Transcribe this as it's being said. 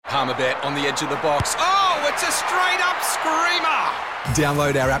Palmerbet on the edge of the box. Oh, it's a straight-up screamer!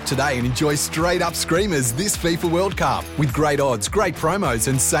 Download our app today and enjoy straight-up screamers this FIFA World Cup with great odds, great promos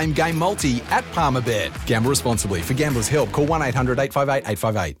and same-game multi at Palmerbet. Gamble responsibly. For Gamblers' Help, call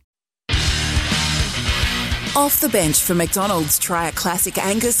 1-800-858-858. Off the bench for McDonald's, try a classic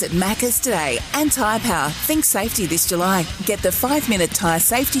Angus at Macca's today. And Tyre Power, think safety this July. Get the 5-minute tyre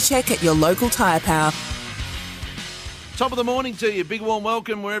safety check at your local Tyre Power. Top of the morning to you. Big warm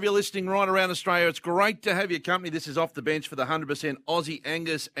welcome wherever you're listening right around Australia. It's great to have your company. This is Off the Bench for the 100% Aussie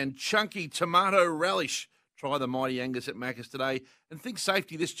Angus and chunky tomato relish. Try the mighty Angus at Macca's today. And think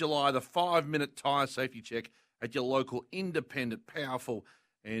safety this July, the 5-minute tyre safety check at your local independent, powerful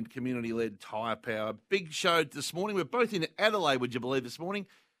and community-led Tyre Power. Big show this morning. We're both in Adelaide, would you believe, this morning?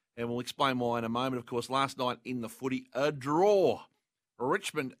 And we'll explain why in a moment. Of course, last night in the footy, a draw.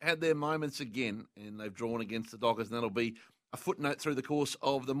 Richmond had their moments again, and they've drawn against the Dockers, and that'll be a footnote through the course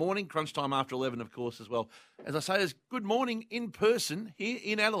of the morning. Crunch time after 11, of course, as well. As I say, it's good morning in person here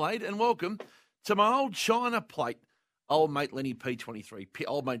in Adelaide, and welcome to my old China plate, old mate Lenny P23,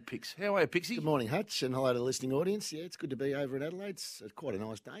 old mate Pix. How are you, Pixie? Good morning, Hutch, and hello to the listening audience. Yeah, it's good to be over in Adelaide. It's quite a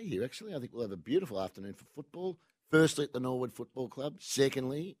nice day here, actually. I think we'll have a beautiful afternoon for football. Firstly, at the Norwood Football Club.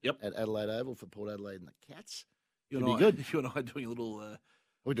 Secondly, at Adelaide Oval for Port Adelaide and the Cats. You and I are doing a little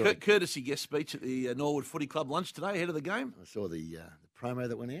courtesy guest speech at the Norwood Footy Club lunch today ahead of the game. I saw the promo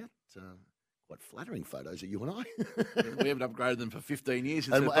that went out. Quite flattering photos of you and I. We haven't upgraded them for 15 years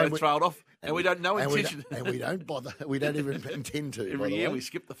since they've both trailed off, and we don't know intention. And we don't bother. We don't even intend to. Every year we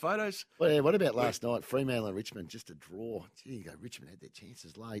skip the photos. Well, yeah, what about last night? Fremantle and Richmond, just a draw. Gee, you go, Richmond had their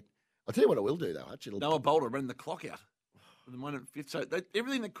chances late. I'll tell you what it will do, though, Hutch. Noah Boulder running the clock out. The moment fifth. So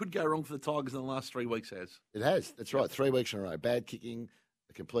everything that could go wrong for the Tigers in the last 3 weeks has. It has. That's right. 3 weeks in a row. Bad kicking,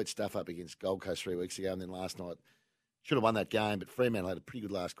 a complete stuff up against Gold Coast 3 weeks ago, and then last night should have won that game, but Fremantle had a pretty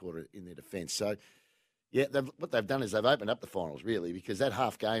good last quarter in their defence. So, yeah, what they've done is they've opened up the finals, really, because that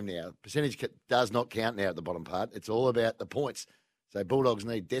half game now, percentage does not count now at the bottom part. It's all about the points. So Bulldogs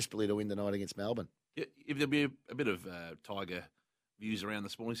need desperately to win tonight against Melbourne. Yeah, if there'll be a bit of Tiger views around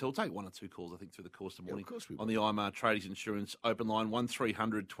this morning, so we'll take 1 or 2 calls, I think, through the course of the morning. Of course we will. On the IMAR Tradies Insurance open line,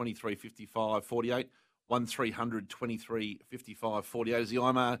 1300 23 55 48, 1300 23 55 48 is the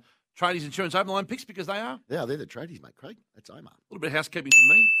IMAR Tradies Insurance open line. Picks because they are. Yeah, they're the tradies, mate, Craig. That's IMAR. A little bit of housekeeping from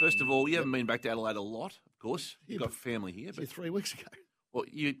me. First of all, you haven't been back to Adelaide a lot, of course. You've got family here. But 3 weeks ago. Well,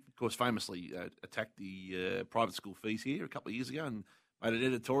 you, of course, famously attacked the private school fees here a couple of years ago and made an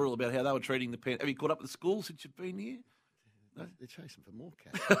editorial about how they were treating the parents. Have you caught up with the school since you've been here? No? They're chasing for more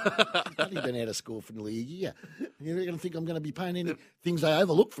cash. I've only been out of school for nearly a year. You're going to think I'm going to be paying any things I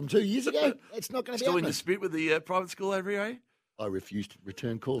overlooked from 2 years ago? It's not going to be Still happening. in dispute with the private school over here, eh? I refuse to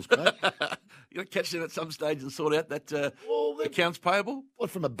return calls, Craig. You're going to catch them at some stage and sort out that accounts payable?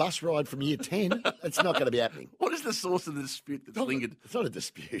 What, from a bus ride from year 10? It's not going to be happening. What is the source of the dispute that's lingered? It's not a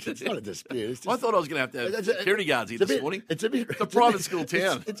dispute. It's not a dispute. It's just, I thought I was going to have security guards here this morning. It's a private school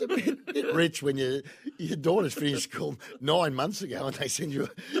town. It's a bit rich when your daughter's finished school 9 months ago and they send you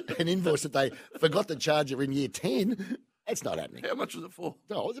an invoice that they forgot to charge her in year 10. That's not happening. How much was it for?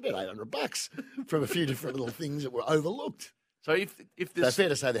 Oh, it was about $800 from a few different little things that were overlooked. So if there's fair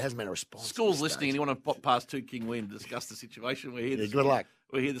to say there hasn't been a response. Schools listening and you want to pop past 2 King William to discuss the situation, we're here. Good luck.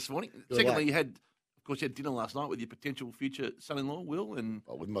 We're here this morning. Secondly, you had dinner last night with your potential future son-in-law, Will, and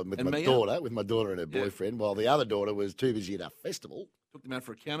with my daughter and her boyfriend, while the other daughter was too busy at a festival. Took them out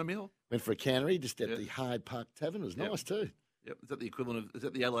for a counter meal. Went for a cannery just at the Hyde Park Tavern. It was nice too. Yep. Is that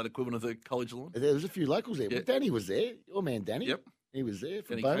the Adelaide equivalent of the college lawn? There was a few locals there. Well, Danny was there. Your man Danny. Yep. He was there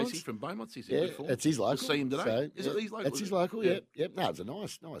from Danny Beaumonts. Casey from Beaumonts. He's here before. That's his local. We'll see him today. So, is it his local? That's his local, yep. No, it's a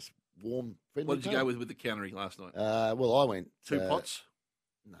nice, warm, friendly What did you go with the cannery last night? Well, I went... 2 pots?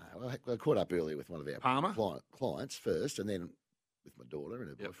 No, I caught up earlier with one of our clients first, and then with my daughter and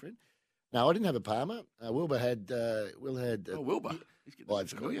her boyfriend. No, I didn't have a Palmer. Wilbur had... Wilbur?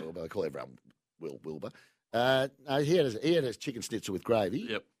 I've called Wilbur. I call everyone Wilbur. No, he had his chicken schnitzel with gravy.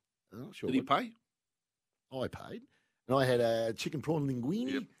 Yep. I'm not sure. Did he pay? I paid. And I had a chicken prawn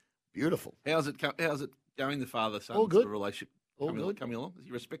linguine. Yep. Beautiful. How's it going, the father-son All good. relationship? All good. Coming along? Is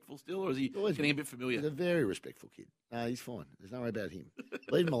he respectful still, or is he getting a bit familiar? He's a very respectful kid. No, he's fine. There's no way about him.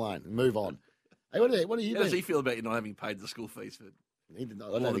 Leave him alone and move on. Hey, what are you How does he feel about you not having paid the school fees for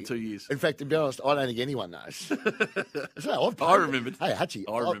more than 2 years? In fact, to be honest, I don't think anyone knows. I remembered. Hey, Hutchie,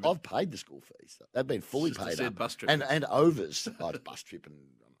 I've paid the school fees. They've been fully paid up. Bus trip. And overs. Bus trip and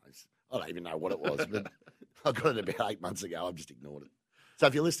I don't even know what it was, but I got it about 8 months ago. I've just ignored it. So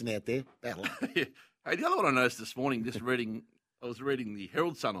if you're listening out there, battle. Hey, the other one I noticed this morning, I was reading the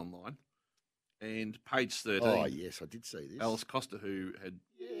Herald Sun online, And page 13. Oh, yes, I did see this. Alice Costa, who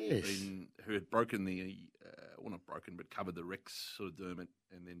had broken the, well, not broken, but covered the Rex sort of Dermot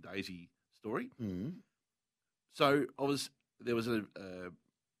and then Daisy story. Mm. So there was a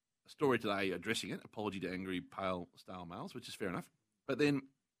story today addressing it, apology to angry, pale, stale males, which is fair enough. But then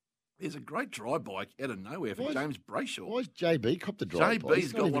there's a great drive-by out of nowhere for James Brayshaw. Why has JB copped the drive-by?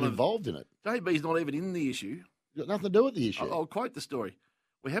 He's not even involved in it. JB's not even in the issue. Got nothing to do with the issue. I'll quote the story.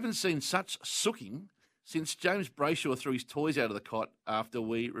 We haven't seen such sooking since James Brayshaw threw his toys out of the cot after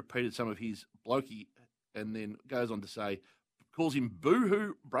we repeated some of his blokey, and then goes on to say, calls him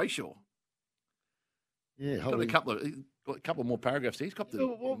Boohoo Brayshaw. Yeah, got a couple more paragraphs there. He's got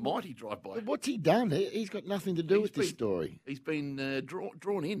the mighty drive-by. What's he done? He's got nothing to do with this story. He's been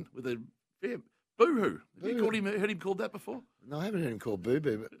drawn in with a fair Boohoo. Have you heard him called that before? No, I haven't heard him called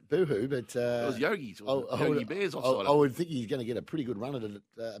Boohoo, but... it was Yogi's, Yogi Bear's offside. I would think he's going to get a pretty good run at it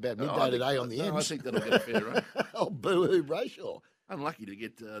about midday today on the ends. I think that'll get a fair run. Boohoo Brayshaw. Unlucky to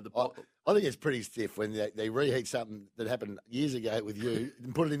get the... I think it's pretty stiff when they reheat something that happened years ago with you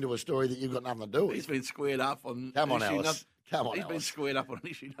and put it into a story that you've got nothing to do with. He's been squared up on... Come on, Alice. He's been squared up on an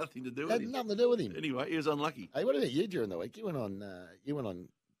issue, nothing to do with him. Had nothing to do with him. Anyway, he was unlucky. Hey, what about you during the week? You went on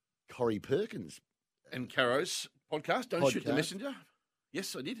Corey Perkins. And Caro's podcast, Don't Shoot the Messenger.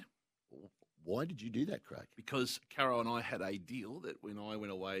 Yes, I did. Why did you do that, Craig? Because Caro and I had a deal that when I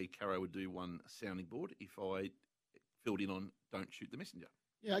went away, Caro would do one sounding board if I filled in on Don't Shoot the Messenger.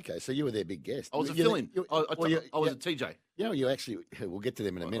 Yeah, okay. So you were their big guest. I was a fill-in. I was a TJ. You know, you actually, we'll get to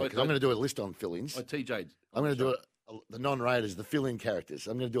them in a minute because I'm going to do a list on fill-ins. I TJ'd. I'm going to do the non-raiders, the fill-in characters.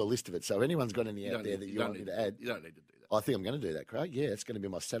 I'm going to do a list of it. So if anyone's got any out there that you want me to add. You don't need to do that. I think I'm going to do that, Craig. Yeah, it's going to be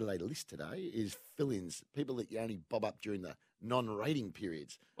my Saturday list today is fill-ins, people that you only bob up during the non-rating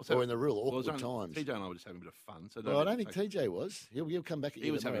periods or in the real awkward times. TJ and I were just having a bit of fun. So I don't think TJ was. He'll come back at you.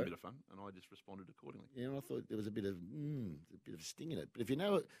 He was having a bit of fun, and I just responded accordingly. Yeah, and I thought there was a bit of sting in it. But if you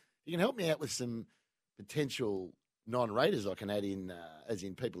can help me out with some potential non-raiders I can add in, as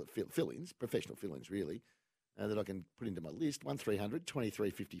in people that fill-ins, professional fill-ins really, that I can put into my list, 1300 23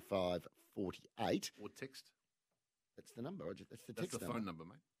 55 48. Or text. That's the number. That's the text number. That's the phone number,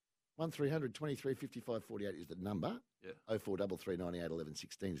 mate. 1300 23 55 48 is the number. Yeah. 0433 98 11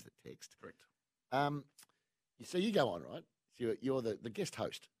 16 is the text. Correct. So you go on, right? So you're the guest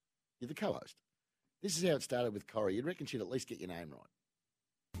host. You're the co-host. This is how it started with Corrie. You'd reckon she'd at least get your name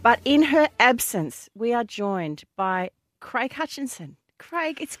right. But in her absence, we are joined by Craig Hutchinson.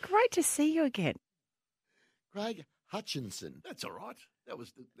 Craig, it's great to see you again. Craig Hutchinson. That's all right. That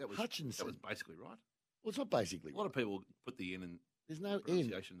was Hutchinson. That was basically right. Well, it's not basically. A lot of people put the N in. There's no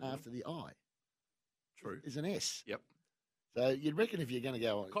N after the I. True. There's an S. Yep. So you'd reckon if you're going to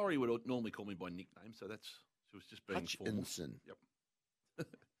go on. Corrie would normally call me by nickname, so she was just being Hutchinson. Yep.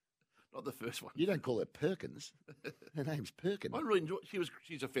 Not the first one. You don't call her Perkins. Her name's Perkins. I really enjoyed.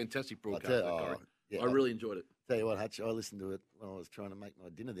 She's a fantastic broadcaster. I really enjoyed it. Tell you what, Hutch, I listened to it when I was trying to make my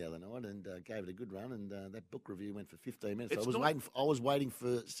dinner the other night and gave it a good run. And that book review went for 15 minutes. I was waiting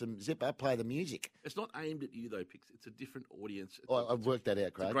for some Zipper play the music. It's not aimed at you though, Pix. It's a different audience. I've worked that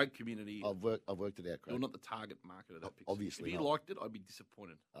out, Craig. It's a great community. I've worked it out, Craig. You're not the target market of that, Pix. Obviously, if you liked it, I'd be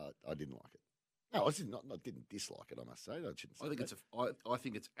disappointed. I didn't like it. No, I didn't dislike it. I must say, I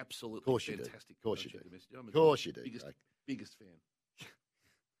think it's absolutely fantastic. Of course you do. Of course you do. Biggest fan.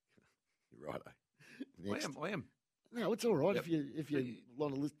 You're right. I am. No, it's all right if you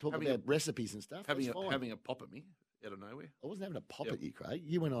want to talk about recipes and stuff. Having a pop at me out of nowhere. I wasn't having a pop at you, Craig.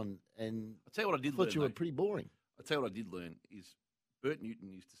 You went on and I'll tell you what I did. Thought you were pretty boring. I'll tell you what I did learn is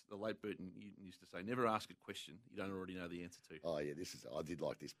the late Bert Newton used to say, never ask a question you don't already know the answer to. Oh yeah, I did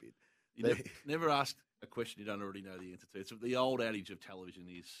like this bit. You never ask a question you don't already know the answer to. It's the old adage of television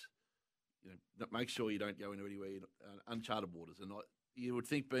is, make sure you don't go into anywhere uncharted waters. And you would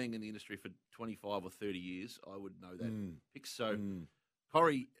think being in the industry for 25 or 30 years, I would know that. So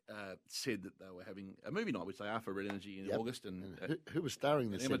Corrie said that they were having a movie night, which they are for Red Energy in August. And who was starring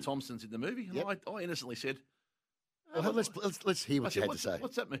in this? Emma Thompson's in the movie. And I innocently said, well, let's hear what you had to say.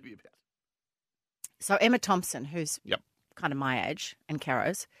 What's that movie about? So Emma Thompson, who's kind of my age and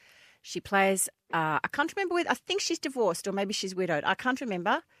Caro's, she plays, I can't remember I think she's divorced or maybe she's widowed. I can't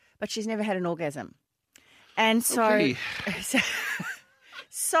remember, but she's never had an orgasm. And so,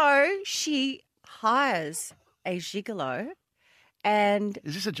 so she hires a gigolo and...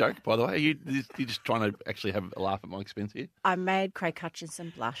 Is this a joke, by the way? Are you just trying to actually have a laugh at my expense here? I made Craig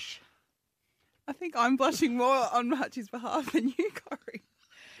Hutchinson blush. I think I'm blushing more on Hutch's behalf than you, Corey.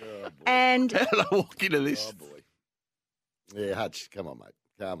 Oh, and... How did I walk into this? Oh, boy. Yeah, Hutch, come on, mate.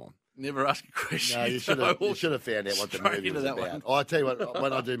 Come on. Never ask a question. No, you should have found out what the Straight movie into was that about. one. I tell you what,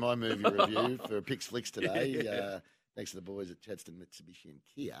 when I do my movie review for Pix Flicks today, thanks to the boys at Chadstone Mitsubishi and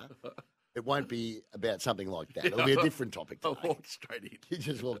Kia, it won't be about something like that. It'll be a different topic I today. walked straight in. You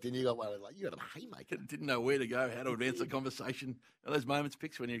just walked in, you got one like, you got a haymaker. Didn't know where to go, how to advance the conversation. And those moments,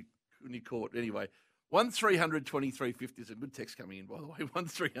 Pix, when you're caught. Anyway, 1300 2350 is a good text coming in, by the way.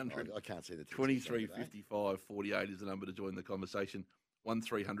 1300 I can't see the text 23 55 48 is the number to join the conversation.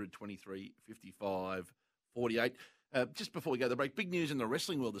 1300 23 55 48. Just before we go to the break, big news in the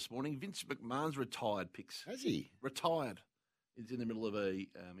wrestling world this morning. Vince McMahon's retired, Pix. Has he? Retired. He's in the middle of a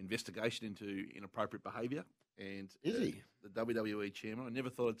investigation into inappropriate behaviour. And Is he? The WWE chairman. I never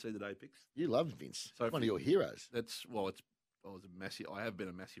thought I'd see the day, Pix. You love Vince. So one of your heroes. I have been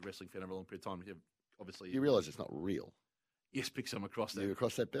a massissive wrestling fan over a long period of time. Obviously, You realise it's not real. yes, Pix, I'm across that. You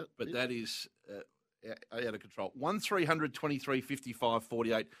across that bit? But that is out of control. 1300 23 55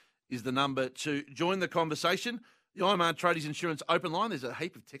 48 is the number to join the conversation. The IMR Tradies Insurance open line. There's a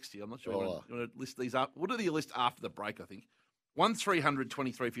heap of text here. I'm not sure you want to list these up. We'll do the list after the break, I think. 1300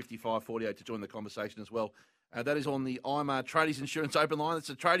 23 55 48 to join the conversation as well. That is on the IMR Tradies Insurance open line. It's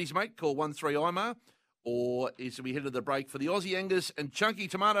a tradies, mate. Call 13IMR. Or is we head to the break for the Aussie Angus and Chunky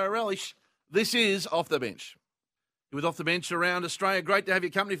Tomato Relish. This is Off the Bench. With Off the Bench around Australia, great to have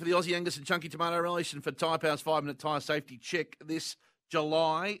your company for the Aussie Angus and Chunky Tomato Relish and for Tyre Power's 5-minute tyre safety check this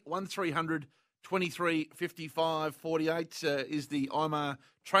July. 1300 23 55 48 is the IMR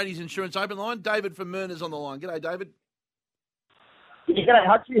Tradies Insurance open line. David from Merners on the line. G'day, David. Yeah, g'day,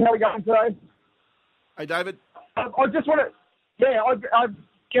 Hutchie. How are we going today? Hey, David. I just want to,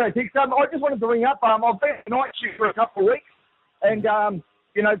 g'day, Tix. I just wanted to ring up. I've been at night shift for a couple of weeks, and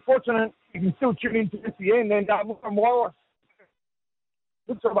fortunate you can still tune into SEN. And while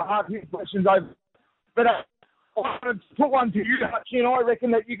I look sort of a hard hit questions over, but I wanted to put one to you, Hutchie, and I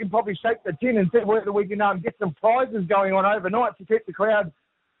reckon that you can probably shake the tin and see whether we can get some prizes going on overnight to keep the crowd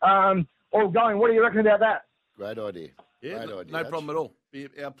all going. What do you reckon about that? Great idea. Yeah, Great idea, no Hutch. problem at all. Be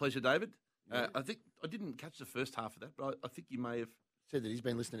our pleasure, David. I think I didn't catch the first half of that, but I think you may have. Said that he's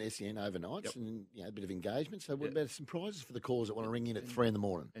been listening to SEN overnights Yep. and a bit of engagement. So what Yep. about some prizes for the callers that want to ring in at 3 in the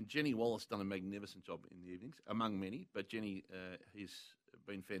morning? And Jenny Wallace done a magnificent job in the evenings, among many. But Jenny has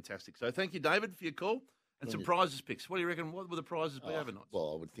been fantastic. So thank you, David, for your call. And some prizes picks. What do you reckon? What will the prizes be overnight?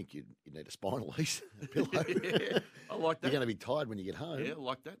 Well, I would think you'd need a spinal lease, a pillow. Yeah, I like that. You're going to be tired when you get home. Yeah, I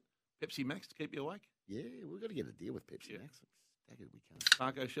like that. Pepsi Max to keep you awake. Yeah, we've got to get a deal with Pepsi Yeah. Max. Staggered we can't.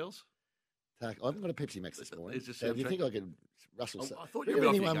 Taco shells. I haven't got a Pepsi Max this morning. There's a So do you soundtrack. think I could rustle? I thought you were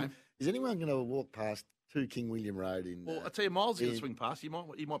off your game. Is anyone going to walk past 2 King William Road in? Well, I tell you, Miles is going in- to swing past. You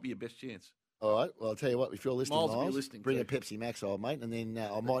might be your best chance. All right. Well, I'll tell you what. If you're listening, Miles will be Miles, listening bring too. a Pepsi Max, old mate, and then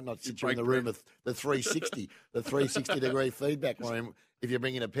I might not sit you break in the room bread. with the 360, the 360-degree feedback room if you're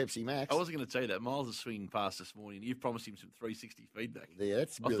bringing a Pepsi Max. I wasn't going to tell you that. Miles is swinging past this morning. You've promised him some 360 feedback. Yeah,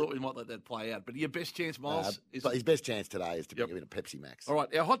 that's I really, thought we might let that play out. But your best chance, Miles, is... but his best chance today is to Yep. bring him in a Pepsi Max. All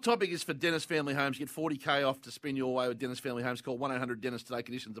right, our hot topic is for Dennis Family Homes. Get 40K off to spend your way with Dennis Family Homes. Call 1-800-DENNIS today.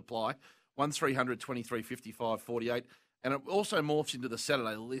 Conditions apply. 1300 23 55 48. And it also morphs into the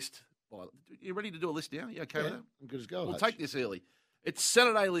Saturday list. Well, you ready to do a list now? You okay Yeah, with that? I'm good as gold. We'll Hutch. take this early. It's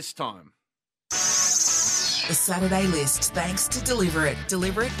Saturday list time. The Saturday list, thanks to Deliver It.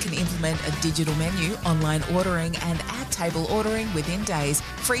 Deliver It can implement a digital menu, online ordering, and at table ordering within days.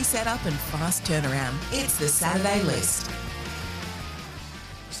 Free setup and fast turnaround. It's the Saturday list.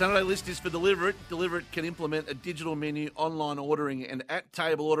 Saturday list is for Deliver It. Deliver It can implement a digital menu, online ordering, and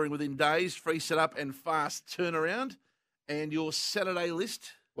at-table ordering within days. Free setup and fast turnaround. And your Saturday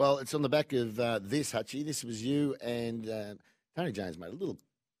list? Well, it's on the back of this, Hutchie. This was you and Tony Jones made a little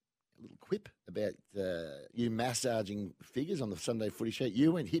quip about you massaging figures on the Sunday Footy Show.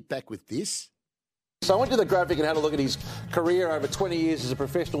 You went hit back with this. So I went to the graphic and had a look at his career over 20 years as a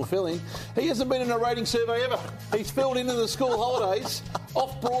professional fill-in. He hasn't been in a rating survey ever. He's filled into the school holidays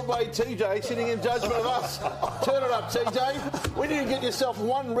off Broadway. TJ sitting in judgment of us. Turn it up, TJ. When you get yourself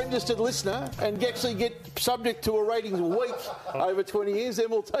one registered listener and actually get subject to a ratings week over 20 years, then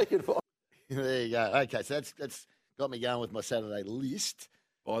we'll take it. There you go. Okay, so that's got me going with my Saturday list.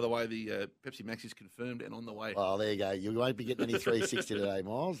 By the way, the Pepsi Max is confirmed and on the way. Oh, there you go. You won't be getting any 360 today,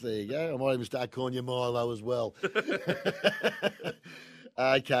 Miles. There you go. I might even start calling you Milo as well.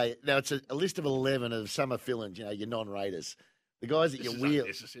 Okay, now it's a list of 11 of summer fill-ins, your non-raters. The guys that This you is wheel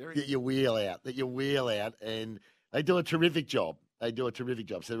unnecessary. that you wheel out, and they do a terrific job. So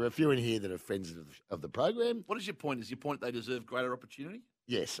there are a few in here that are friends of the program. What is your point? Is your point they deserve greater opportunity?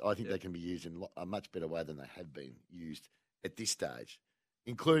 Yes, I think they can be used in a much better way than they have been used at this stage,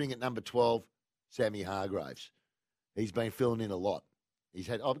 including at number 12, Sammy Hargraves. He's been filling in a lot. He's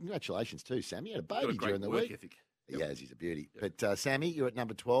had, congratulations too, Sammy. He had a Got baby a great during the work week. ethic. He has, he's a beauty. But Sammy, you're at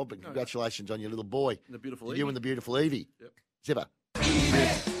number 12, but congratulations on your little boy. The beautiful You Evie. and the beautiful Evie. Yep. Zipper.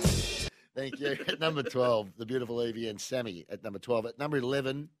 Thank you. At number 12, the beautiful Evie and Sammy at number 12. At number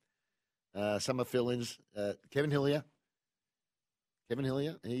 11, summer fill-ins, Kevin Hillier.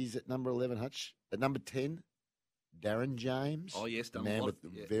 He's at number 11, Hutch. At number 10, Darren James. Oh, yes, the done a man lot with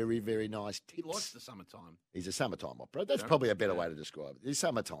of- yeah. very, very nice tips. He likes the summertime. He's a summertime operator. That's Yeah. probably a better Yeah. way to describe it. They're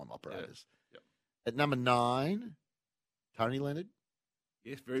summertime operators. Yep. At number 9, Tony Leonard.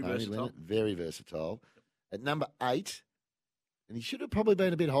 Yes, very Tony versatile. Leonard, very versatile. At number 8, and he should have probably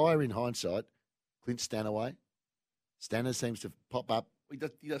been a bit higher in hindsight, Clint Stanaway. Stanner seems to pop up. He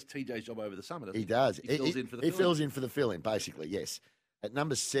does TJ's job over the summer, doesn't he? He does. He fills in for the He fill-in. fills in for the fill-in, basically, yes. At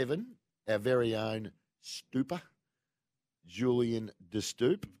number 7, our very own Stooper, Julian De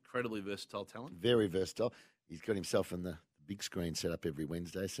Stoop. Incredibly versatile talent. Very versatile. He's got himself on the big screen set up every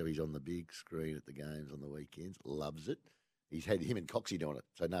Wednesday, so he's on the big screen at the games on the weekends. Loves it. He's had him and Coxie doing it,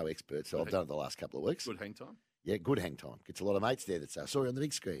 so no expert. So I've done it the last couple of weeks. Good hang time. Yeah, good hang time. Gets a lot of mates there that say, I saw you on the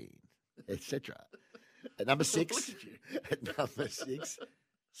big screen, etc. At number 6,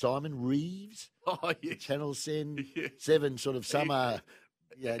 Simon Reeves, Oh, yes. Channel 7, Yeah. 7 sort of summer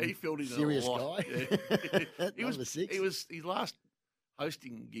He filled in serious a lot. guy. Yeah. At he was, number 6. his last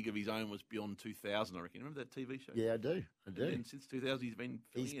hosting gig of his own was Beyond 2000, I reckon. Remember that TV show? Yeah, I do. And then since 2000, he's been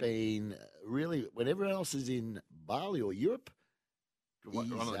filling He's in. been really, when everyone else is in Bali or Europe, Good,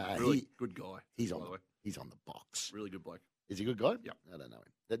 he's, really good guy. he's by on the way. he's on the box. Really good bloke. Is he a good guy? Yep. I don't know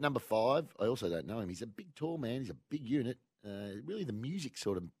him. At number 5, I also don't know him. He's a big, tall man. He's a big unit. Really the music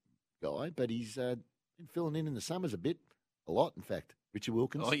sort of guy, but he's been filling in the summers a lot, in fact. Richard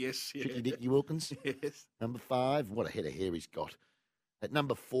Wilkins. Oh, yes. Yeah. Tricky Dicky Wilkins. Yes. Number 5, what a head of hair he's got. At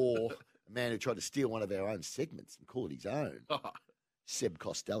number 4, a man who tried to steal one of our own segments and call it his own, Seb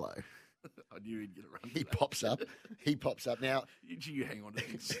Costello. I knew he'd get around to He that. pops up. He pops up. Now, You hang on to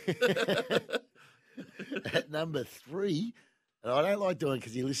things. at number 3, and I don't like doing it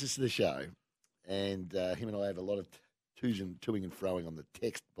because he listens to the show, and him and I have a lot of toing and froing on the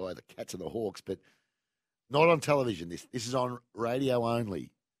text by the Cats and the Hawks, but not on television. This is on radio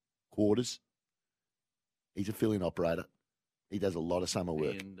only. Quarters. He's a fill-in operator. He does a lot of summer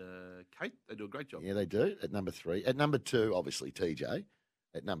work. And Kate, they do a great job. Yeah, they do. At number 3. At number 2, obviously, TJ.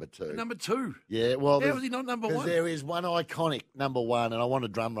 At number 2. Number 2. Yeah, well, How there's- was he not number 'cause 1? there is one iconic number 1, and I want a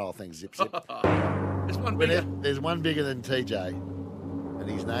drum roll thing, Zip Zip. There's one bigger. There's one bigger than TJ, and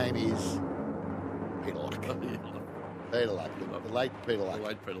his name is Peter Luck. Peter Luck, the late Peter Luck. The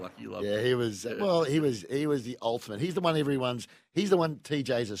late Peter Luck, you love Yeah, him. he was. Well, he was the ultimate. He's the one He's the one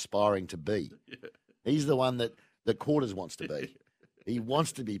TJ's aspiring to be. He's the one that Quarters wants to be. He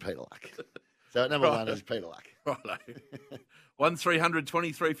wants to be Peter Luck. So at number 1 is Peter Luck. Righto. 1300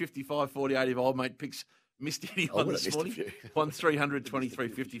 23 55 48 if old mate picks missed anyone would have this missed a morning. few. 1300 23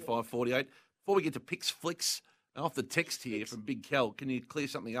 55 48. Before we get to picks flicks, off the text here from Big Cal, can you clear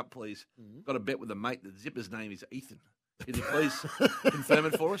something up, please? Got a bet with a mate that Zipper's name is Ethan. Can you please confirm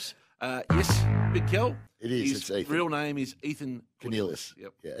it for us? Yes, Big Cal. It is. His It's Ethan. real name is Ethan Cornelius.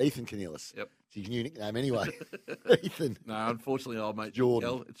 Yep. Yeah, Ethan Cornelius. Yep. It's his new nickname anyway. Ethan. No, unfortunately, old mate Jordan.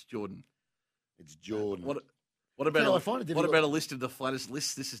 Cal, it's Jordan. It's Jordan. What about I find it what difficult. about a list of the flattest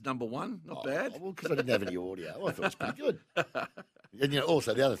lists? This is number 1. Not bad. Well, because I didn't have any audio. I thought it was pretty good. And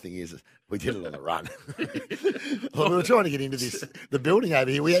also the other thing is we did it on the run. Well, we were trying to get into the building over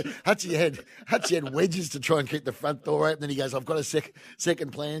here. Hutchie had wedges to try and keep the front door open. Then he goes, "I've got a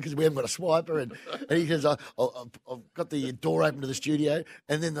second plan because we haven't got a swiper." And he says, "I've got the door open to the studio."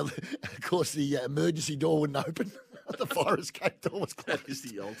 And then of course the emergency door wouldn't open. The fire escape door was closed. That is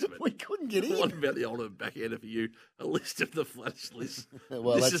the ultimate. We couldn't get in. What about the ultimate backhander for you? A list of the flattest lists. Well,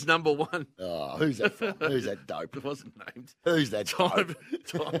 this that's- is number 1. Oh, who's that from? Who's that dope? It wasn't named. Who's that Time.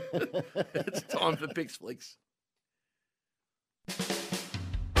 dope? It's time for picks flicks.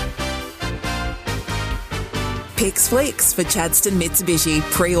 Picks Flicks for Chadstone Mitsubishi.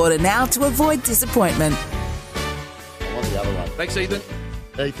 Pre-order now to avoid disappointment. I want the other one. Thanks, Ethan.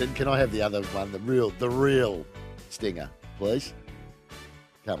 Ethan, can I have the other one? The real stinger, please.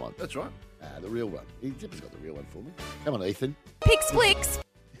 Come on. That's right. The real one. Zipper's got the real one for me. Come on, Ethan. Picks Flicks.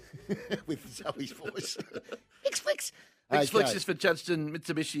 With Zoe's voice. Picks Flicks. Picks flicks Okay. is for Chadstone,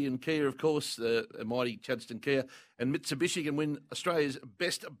 Mitsubishi and Kia, of course, the mighty Chadstone Kia. And Mitsubishi can win Australia's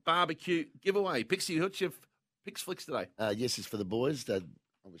best barbecue giveaway. Pixie Hutch, you've picks flicks today. Yes, it's for the boys.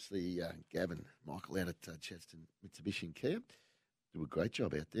 Obviously, Gavin, Michael out at Chadstone Mitsubishi and Kia. Do a great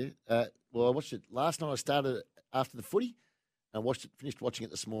job out there. Well, I watched it last night. I started after the footy. And finished watching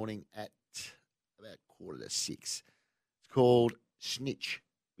it this morning at about 5:45. It's called Snitch,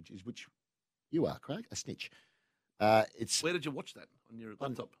 which you are, Craig, a snitch. It's Where did you watch that? On your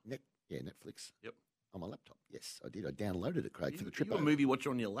laptop? Netflix. Yep. On my laptop. Yes, I did. I downloaded it, Craig, for the trip. You're a movie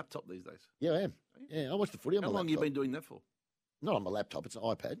watcher on your laptop these days. Yeah, I am. Yeah, I watch the footy on How my long laptop. have you been doing that for? Not on my laptop. It's an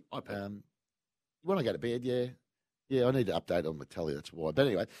iPad. iPad. When I go to bed, yeah, I need to update on my telly. That's why. But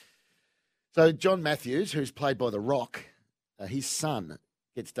anyway, so John Matthews, who's played by The Rock, his son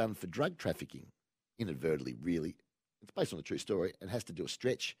gets done for drug trafficking, inadvertently, really. It's based on a true story and has to do a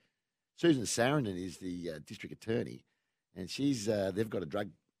stretch. Susan Sarandon is the district attorney, and they've got a drug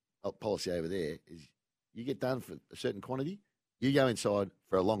policy over there. Is you get done for a certain quantity, you go inside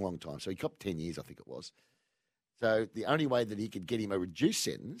for a long, long time. So he copped 10 years, I think it was. So the only way that he could get him a reduced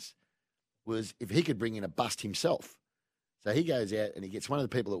sentence was if he could bring in a bust himself. So he goes out and he gets one of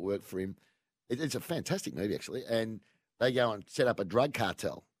the people that work for him. It's a fantastic movie, actually. And they go and set up a drug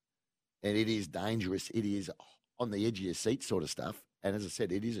cartel. And it is dangerous. It is on the edge of your seat sort of stuff. And as I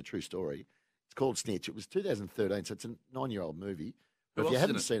said, it is a true story. It's called Snitch. It was 2013, so it's a 9-year-old movie. But if you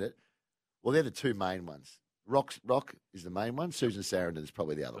haven't seen it, well, they're the two main ones. Rock is the main one. Susan Sarandon is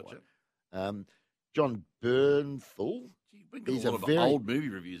probably the other one. John Bernthal. You've been getting a lot of old movie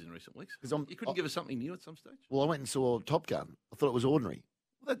reviews in recent weeks. You couldn't give us something new at some stage? Well, I went and saw Top Gun. I thought it was ordinary.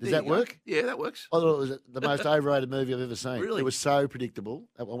 Well, Does that work? Yeah, that works. I thought it was the most overrated movie I've ever seen. Really? It was so predictable.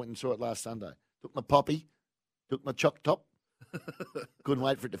 I went and saw it last Sunday. Took my poppy, took my choc top. Couldn't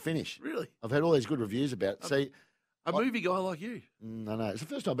wait for it to finish. Really? I've had all these good reviews about it. See, a movie guy like you. No. It's the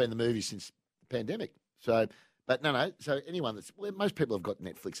first time I've been in the movie since the pandemic. So, but no. So most people have got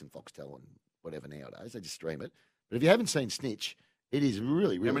Netflix and Foxtel and whatever nowadays. They just stream it. But if you haven't seen Snitch, it is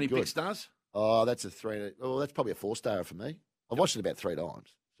really, really good. How many big stars? Oh, that's a 3. Oh, that's probably a 4-star for me. I've watched it about 3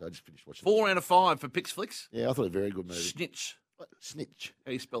 times. So I just finished watching 4 out of 5 for Pixflix. Yeah, I thought it was a very good movie. Snitch. Snitch. How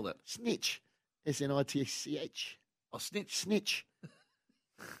do you spell that? Snitch. SNITCH. Oh, snitch. Snitch.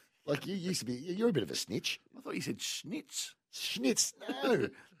 Like you used to be. You're a bit of a snitch. I thought you said schnitz. Schnitz. No.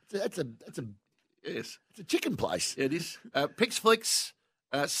 That's a Yes. It's a chicken place. Yeah, it is. Pixflix,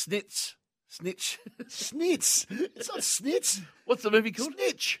 Snitz. Snitch. Snitz. It's not Snitz. What's the movie called?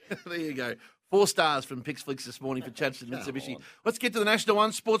 Snitch. There you go. 4 stars from Pixflix this morning for Chadstone Mitsubishi. Let's get to the national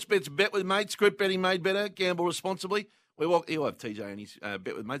one. Sports bets, bet with mates group, betting made better. Gamble responsibly. He'll have TJ and his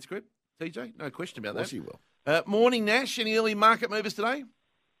bet with mates group. TJ, no question about that. Of course he will. Morning, Nash. Any early market movers today?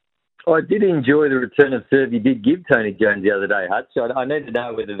 I did enjoy the return of serve you did give Tony Jones the other day, Hutch. I need to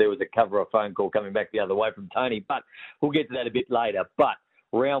know whether there was a cover or phone call coming back the other way from Tony, but we'll get to that a bit later. But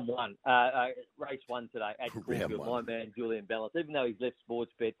round one, race 1 today at Caulfield, my man Julian Balance, even though he's left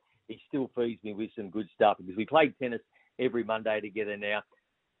sports bet, he still feeds me with some good stuff because we play tennis every Monday together now.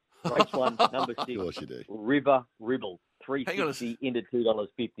 Race 1, number 6, Of course you do. River Ribble, $3.60 into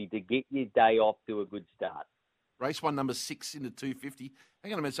 $2.50 to get your day off to a good start. Race 1, number 6 into $2.50.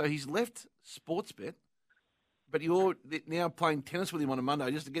 Hang on a minute. So he's left sports bet, but you're now playing tennis with him on a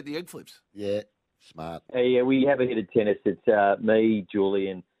Monday just to get the egg flips. Yeah, smart. Yeah, we have a hit of tennis. It's me,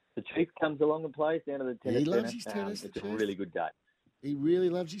 Julian. The Chief comes along and plays down at the tennis He loves centre. his tennis, It's the a Chief. really good day. He really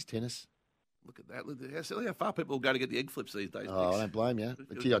loves his tennis. Look at that. Look how far people go to get the egg flips these days. Oh, Nick. I don't blame you.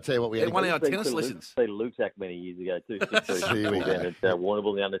 But gee, I'll tell you what, we They had won a our good... tennis lessons. Peter Luczak many years ago too. Here we go. Down at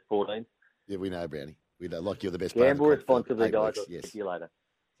Warrnambool, the under-14s. Yeah, we know, Brownie. We know, like you're the best Gamble player. responsibly, guys. I'll Yes. see you later.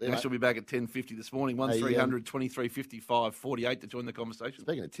 See you, Nash mate. will be back at 10:50 this morning. 1300 23 55 48 to join the conversation.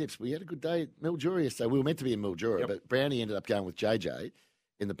 Speaking of tips, we had a good day at Mildura yesterday. We were meant to be in Mildura, but Brownie ended up going with JJ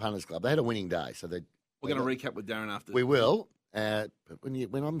in the Punters Club. They had a winning day, so they. We're going to recap with Darren after. We will. But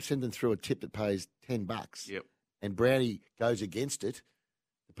when I'm sending through a tip that pays $10, Yep. and Brownie goes against it,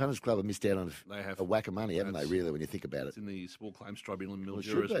 the Punters Club have missed out on They have. a whack of money, haven't they? That's- Really, when you think about it. It's in the Small Claims Tribunal in Well, it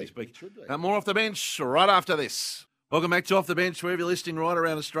Mildura should as we be. speak. It should be. More off the bench right after this. Welcome back to Off the Bench, wherever you're listening right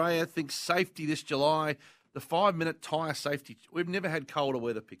around Australia. Think safety this July. The 5-minute tyre safety. We've never had colder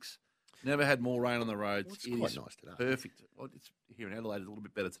weather picks. Never had more rain on the roads. Well, it's It quite is nice today. Perfect. Well, it's here in Adelaide. It's a little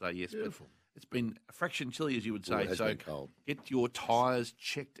bit better today, yes. Beautiful. But it's been a fraction chilly, as you would Ooh, say. it has So been cold. get your tyres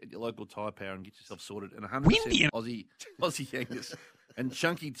checked at your local tyre power and get yourself sorted. And 100% Aussie Angus and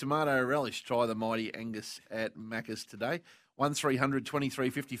chunky tomato relish. Try the mighty Angus at Macca's today. 1300 23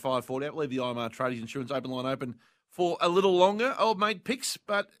 55 40. I believe the IMR Tradies Insurance open line open for a little longer. Old mate picks,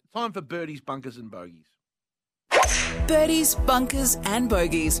 but time for birdies, bunkers and bogeys. Birdies, bunkers and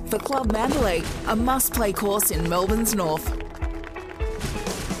bogeys for Club Mandalay, a must-play course in Melbourne's north.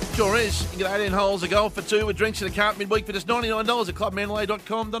 Sure is. You get 18 holes of golf for 2 with drinks in the cart midweek for just $99 at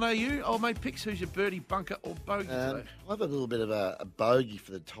clubmandalay.com.au. Old mate picks, who's your birdie, bunker or bogey today? I've had a little bit of a bogey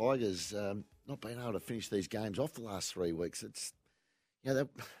for the Tigers, not being able to finish these games off the last 3 weeks. It's,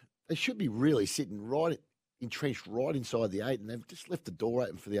 they should be really sitting right entrenched right inside the 8, and they've just left the door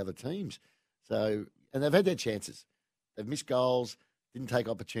open for the other teams. So, and they've had their chances. They've missed goals, didn't take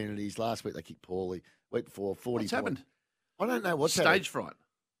opportunities. Last week they kicked poorly. Week before, 40 What's happened? I don't know what's Stage happened. fright.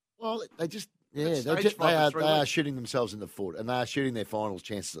 Well, they just, It's they stage fright for 3 are weeks. shooting themselves in the foot, and they are shooting their finals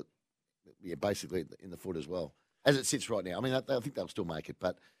chances, basically in the foot as well, as it sits right now. I mean, I think they'll still make it,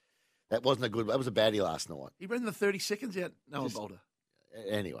 but that wasn't a good. That was a baddie last night. He ran the 30 seconds out, Noah Bolter.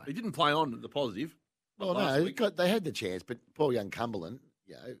 Anyway, He didn't play on the positive. well, last no, week. they had the chance, but poor young Cumberland,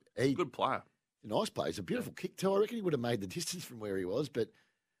 he Good player. a nice play. It's a beautiful kick too. I reckon he would have made the distance from where he was, but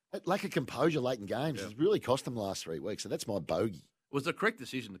that lack of composure late in games has really cost them the last 3 weeks. So that's my bogey. It was the correct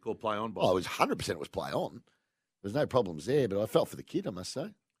decision to call play on, Oh, Bob. it was 100% it was play on. There's no problems there, but I felt for the kid, I must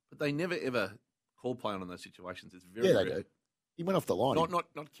say. But they never ever call play on in those situations. It's very Yeah, they rare. do. He went off the line.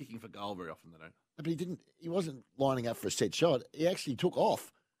 Not kicking for goal very often. They don't. But he didn't. He wasn't lining up for a set shot. He actually took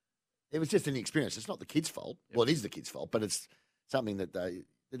off. It was just an experience. It's not the kid's fault. Yep. Well, it is the kid's fault, but it's something that they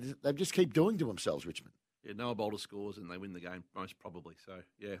just keep doing to themselves, Richmond. Yeah, Noah Bolter scores and they win the game most probably. So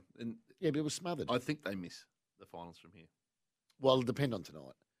yeah, and Yeah, but it was smothered. I think they miss the finals from here. Well, it'll depend on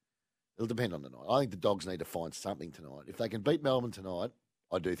tonight. It'll depend on tonight. I think the Dogs need to find something tonight. If they can beat Melbourne tonight,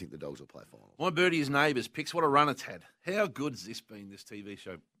 I do think the Dogs will play finals. My birdie's neighbours picks. What a run it's had. How good's this been? This TV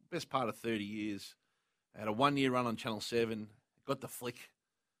show, best part of 30 years. Had a 1 year run on Channel 7. Got the flick.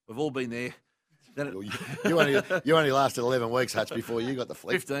 We've all been there. Then it, You only lasted 11 weeks, Hutch, before you got the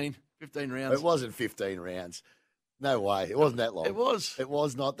flick. 15 rounds. It wasn't 15 rounds. No way. It wasn't that long. It was. It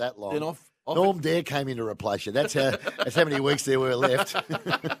was not that long. Then off Norm Dare came in to replace you. That's how many weeks there were left.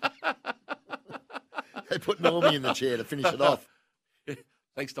 They put Normie in the chair to finish it off.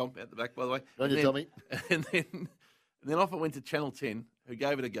 Thanks, Tom, out the back, by the way. On you, Tommy. And then off it went to Channel 10, who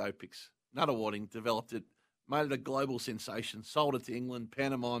gave it a go, Picks. Nutter Wadding developed it, made it a global sensation, sold it to England,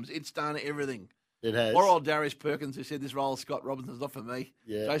 pantomimes. It's done everything. It has. Poor old Darius Perkins, who said this role of Scott Robinson's not for me.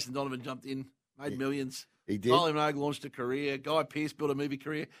 Yeah. Jason Donovan jumped in, made millions. He did. Kylie Minogue launched a career. Guy Pearce built a movie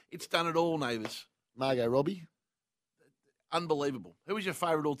career. It's done it all, Neighbours. Margot Robbie. Unbelievable. Who was your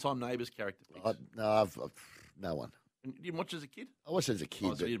favourite all-time Neighbours character, Picks? I've no one. And you didn't watch as a kid? I watched as a kid.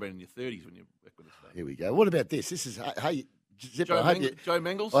 Oh, so but you'd been in your 30s when you worked with us. Today. here we go. What about this? This is hey, Zipper. Joe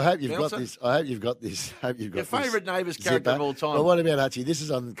Mangles? I hope you've got bouncer? this. I hope you've got this. Your favourite Neighbours character Zipper. of all time? Well, what about Hutchie? This is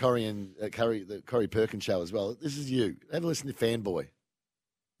on Corrie and the Corrie Perkins show as well. This is you. Have a listen to Fanboy.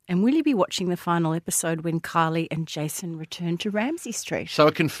 And will you be watching the final episode when Kylie and Jason return to Ramsay Street? So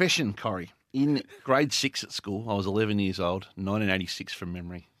a confession, Corrie. In grade 6 at school, I was 11 years old, 1986 from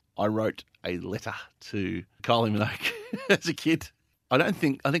memory. I wrote a letter to Kylie Minogue as a kid. I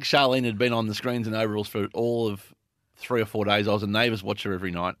think Charlene had been on the screens and overalls for all of 3 or 4 days. I was a Neighbours watcher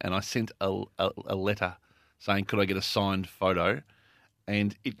every night, and I sent a letter saying, could I get a signed photo?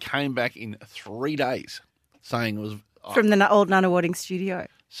 And it came back in 3 days saying it was... From the old Nana Wadding studio.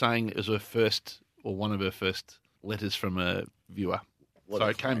 Saying it was her first, or one of her first letters from a viewer. What so a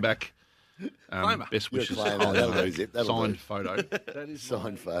it came claimer. back... best You're a wishes. claimer. That'll do, Zip. That'll Signed do. photo. That is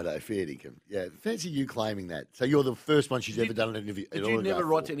Signed photo, fair dinkum. Yeah, fancy you claiming that. So you're the first one she's ever done an interview. Did you never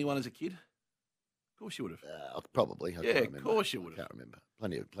write to anyone as a kid? Of course you would have. Probably. I Yeah, can't of remember. course you would have. Can't remember.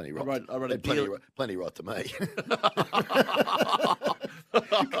 Plenty I right. wrote a plenty right to me.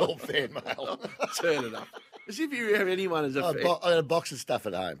 Called fan mail. Turn it up. As if you have anyone as a fan. I got a box of stuff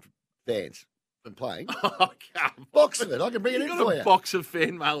at home. Fans. Been playing. Oh, come Box of it. I can bring it You in got for a you. box of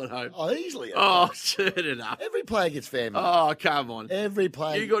fan mail at home. Oh, easily. Oh, turn it up. Every player gets fan mail. Oh, come on. Every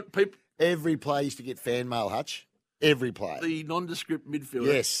player. You got people. Every player used to get fan mail, Hutch. Every player. The nondescript midfielder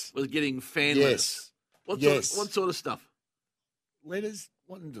Yes. was getting fan Yes. letters. What sort of stuff? Letters,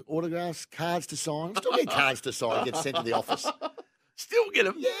 wanting autographs, cards to sign. Still get cards to sign. Get sent to the office. Still get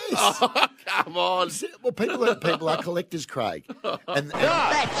them? Yes. Oh, come on. Well, people are collectors, Craig. And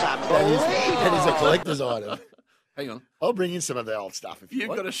that is a collector's item. Hang on. I'll bring in some of the old stuff if you You've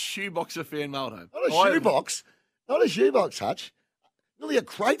want. got a shoebox of fan mail at home. Not a shoebox. Not a shoebox, Hutch. Nearly a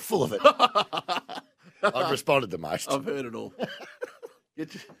crate full of it. I've responded the most. I've heard it all.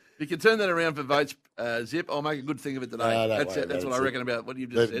 You can turn that around for votes, Zip. I'll make a good thing of it today. No, That's what I reckon about what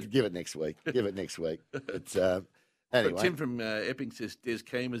you've just said. Give it next week. Give it next week. But, anyway. But Tim from Epping says Des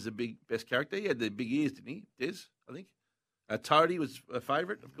Keane was the best character. He had the big ears, didn't he? Des, I think. Toadie was a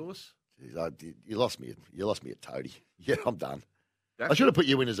favourite, of course. Jeez, you lost me. You lost me at Toadie. Yeah, I'm done. Daphne? I should have put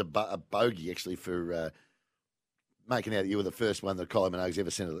you in as a bogey, actually, for making out that you were the first one that Kylie Minogue's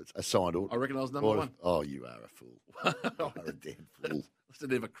ever sent a signed order. I reckon I was number one. Oh, you are a fool. You are a damn fool. I still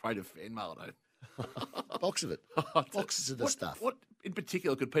have a crate of fan mail at home. Box of it. Boxes of the stuff. What in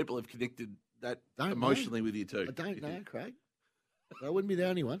particular could people have connected that Don't emotionally know. with you too? I don't know, Craig. I wouldn't be the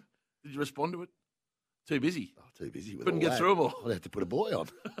only one. Did you respond to it? Too busy. Oh, too busy with Couldn't all get that. through them all. I'd have to put a boy on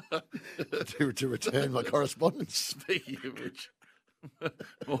to return my correspondence. Speaking of which,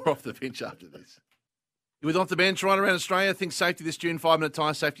 more off the bench after this. You're with Off the Bench right around Australia. Think safety this June. 5-minute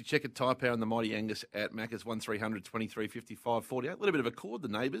tyre safety check at Tyre Power and the Mighty Angus at Macca's 1300 23 55 48. A little bit of a chord, the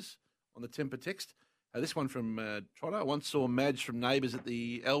neighbours on the temper text. This one from Trotter. I once saw Madge from Neighbours at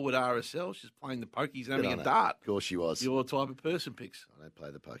the Elwood RSL. She's playing the pokies and having a dart. Of course she was. Your type of person picks. I don't play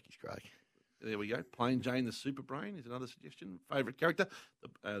the pokies, Craig. There we go. Plain Jane the Super Brain is another suggestion. Favourite character.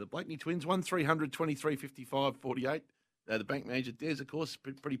 The Blakeney Twins, 1300 23 55 48. The bank manager, Des, of course,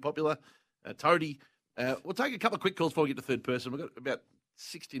 pretty popular. Toadie. We'll take a couple of quick calls before we get to third person. We've got about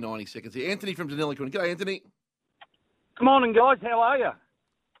 60, 90 seconds here. Anthony from Deniliquin. G'day, Anthony. Good morning, guys. How are you?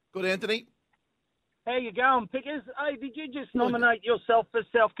 Good, Anthony. How you going, Pickers? Hey, did you just nominate yourself for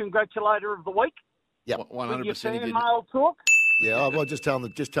Self-Congratulator of the Week? Yeah, 100% With your he did. fan mail talk? Yeah, I'm just telling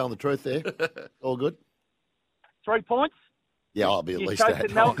the truth there. All good. 3 points? Yeah, I'll be at You least that.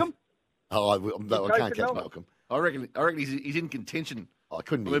 chasing Malcolm? I can't catch Malcolm. I reckon he's in contention. I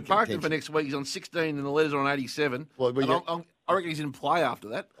couldn't be We're in parked him contention. for next week. He's on 16 and the letters are on 87. Well, I reckon he's in play after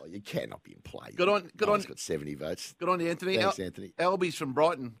that. Oh, you cannot be in play. Good on. He's got 70 votes. Good on you, Anthony. Thanks, Anthony. Albie's from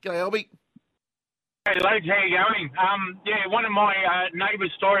Brighton. G'day, Albie. Hey, lads, how you going? One of my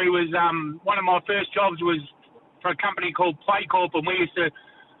neighbours' story was one of my first jobs was for a company called Playcorp, and we used to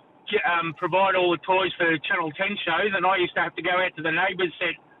provide all the toys for Channel 10 shows, and I used to have to go out to the neighbours'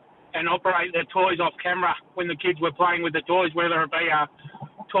 set and operate the toys off camera when the kids were playing with the toys, whether it be a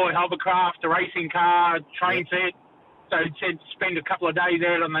toy hovercraft, a racing car, a train set. So I'd spend a couple of days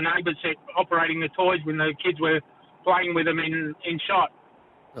out on the neighbours' set operating the toys when the kids were playing with them in shot.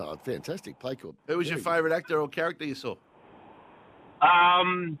 Oh, fantastic. Playcorp. Who was your favourite actor or character you saw?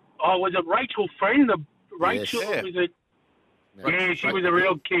 Was it Rachel Friend? Rachel, Yes. was it? Yeah, she was a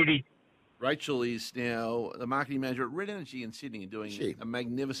real cutie. Rachel is now the marketing manager at Red Energy in Sydney and doing a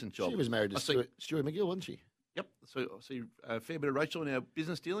magnificent job. She was married to Stuart McGill, wasn't she? Yep. So I see a fair bit of Rachel in our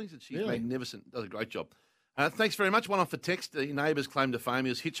business dealings, and she's Really? magnificent. Does a great job. Thanks very much. One off the text. The neighbours claim to fame. He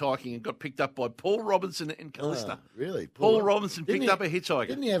was hitchhiking and got picked up by Paul Robinson and Callista. Really? Paul Robinson picked up a hitchhiker.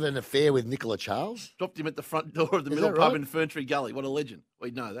 Didn't he have an affair with Nicola Charles? Dropped him at the front door of the Is middle that pub right? in Ferntree Gully. What a legend.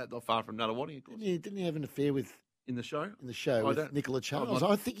 We know that. Not far from Nuttawading, of course. Didn't he have an affair with In the show? in the show with Nicola Charles?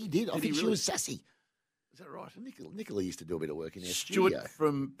 I think he did. I Did think he she really? was sassy. Is that right? Nicola used to do a bit of work in our Stuart studio.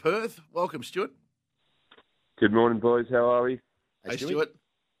 from Perth. Welcome, Stuart. Good morning, boys. How are we? Hey, Stuart.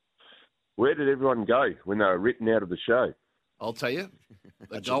 Where did everyone go when they were written out of the show? I'll tell you.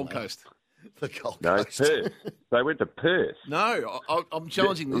 The Gold Coast. The Gold No, Coast. Perth. They went to Perth. No, I'm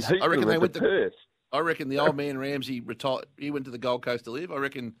challenging this. People I reckon they went to to Perth. I reckon the old man Ramsey retired. He went to the Gold Coast to live. I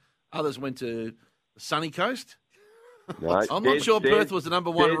reckon others went to the sunny coast. No, I'm not sure Perth was the number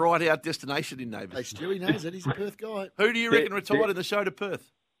one Des- right out destination in Neighbours. Hey, Stewie knows that. He's a Perth guy. Who do you reckon retired in the show to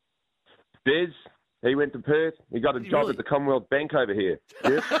Perth? Des, he went to Perth. He got a Did he job really? at the Commonwealth Bank over here.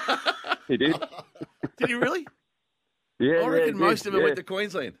 Yes, he did. Did he really? Yeah, I reckon yeah, most he of did, them yeah. went to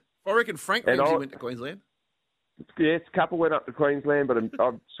Queensland. I reckon Frank And Ramsey I- went to Queensland. Yes, a couple went up to Queensland, but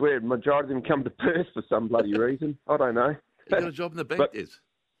I swear majority of them come to Perth for some bloody reason. I don't know. He got a job in the bank, But- Des.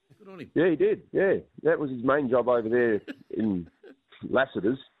 Good on him. Yeah, he did. Yeah, that was his main job over there in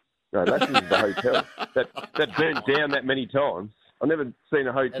Lassiter's. No, Lassiter's is the hotel that burnt down that many times. I've never seen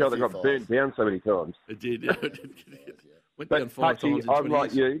a hotel that got burnt down so many times. It did. Yeah, it did. Went But down 5 Hutchie, times in I'm 20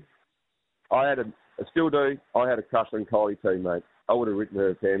 like years. you. I still do. I had a crush on Kylie too, mate. I would have written her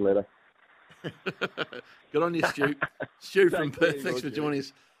a fan letter. Good on you, Stu. Stu from Thanks Perth. very Thanks for much, joining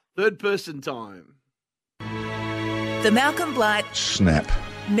us. Third person time. The Malcolm Blight Snap.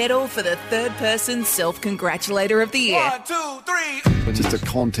 Medal for the third person self-congratulator of the year. 1, 2, 3. Just a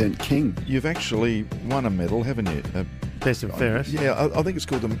content king. You've actually won a medal, haven't you? Best and fairest. Yeah, I think it's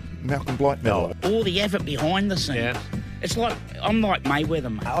called the Malcolm Blight Medal. All the effort behind the scenes. Yeah. It's like, I'm like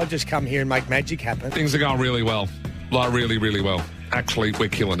Mayweather, mate. I'll just come here and make magic happen. Things are going really well. Like, really, really well. Actually, we're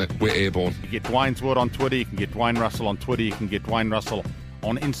killing it. We're airborne. You get Dwayne's Word on Twitter. You can get Dwayne Russell on Twitter. You can get Dwayne Russell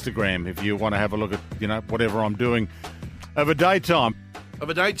on Instagram if you want to have a look at, whatever I'm doing over daytime. Of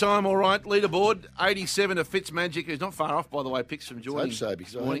a daytime, all right. Leaderboard, 87 of Fitzmagic, who's not far off, by the way, picks from I joining. hope so,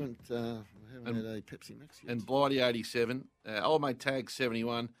 because I Morning. haven't had a Pepsi Max yet. And Blighty, 87. Old Mate Tag,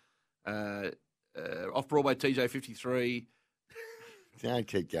 71. Off-Broadway TJ, 53. Don't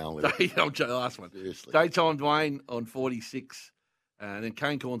keep going with it. I'll show the last one. Seriously. Daytime Dwayne on 46. And then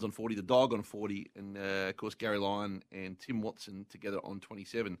Kane Corns on 40, the dog on 40, and, of course, Gary Lyon and Tim Watson together on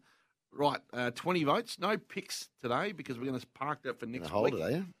 27. Right, 20 votes. No picks today because we're going to park that for next hold week. it,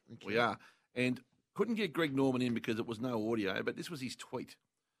 are you? We are. And couldn't get Greg Norman in because it was no audio, but this was his tweet.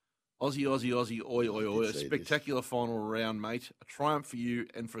 Aussie, oi, oi, oi. A spectacular final round, mate. A triumph for you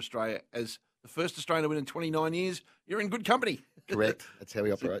and for Australia. As the first Australian to win in 29 years, you're in good company. Correct. That's how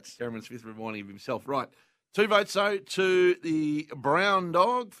he operates. Cameron Smith reminding of himself. Right. 2 votes, though, to the Brown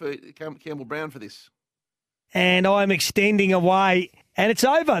dog, for Campbell Brown for this. And I'm extending away. And it's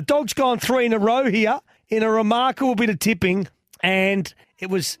over. Dog's gone 3 in a row here in a remarkable bit of tipping. And it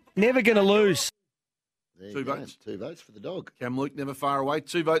was never going to lose. 2 votes. 2 votes for the dog. Cam Luke never far away.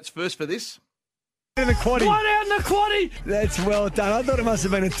 2 votes first for this. In the quaddie. 1 out in the quaddie. That's well done. I thought it must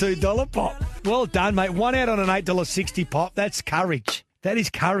have been a $2 pop. Well done, mate. 1 out on an $8.60 pop. That's courage. That is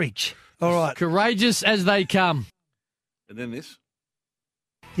courage. All right. Courageous as they come. And then this.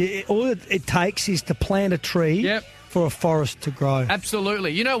 Yeah, all it takes is to plant a tree for a forest to grow.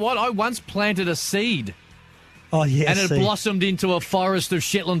 Absolutely. You know what? I once planted a seed. Oh, yeah. And it blossomed into a forest of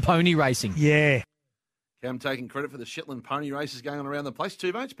Shetland pony racing. Yeah. Cam taking credit for the Shetland pony races going on around the place.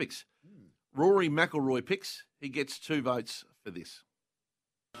 2 votes picks. Rory McIlroy picks. He gets 2 votes for this.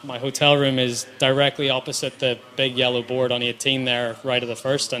 My hotel room is directly opposite the big yellow board on 18 there, right at the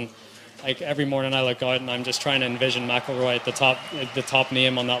first. And like every morning I look out and I'm just trying to envision McIlroy at the top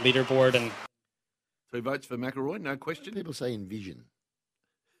name on that leaderboard. And 2 votes for McIlroy, no question. People say envision.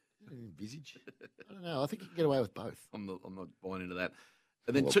 Envisage? I don't know. I think you can get away with both. I'm not buying into that.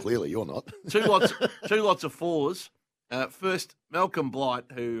 And then clearly you're not. 2 lots of 4s. First, Malcolm Blight,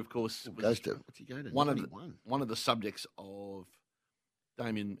 who of course was one of the subjects of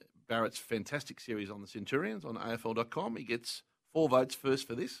Damien Barrett's fantastic series on the Centurions on AFL.com. He gets 4 votes first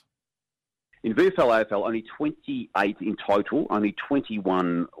for this. In VFL AFL, only 28 in total, only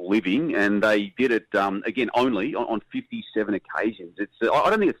 21 living, and they did it again only on 57 occasions. It's I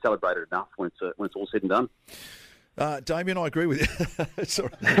don't think it's celebrated enough when it's all said and done. Damien, I agree with you.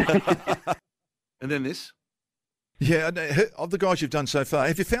 Sorry. And then this. Yeah, of the guys you've done so far,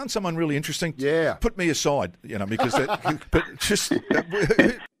 have you found someone really interesting? Yeah. Put me aside, because but just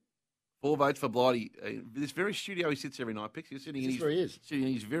 4 votes for Blighty. This very studio he sits every night, Pix. He's sitting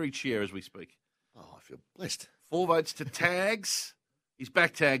in his very chair as we speak. Oh, I feel blessed. 4 votes to Tags. He's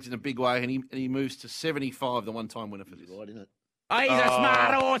back Tags in a big way, and he moves to 75, the one-time winner for this. Right, isn't it? Oh, he's a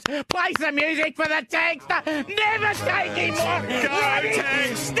smart horse. Play some music for the Tagster. Never take him on.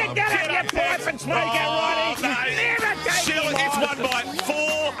 Roddy, stick that up your pipe and smoke it, Roddy. Never take him on. It's 1 by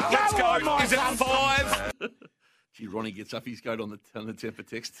 4. Let's go. Is it 5? Gee, Ronnie gets up. He's going on the temper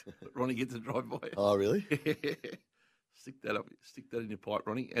text. Ronnie gets to drive by. Oh, really? Stick that up. Stick that in your pipe,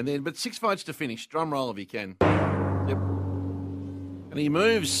 Ronnie. And then, but 6 votes to finish. Drum roll if you can. Yep. And he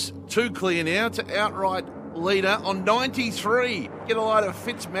moves 2 clear now to outright leader on 93. Get a load of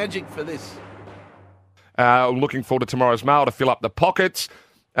Fitz magic for this. Looking forward to tomorrow's mail to fill up the pockets.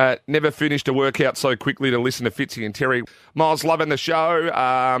 Never finished a workout so quickly to listen to Fitzy and Terry. Miles, loving the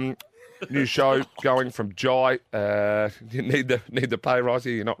show. New show going from Jai. Need the pay rise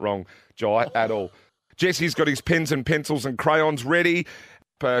here. You're not wrong, Jai, at all. Jesse's got his pens and pencils and crayons ready.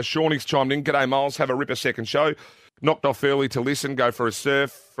 Shawnee's chimed in. G'day, Miles. Have a ripper second show. Knocked off early to listen. Go for a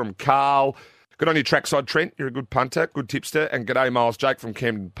surf from Carl. Good on your trackside, Trent. You're a good punter, good tipster. And g'day, Miles. Jake from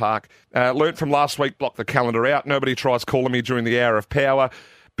Camden Park. Learnt from last week, block the calendar out. Nobody tries calling me during the hour of power.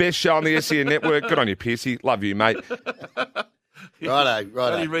 Best show on the SEN network. Good on you, Piercy. Love you, mate.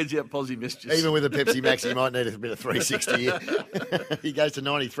 Righto. He reads out positive messages. Even with a Pepsi Max, he might need a bit of 360 here. He goes to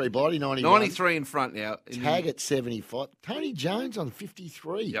 93. Blighty, 91. 93 in front now. Tag at 75. Tony Jones on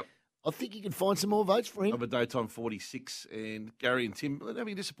 53. Yep. I think you can find some more votes for him. Of a daytime 46. And Gary and Tim,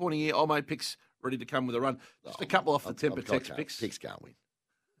 having a disappointing year. Old mate Picks ready to come with a run. Just a couple off the temper text Picks. Picks can't win.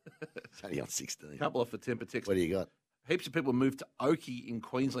 It's only on 16. A couple off the temper text. What do you got? Heaps of people moved to Oakey in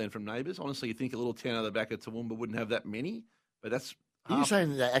Queensland from neighbours. Honestly, you think a little town out the back of Toowoomba wouldn't have that many, but that's... Are you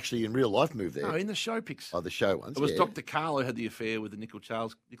saying they actually in real life moved there? No, in the show Picks. Oh, the show ones. It was Dr. Carl who had the affair with the Nicola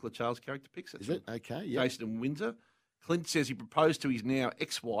Charles character Picks. Is it? Okay, yeah. Jason and Windsor. Clint says he proposed to his now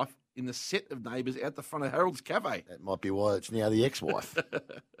ex-wife in the set of Neighbours out the front of Harold's Cafe. That might be why it's now the ex-wife.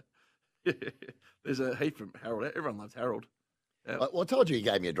 There's a heap from Harold. Everyone loves Harold. Well, I told you he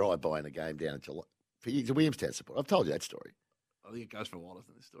gave me a drive-by in a game down at Geelong. He's a Williamstown supporter. I've told you that story. I think it goes for a while,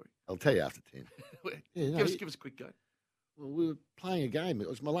 doesn't this story? I'll tell you after 10. Give us a quick go. Well, we were playing a game. It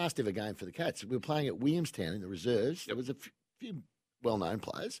was my last ever game for the Cats. We were playing at Williamstown in the reserves. There was a few well-known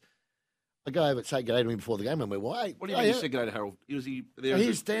players. I go over and say g'day to him before the game, and we're wait. What do you mean you said g'day to Harold? Was he there?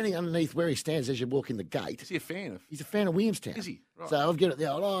 He's standing underneath where he stands as you walk in the gate. Is he a fan of? He's a fan of Williamstown. Is he? Right. So I'll get it there.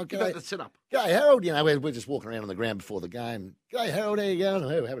 Oh, g'day. The setup. G'day, Harold. You know, we're just walking around on the ground before the game. G'day, Harold. How you going?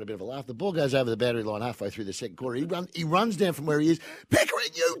 We're having a bit of a laugh. The ball goes over the boundary line halfway through the second quarter. He runs down from where he is. Pickering,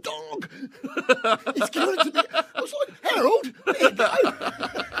 you dog! He's giving it to me. I was like, Harold, there you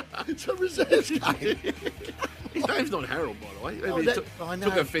go. reserves game. His name's not Harold, by the way. Oh, Maybe that- he I know.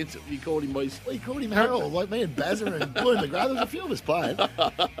 took offence that you called him. We called him Harold, like me and Bazza and Blue McGrath. There was a few of us playing.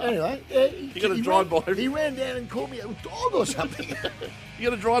 Anyway, You got a drive-by. He ran down and called me a dog or something. You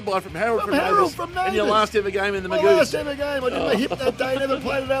got a drive-by from Harold From from Harold Neighbours. from And your Neighbours. last ever game in the My Magoos. last ever game. I did my hip that day, never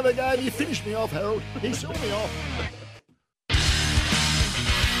played another game. You finished me off, Harold. He saw me off.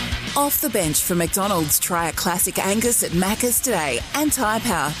 Off the bench for McDonald's. Try a classic Angus at Macca's today. And Tyre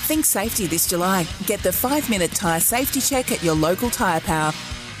Power. Think safety this July. Get the 5-minute tyre safety check at your local Tyre Power.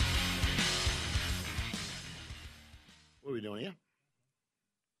 What are we doing here?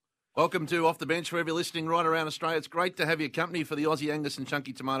 Welcome to Off the Bench, wherever you're listening right around Australia. It's great to have your company for the Aussie Angus and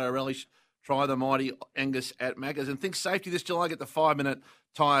Chunky Tomato Relish. Try the mighty Angus at Macca's. And think safety this July. Get the 5-minute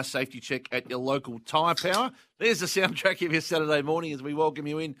tyre safety check at your local Tyre Power. There's the soundtrack of your Saturday morning as we welcome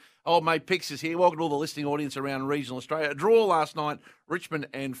you in. Old mate Pix is here. Welcome to all the listening audience around regional Australia. A draw last night. Richmond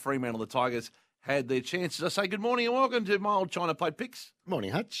and Fremantle, the Tigers, had their chances. I say good morning and welcome to my old China Plate Pix.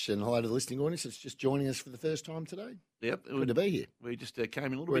 Morning, Hutch, and hello to the listening audience that's just joining us for the first time today. Yep. Good to be here. We just came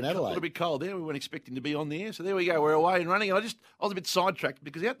in a We're in little Adelaide. bit cold there. We weren't expecting to be on the air. So there we go. We're away and running. I was a bit sidetracked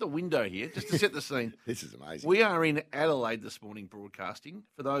because out the window here, just to set the scene. This is amazing. We are in Adelaide this morning broadcasting.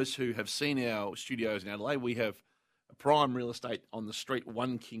 For those who have seen our studios in Adelaide, we have a prime real estate on the street,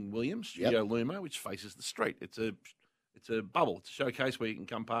 1 King William, Studio Lumo, which faces the street. It's a bubble. It's a showcase where you can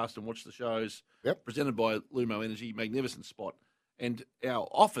come past and watch the shows. Presented by Lumo Energy, magnificent spot. And our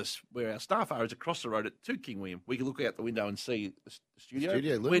office, where our staff are, is across the road at 2 King William. We can look out the window and see the studio.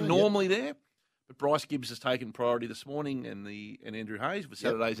 Lumo, We're normally there, but Bryce Gibbs has taken priority this morning, and Andrew Hayes with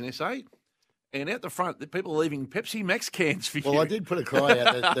Saturdays in SA. And out the front, the people are leaving Pepsi Max cans for you. Well, I did put a cry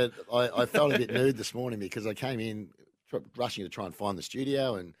out that I felt a bit nude this morning because I came in rushing to try and find the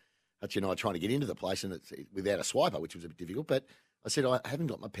studio, and Hutch and I trying to get into the place, and it's without a swiper, which was a bit difficult. But I said, I haven't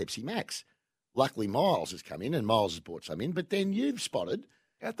got my Pepsi Max. Luckily, Miles has come in, and Miles has brought some in. But then you've spotted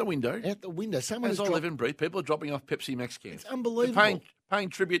out the window, someone as has I live and breathe, people are dropping off Pepsi Max cans. It's unbelievable. Paying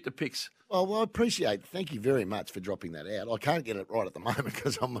tribute to Pix. Well, I appreciate. Thank you very much for dropping that out. I can't get it right at the moment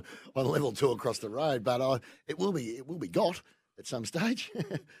because I'm on level 2 across the road, but it will be got at some stage.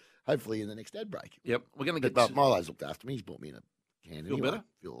 Hopefully in the next ad break. Yep, we're going to get. But Milo's looked after me. He's bought me in a can. Feel anyway. better?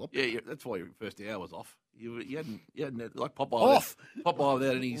 Feel a lot Yeah, that's why your first hour was off. You hadn't like Popeye Off. Popeye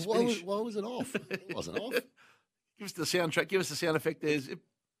without any spinach. Why was it off? It wasn't off. Give us the soundtrack. Give us the sound effect. He's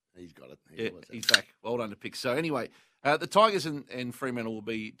got it. He's back. Well done to Pix. So anyway, the Tigers and Fremantle will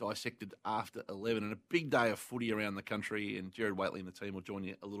be dissected after 11, and a big day of footy around the country. And Jared Waitley and the team will join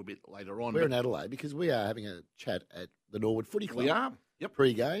you a little bit later on. We're in Adelaide because we are having a chat at the Norwood Footy Club. We are. Yep.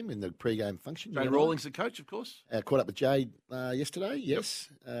 Pre-game, in the pre-game function. Jade Rawlings, the coach, of course. Caught up with Jade yesterday, yes.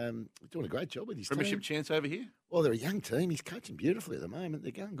 Doing a great job with his Premiership team. chance over here. Well, they're a young team. He's coaching beautifully at the moment.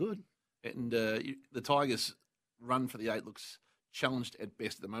 They're going good. And the Tigers' run for the 8 looks challenged at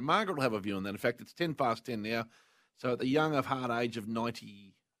best at the moment. Margaret will have a view on that. In fact, it's 10 past 10 now. So at the young of heart age of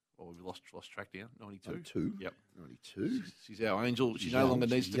 90, we've lost track now, 92. 92? Yep. 92. She's our angel. She She's no young. longer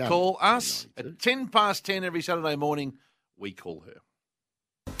needs She's to young. call us. 92. At 10 past 10 every Saturday morning, we call her.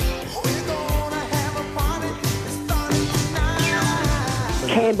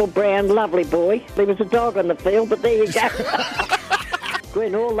 Campbell Brown, lovely boy. There was a dog on the field, but there you go.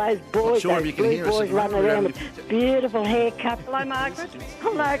 When all those boys, sure if those you can blue hear us boys at running home. around with beautiful haircuts. Hello, Margaret.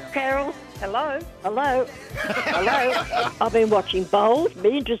 Hello, Carol. Hello. Hello. Hello. I've been watching bowls.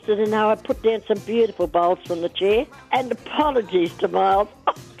 Be interested in how I put down some beautiful bowls from the chair. And apologies to Miles.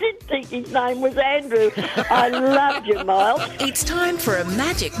 I didn't think his name was Andrew. I loved you, Miles. It's time for a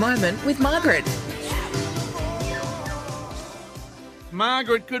magic moment with Margaret.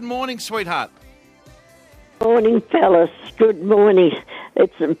 Margaret, good morning, sweetheart. Morning, fellas. Good morning.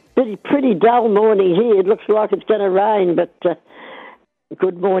 It's a pretty dull morning here. It looks like it's going to rain, but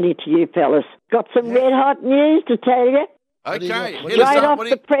good morning to you, fellas. Got some red hot news to tell you. Okay. Straight off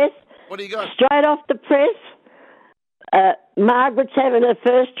the press. What do you got? Straight off the press. Margaret's having her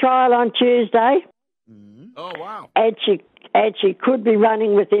first trial on Tuesday, Oh, wow. and she could be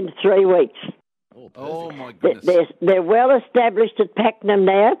running within 3 weeks. Oh, my goodness. They're well established at Pakenham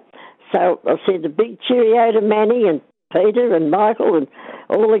now, so I'll send a big cheerio to Manny and Peter and Michael and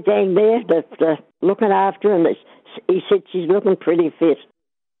all the gang there that looking after her, and he said she's looking pretty fit.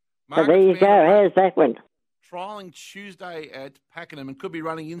 So there you go. How's that one? Trialling Tuesday at Pakenham and could be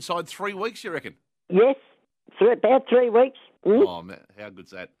running inside 3 weeks, you reckon? Yes, about 3 weeks. Oh, man, how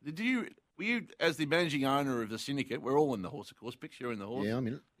good's that? Were you, as the managing owner of the syndicate, we're all in the horse, of course. Pix, you're in the horse. Yeah, I'm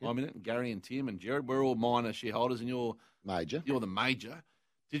in it. I'm in it. And Gary and Tim and Jared, we're all minor shareholders, and you're major. You're the major.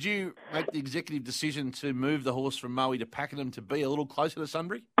 Did you make the executive decision to move the horse from Moe to Pakenham to be a little closer to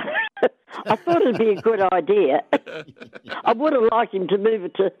Sunbury? I thought it'd be a good idea. I would have liked him to move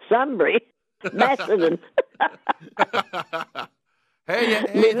it to Sunbury, Macedon.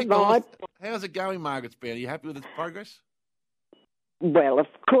 How's it going, Margaret's band? Are you happy with its progress? Well, of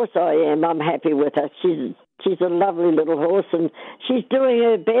course I am. I'm happy with her. She's a lovely little horse, and she's doing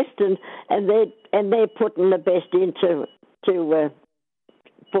her best, and they're putting the best into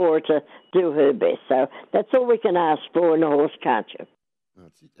for her to do her best. So that's all we can ask for in a horse, can't you?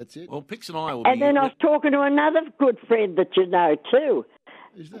 That's it. Well, Pix and I will. And then I was talking to another good friend that you know too.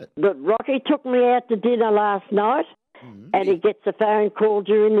 Who's that? That Rocky took me out to dinner last night, and he gets a phone call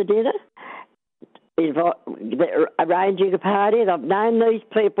during the dinner. They're arranging a party, and I've known these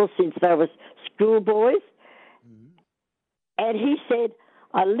people since they were schoolboys. And he said,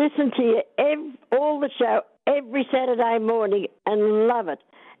 I listen to you all the show every Saturday morning and love it.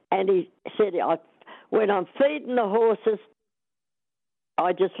 And he said, when I'm feeding the horses,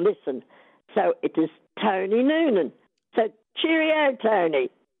 I just listen. So it is Tony Noonan. So cheerio, Tony.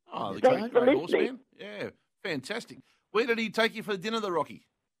 Oh, the Thanks for great horse listening. man. Yeah, fantastic. Where did he take you for dinner, the Rocky?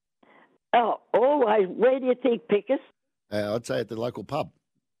 Oh, always. Where do you think, Pickers? I'd say at the local pub.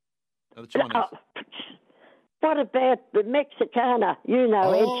 The Chinese. What about the Mexicana? You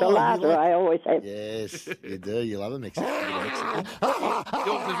know, enchilada I always have. Yes, you do. You love a Mexican. There's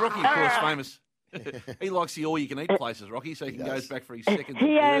Rocky, of course, famous. He likes the all-you-can-eat places, Rocky, so he goes back for his second.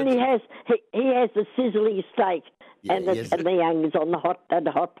 He only has the sizzling steak and the onions on the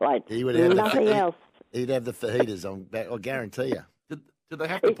hot plate. He would have nothing else. He'd have the fajitas on. I guarantee you. Did they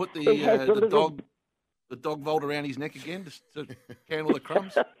have to put the dog vault around his neck again to handle the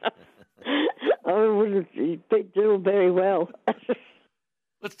crumbs? He's been doing very well.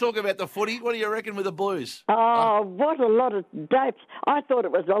 Let's talk about the footy. What do you reckon with the Blues? Oh, what a lot of dopes. I thought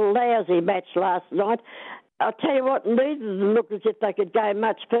it was a lousy match last night. I'll tell you what, neither of them looked as if they could go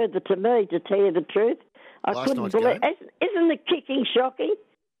much further to me, to tell you the truth. I couldn't believe it. Isn't the kicking shocking?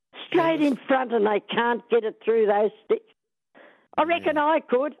 Straight in front and they can't get it through those sticks. I reckon I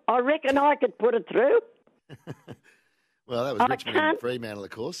could. I reckon I could put it through. Well, that was Richmond and Fremantle, of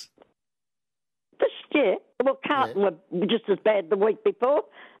course. Yeah, well, Carlton were just as bad the week before,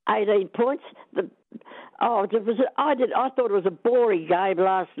 18 points. I thought it was a boring game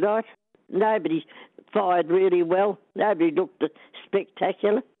last night. Nobody fired really well. Nobody looked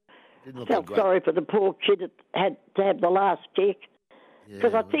spectacular. Felt sorry for the poor kid that had to have the last kick,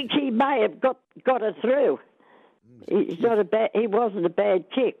 because I think he may have got it through. He wasn't a bad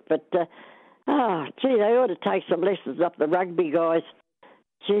kick, but they ought to take some lessons off the rugby guys.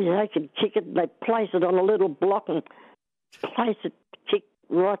 Gee, they can kick it and they place it on a little block and place it, kick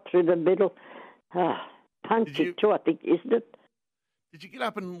right through the middle. Punt kick too, I think, isn't it? Did you get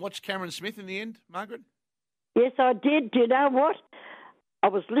up and watch Cameron Smith in the end, Margaret? Yes, I did. Do you know what? I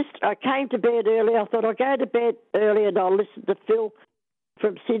came to bed early. I thought I'll go to bed early and I'll listen to Phil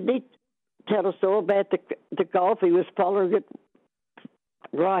from Sydney tell us all about the golf. He was following it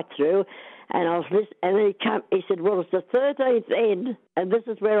right through. And I was listening, and then he said, well, it's the 13th end, and this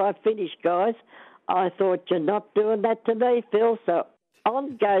is where I finished, guys. I thought, you're not doing that to me, Phil. So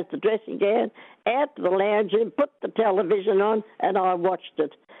on goes the dressing gown, out to the lounge room, put the television on, and I watched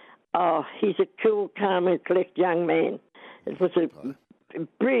it. Oh, he's a cool, calm and collected young man. It was a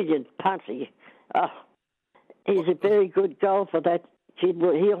brilliant punter. Oh, he's a very good golfer, that kid.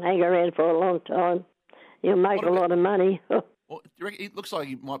 He'll hang around for a long time. He'll make a lot of money. Well, do you reckon, it looks like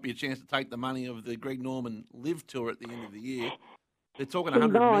it might be a chance to take the money of the Greg Norman Live Tour at the end of the year. They're talking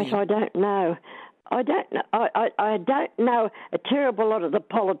 100 million. I don't know. I don't know a terrible lot of the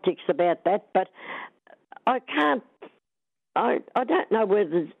politics about that, but I can't. I don't know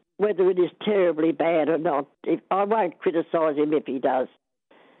whether it is terribly bad or not. I won't criticise him if he does.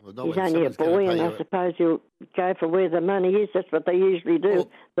 Well, he's only a boy, and I suppose he'll go for where the money is. That's what they usually do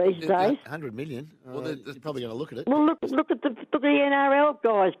these days. 100 million. Well, they're probably going to look at it. Well, look at the NRL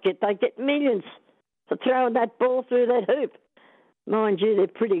guys They get millions for throwing that ball through that hoop. Mind you, they're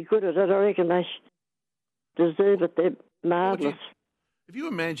pretty good at it. I reckon they deserve it. They're marvellous. If you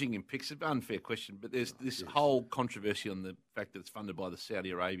were managing in Pix, it's an unfair question, but there's this whole controversy on the fact that it's funded by the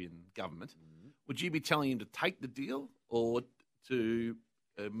Saudi Arabian government. Would you be telling him to take the deal or to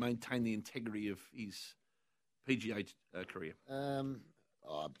maintain the integrity of his PGA career? I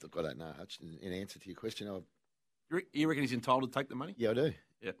don't know, Hutch. In answer to your question, you reckon he's entitled to take the money? Yeah, I do.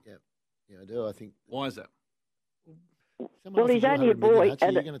 Yeah, I do. I think. Why is that? Well, he's only a boy. Hutch,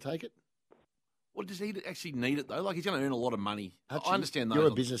 are you going to take it? Well, does he actually need it though? Like, he's going to earn a lot of money. Hutch, I understand that. You're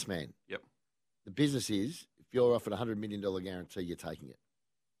a businessman. Yep. The business is, if you're offered $100 million guarantee, you're taking it.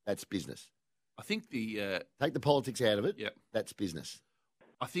 That's business. I think take the politics out of it. Yep. That's business.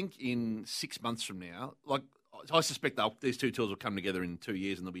 I think in 6 months from now, like I suspect these two tours will come together in 2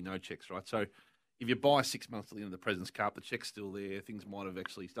 years and there'll be no checks, right? So if you buy 6 months to the end of the President's Cup, the check's still there. Things might have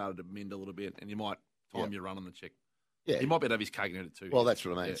actually started to mend a little bit, and you might time your run on the check. Yeah. He might be able to have his cake and eat it too. Well, that's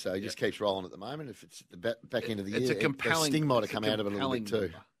what I mean. So he just keeps rolling at the moment. If it's at the back end of the year, It's a compelling the sting might have come out of it a little bit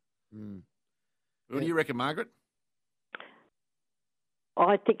too. What do you reckon, Margaret?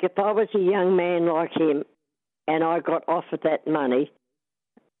 I think if I was a young man like him and I got offered that money,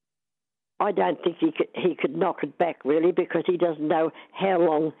 I don't think he could knock it back really, because he doesn't know how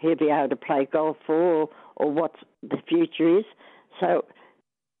long he'll be able to play golf for or what the future is. So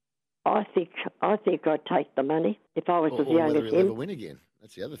I think I'd take the money if I was as young whether as he'll him. ever win again.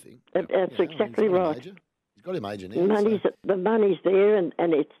 That's the other thing. That's exactly right. He's got a major now. The money's there, and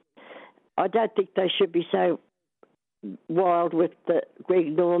it's. I don't think they should be so wild with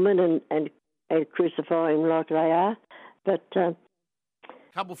Greg Norman and crucify him like they are. But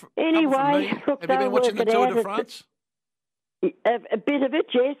anyway, look, have you been watching the Tour de France? A bit of it,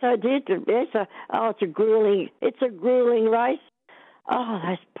 yes, I did. Yes, it's a grueling race. Oh,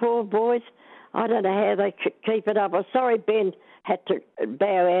 those poor boys! I don't know how they keep it up. I'm sorry Ben had to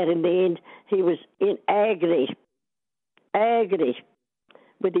bow out in the end. He was in agony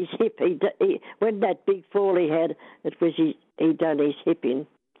with his hip. When that big fall he had, it was he done his hip in,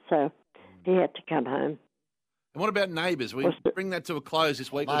 so he had to come home. And what about Neighbours? We bring that to a close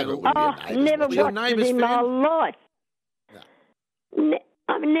this week. Never watched it in my life.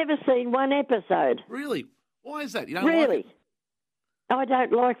 I've never seen one episode. Really? Why is that? You don't really? like it? I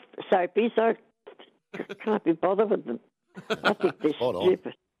don't like soapies. I can't be bothered with them. I think they're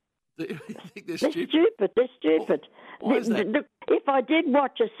stupid. You think they're stupid? They're stupid. Why is that? Look, if I did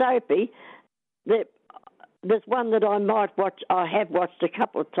watch a soapie, there's one that I might watch. I have watched a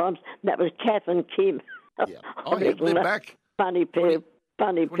couple of times. That was Kath and Kim. Yeah. Oh, yeah, they're back. Funny pair.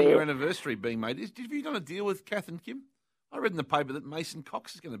 20-year anniversary being made. Have you done a deal with Kath and Kim? I read in the paper that Mason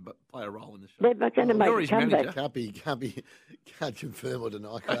Cox is going to play a role in the show. They're going to make a comeback. Can't confirm or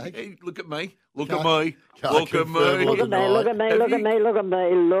deny, Craig. Hey, look at me. Look at me. Look at me. Look at me. Look at me. Look at me. Look at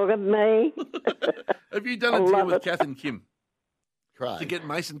me. Look at me. Have you done a deal with Kath and Kim? Craig. To get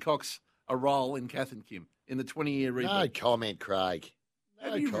Mason Cox a role in Kath and Kim in the 20-year reboot? No comment, Craig.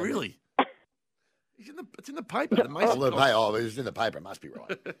 Have you really? It's in the paper. The Mason Cox. It was in the paper. It must be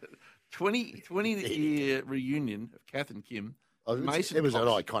right. 20-year reunion of Kath and Kim. It was an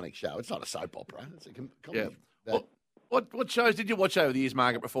iconic show. It's not a soap opera. It's a comedy. Yeah. What shows did you watch over the years,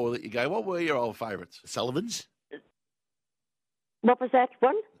 Margaret, before we let you go? What were your old favourites? Sullivans. What was that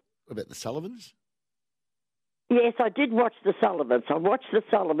one? What about the Sullivans? Yes, I did watch the Sullivans. I watched the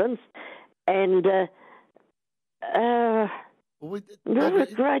Sullivans, and not a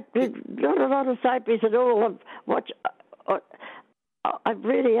lot of soapies at all. I've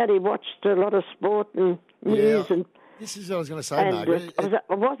really only watched a lot of sport and news and. This is what I was going to say, Margaret.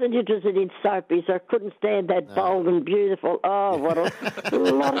 I wasn't interested in soapies. I couldn't stand that bold and beautiful. Oh, what a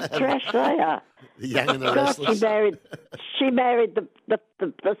lot of trash they are. The young and the restless. She married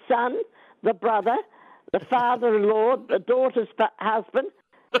the son, the brother, the father-in-law, the daughter's husband.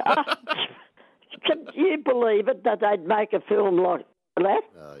 Can you believe it that they'd make a film like that?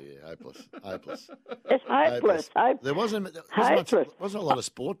 Oh yeah, hopeless. It's hopeless. There wasn't a lot of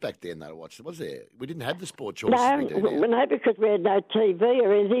sport back then that I watched. Was there? We didn't have the sport choices we do now. No, because we had no TV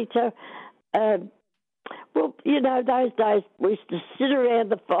or anything. So, those days we used to sit around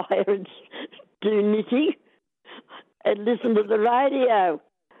the fire and do knitting and listen to the radio.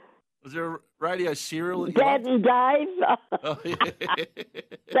 Was there a radio serial? Dad and Dave. Oh, yeah.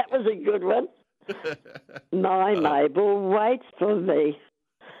 That was a good one. My Mabel waits for me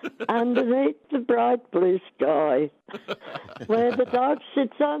underneath the bright blue sky, where the dog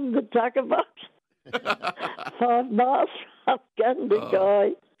sits on the tucker box, 5 miles from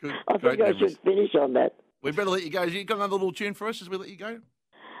Gundagai. I think I should finish on that. We better let you go. You got another little tune for us as we let you go?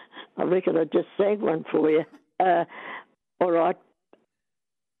 I reckon I just sang one for you. All right.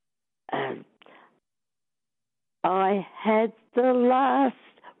 I had the last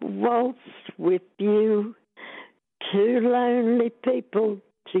waltz with you, 2 lonely people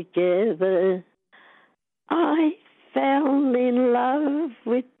together. I fell in love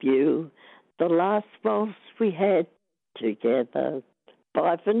with you, the last waltz we had together.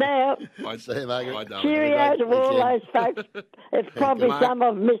 Bye for now. Bye, see you, Margaret. Cheerio to all those folks. It's probably some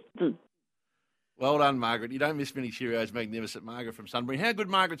I've missed them. Well done, Margaret. You don't miss many Cheerios. Magnificent Margaret from Sunbury. How good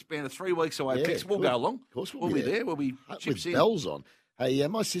Margaret's been? 3 weeks away. Yeah, Picks. We'll go along. Of course we'll be there. We'll be with chips in. bells on. Hey,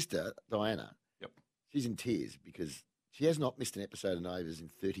 my sister, Diana, she's in tears because she has not missed an episode of Neighbours in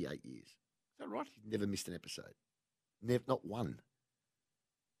 38 years. Is that right? She's never missed an episode. Not one.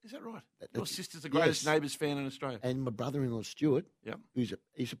 Is that right? Your sister's the greatest Yes. Neighbours fan in Australia. And my brother-in-law, Stuart, Yep.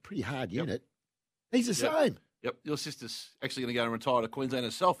 he's a pretty hard unit. He's the same. Yep, your sister's actually going to go and retire to Queensland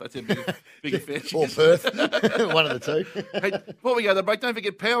herself. That's a big affair. Or Perth. One of the two. Hey, before we go, the break, don't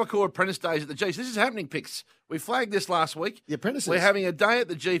forget Power Core Apprentice Days at the G. So this is happening, Pix. We flagged this last week. The apprentices. We're having a day at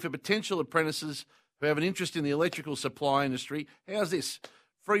the G for potential apprentices who have an interest in the electrical supply industry. How's this?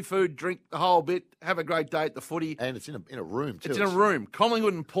 Free food, drink the whole bit, have a great day at the footy. And it's in a room, too. It's in a room,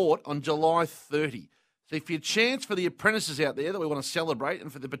 Collingwood and Port on July 30. So if you chance for the apprentices out there that we want to celebrate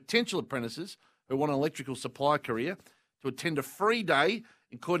and for the potential apprentices who want an electrical supply career to attend a free day,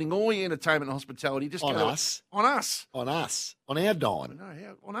 including all your entertainment and hospitality, just On go to- us. On us. On us. On our dime.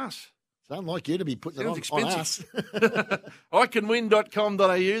 No, on us. It's unlike you to be putting Sounds it on us. expensive.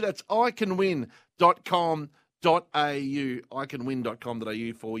 iCanWin.com.au. That's iCanWin.com.au.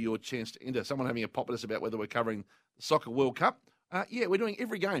 iCanWin.com.au for your chance to enter. Someone having a pop at us about whether we're covering the Soccer World Cup. Yeah, we're doing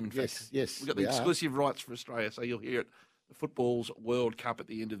every game, in fact. Yes, We've got the we are. exclusive rights for Australia, so you'll hear it. The Football's World Cup at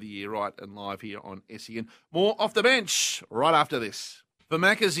the end of the year, right, and live here on SEN. More Off the Bench right after this. For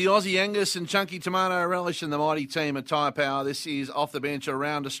Macca's, the Aussie Angus and Chunky Tomato Relish and the mighty team at Tyre Power, this is Off the Bench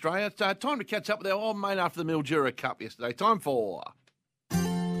around Australia. It's time to catch up with our old mate after the Mildura Cup yesterday. Time for...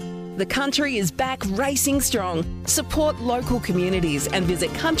 The country is back racing strong. Support local communities and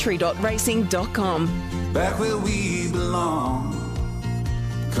visit country.racing.com. Back where we belong,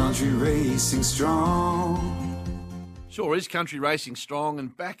 country racing strong. Sure is country racing strong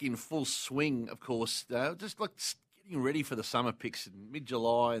and back in full swing, of course. Just like getting ready for the summer picks in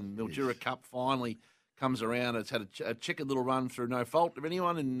mid-July, and Mildura Cup finally comes around. It's had a checkered little run through no fault of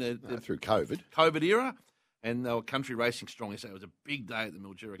anyone in the through COVID era. And they were country racing strong. So it was a big day at the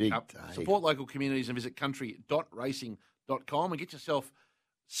Mildura Big Cup. day. Support local communities and visit country.racing.com and get yourself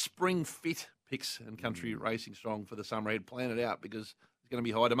spring fit picks and country racing strong for the summer ahead. Plan it out because there's going to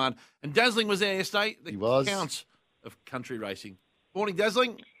be high demand. And Dazzling was there yesterday. The count of country racing. Morning,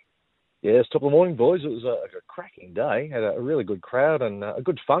 Dazzling. Yes, top of the morning, boys. It was a cracking day. Had a really good crowd and a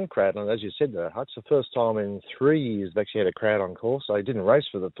good fun crowd. And as you said, Hutch, the first time in 3 years they've actually had a crowd on course. They didn't race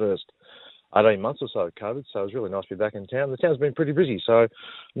for the first 18 months or so of COVID, so it was really nice to be back in town. The town's been pretty busy, so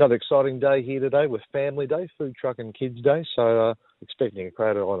another exciting day here today with Family Day, Food Truck and Kids Day. So expecting a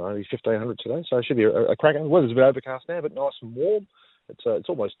crowd of, I don't know, 1,500 today. So it should be a cracking. The weather's a bit overcast now, but nice and warm. It's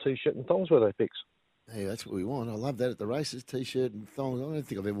almost T-shirt and thongs weather picks. Hey, that's what we want. I love that at the races, T-shirt and thongs. I don't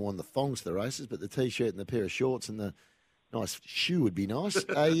think I've ever worn the thongs to the races, but the T-shirt and the pair of shorts and the nice shoe would be nice.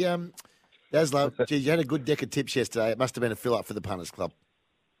 Hey, Dazzler, gee, you had a good deck of tips yesterday. It must have been a fill-up for the Punters Club.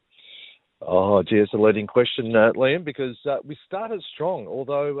 Oh, gee, it's a leading question, Liam, because we started strong,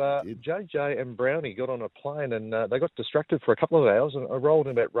 although JJ and Brownie got on a plane and they got distracted for a couple of hours and rolled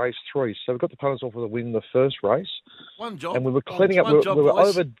in about race 3. So we got the punters off with a win in the first race. One job. And we were cleaning up. One job, we were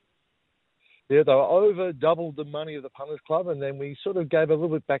boys. they were over doubled the money of the Punters Club, and then we sort of gave a little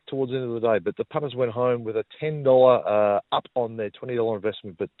bit back towards the end of the day. But the punters went home with a $10 up on their $20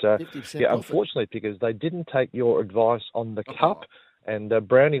 investment. But unfortunately, because they didn't take your advice on the cup. And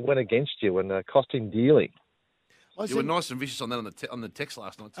Brownie went against you and cost him dearly. You were nice and vicious on that on the text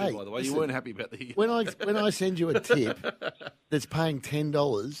last night too. Hey, by the way, listen, you weren't happy about the. When I send you a tip that's paying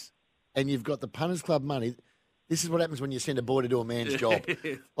 $10 and you've got the Punters Club money, this is what happens when you send a boy to do a man's job.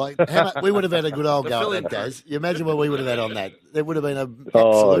 Like we would have had a good old go at that, Daz. You imagine what we would have had on that. There would have been an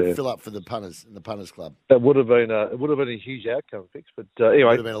absolute fill up for the punters in the Punters Club. It would have been a huge outcome fix. But anyway,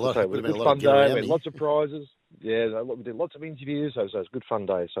 would have been a lot. It Would was have a been a good lot fun of day. Gary We had lots of prizes. Yeah, we did lots of interviews. So it was a good fun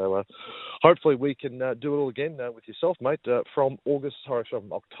day. So hopefully we can do it all again with yourself, mate, from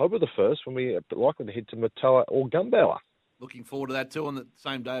October the 1st when we are likely to head to Matoa or Gumbauer. Looking forward to that too. On the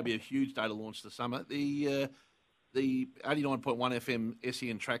same day, it'll be a huge day to launch the summer. The 89.1 FM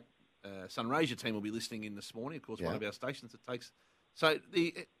SEN track Sunraysia team will be listening in this morning. Of course, one of our stations that takes. So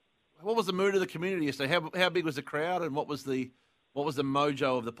what was the mood of the community yesterday? How big was the crowd, and what was the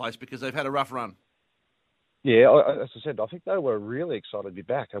mojo of the place? Because they've had a rough run. Yeah, as I said, I think they were really excited to be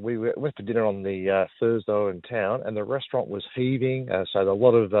back. We went for dinner on the Thursday in town, and the restaurant was heaving. So a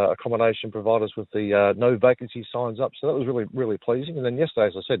lot of accommodation providers with the no vacancy signs up. So that was really, really pleasing. And then yesterday,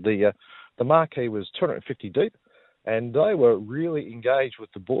 as I said, the marquee was 250 deep, and they were really engaged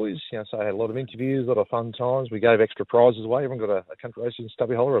with the boys. So they had a lot of interviews, a lot of fun times. We gave extra prizes away. Everyone got a country racing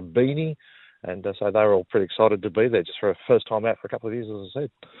stubby holder, a beanie. And so they were all pretty excited to be there just for a first time out for a couple of years, as I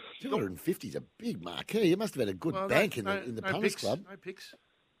said. 250 is a big marquee. You must have had a good bank in the Punters Club. No picks.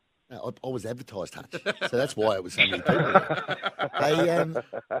 No, I was advertised, Hutch. So that's why it was so many people.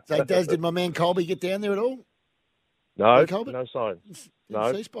 So, Daz, did my man Colby get down there at all? No sign.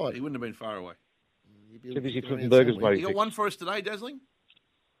 No. He wouldn't have been far away. Too busy flipping burgers, mate. You got one for us today, Dazzling?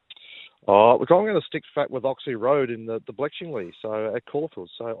 Oh, which I'm going to stick fat with Oxley Road in the Bletchingley, so at Caulfield.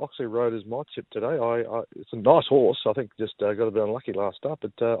 So Oxley Road is my tip today. It's a nice horse. I think just got a bit unlucky last start,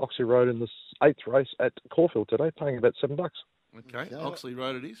 but Oxley Road in the 8th race at Caulfield today, paying about $7. Okay, Oxley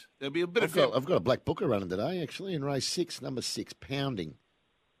Road it is. There'll be a bit I've got a black booker running today, actually, in race 6, number 6, Pounding.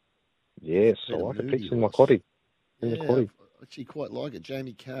 Yes, I like it. Picks in my quaddy. Yeah, I actually quite like it.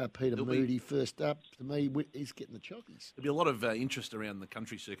 Jamie Carr, Peter Moody, first up. To me, he's getting the chockies. There'll be a lot of interest around the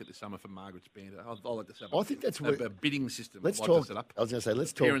country circuit this summer for Margaret's Band. I like to set up. I think that's a bidding system. Let's I'd talk. like to set up. I was going to say,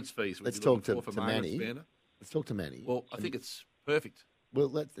 let's appearance talk. fees. Let's talk to Manny. Let's talk to Manny. Well, I think it's perfect. Well,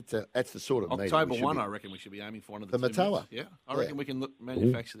 that's the sort of October 1. I reckon we should be aiming for one of the Matawa. Yeah, I reckon we can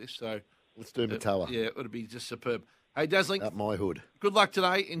manufacture this. So let's do Matawa. Yeah, it would be just superb. Hey, Dazzling. Up my hood. Good luck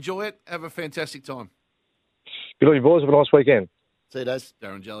today. Enjoy it. Have a fantastic time. Good on you, boys. Have a nice weekend. See you, Daz.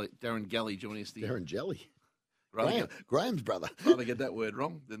 Darren Galley joining us. Darren Jelly. Right, Graham's brother. Rather get that word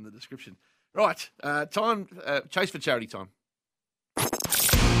wrong than the description. Right, time. Chase for charity time.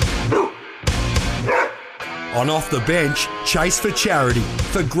 On Off the Bench, Chase for Charity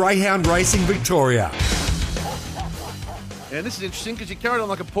for Greyhound Racing Victoria. And this is interesting because you carried on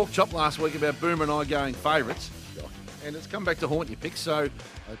like a pork chop last week about Boomer and I going favourites. And it's come back to haunt your picks. So,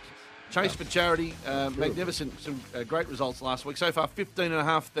 Chase for Charity, magnificent, some great results last week. So far,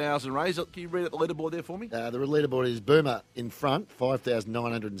 15,500 raised. Can you read out the leaderboard there for me? The leaderboard is Boomer in front,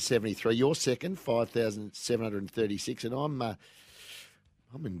 5,973. You're second, 5,736. And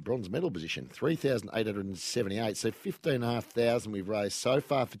I'm in bronze medal position, 3,878. So 15,500 we've raised so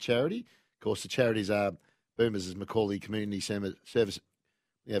far for charity. Of course, the charities are Boomers' Macaulay Community Service.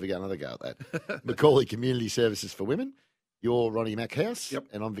 We have another go at that. Macaulay Community Services for Women. You're Ronnie Mackhouse. Yep.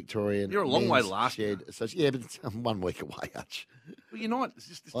 And I'm Victorian. You're a long way last year. Yeah, but I'm 1 week away, Hutch. Well, you're not. It's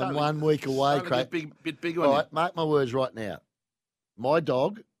just I'm 1 week away, Craig. Bit big on All you. right, mark my words right now. My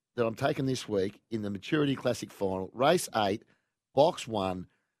dog that I'm taking this week in the Maturity Classic Final, race 8, box 1,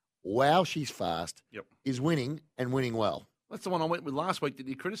 wow, she's fast, is winning and winning well. That's the one I went with last week that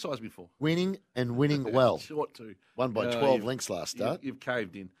you criticised me for. Winning and winning well. Short too. Won by 12 lengths last start. You've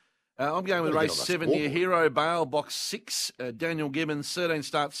caved in. I'm going with race 7 here. Hero Bale, box 6. Daniel Gibbons, 13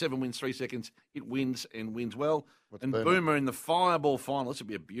 starts, 7 wins, 3 seconds. It wins and wins well. And Boomer in the Fireball final. This will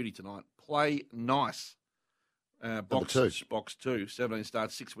be a beauty tonight. Play Nice. Box 2. 17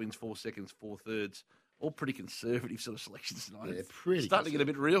 starts, 6 wins, 4 seconds, 4 thirds. All pretty conservative sort of selections tonight. Yeah, pretty starting to get a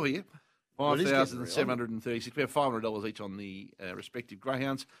bit real here. Well, 5,736. We have $500 each on the respective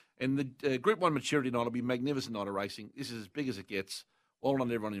greyhounds. And the Group 1 maturity night will be a magnificent night of racing. This is as big as it gets. Well done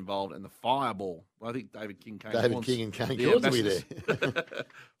to everyone involved. And the Fireball. Well, I think David King Kane and Kane will be there.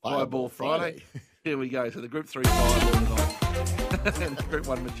 Fireball Friday. Here we go. So the Group 3 Fireball tonight. And the Group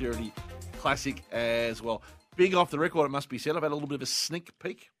 1 maturity classic as well. Big off the record, it must be said. I've had a little bit of a sneak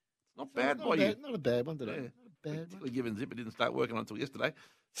peek. Not bad by you. Not a bad one today. Yeah. Not a bad one. Given Zip, it didn't start working on until yesterday.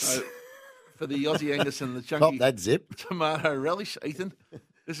 So for the Aussie Angus and the Top chunky that Zip. tomato relish, Ethan.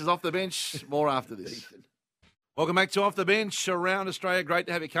 This is Off the Bench. More after this. Welcome back to Off the Bench around Australia. Great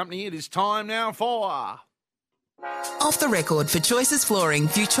to have your company. It is time now for Off the Record for Choices Flooring.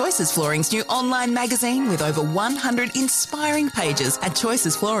 View Choices Flooring's new online magazine with over 100 inspiring pages at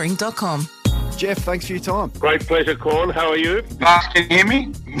choicesflooring.com. Jeff, thanks for your time. Great pleasure, Corn. How are you? Can you hear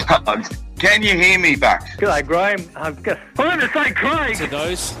me? Can you hear me back? G'day, Graham. I'm going to say Craig. To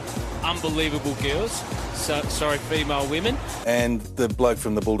those unbelievable girls, female women. And the bloke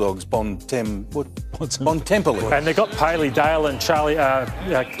from the Bulldogs, Bontempelli. And they've got Paley Dale and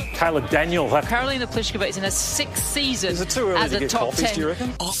Caleb Daniel. Karolina Pliskova is in her 6th season Is it too early as to a get top coffees, 10. do you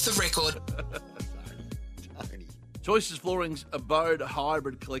reckon? Off the Record. Choices Flooring's Abode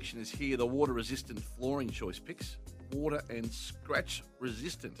Hybrid Collection is here. The water-resistant flooring choice picks. Water and scratch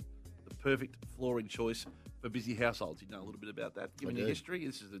resistant. The perfect flooring choice for busy households. You know a little bit about that. Given your history,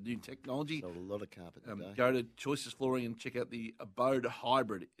 this is the new technology. Sold a lot of carpet today. Go to Choices Flooring and check out the Abode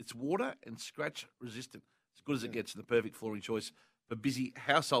Hybrid. It's water and scratch resistant. As good as it gets. The perfect flooring choice for busy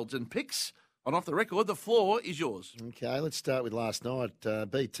households. And picks on Off the Record, the floor is yours. Okay, let's start with last night.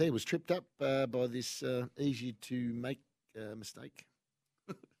 BT was tripped up by this easy-to-make mistake.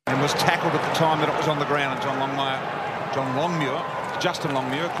 And was tackled at the time that it was on the ground. And Justin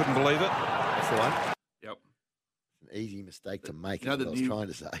Longmuir couldn't believe it. That's the one. Yep. An easy mistake to make, You know is what I was the trying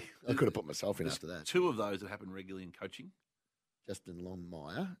to say. I could have put myself in There's after that. 2 of those that happen regularly in coaching. Justin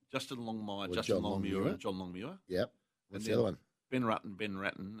Longmire. Justin Longmire, Or Justin John Longmuir, Longmuir. John Longmuir. Yep. What's And the other then one? Ben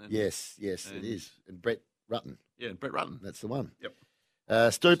Rutten. And, Yes, it is. And Brett Rutten. Yeah, and Brett Rutten. That's the one. Yep.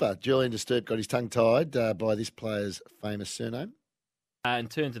 Stooper, Julian de Stoop got his tongue tied by this player's famous surname. In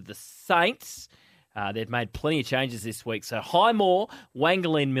terms of the Saints, They've made plenty of changes this week. So Highmore,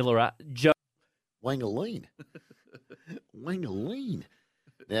 Wangaleen Millerer, Joe. Wangaleen. Wangaleen.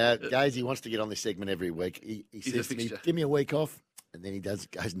 Now, Gazy wants to get on this segment every week. He says to me, give me a week off, and then he goes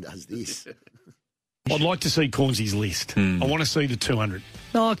and does this. I'd like to see Cornsy's list. I want to see the 200.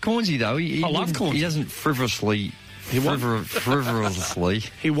 No, Cornsy, though. I love Cornsy. He doesn't frivolously. He what?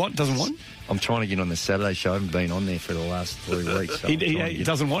 Doesn't what? I'm trying to get on the Saturday show. I haven't been on there for the last 3 weeks. So he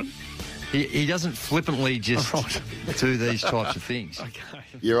doesn't what? He doesn't flippantly just do these types of things. Okay.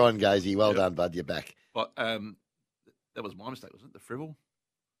 You're on, Gazy. Well done, bud. You're back. But, that was my mistake, wasn't it? The frivol?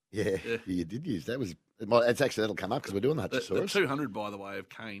 Yeah, you did use that. It's actually, that'll come up because we're doing the Hutchosaurus. The 200, by the way, of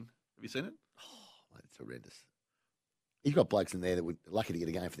Kane. Have you seen it? Oh, it's horrendous. He's got blokes in there that were lucky to get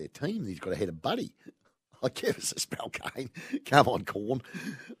a game for their team. He's got ahead of Buddy. Like, give us a spell, Kane. Come on, Corn.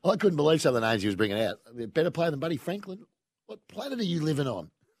 I couldn't believe some of the names he was bringing out. Better player than Buddy Franklin. What planet are you living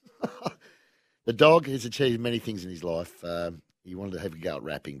on? The dog has achieved many things in his life. He wanted to have a go at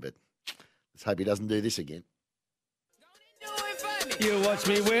rapping, but let's hope he doesn't do this again. You watch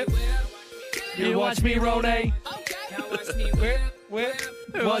me whip. You watch me roll. Whip.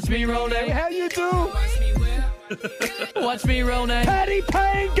 Watch me roll. How you do? Watch me roll. Paddy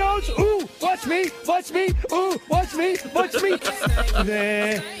Payne goes, ooh, watch me, ooh, watch me.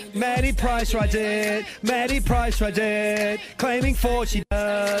 There, Maddie Price right there, claiming 4 she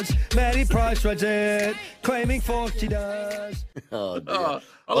does. Maddie Price right there, claiming 4 she does. Oh, dear.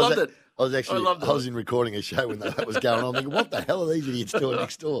 I loved it. I was in recording a show when that was going on. Thinking, what the hell are these idiots doing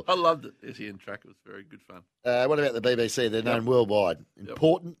next door? I loved it. SEN track. It was very good fun. What about the BBC? They're known worldwide.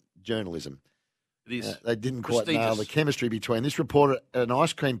 Important journalism. It is. They didn't quite nail the chemistry between this reporter at an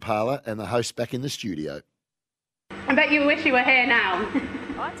ice cream parlour and the host back in the studio. I bet you wish you were here now.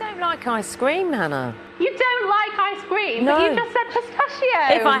 I don't like ice cream, Hannah. You don't like ice cream? No. But you just said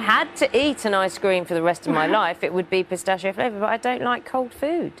pistachio. If I had to eat an ice cream for the rest of my life, it would be pistachio flavour, but I don't like cold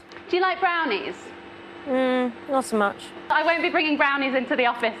food. Do you like brownies? Not so much. I won't be bringing brownies into the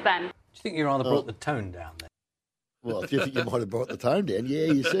office then. Do you think you rather brought the tone down there? Well, if you think you might have brought the tone down, yeah,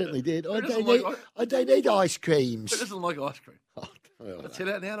 you certainly did. I don't need ice creams. Who doesn't like ice cream? Let's head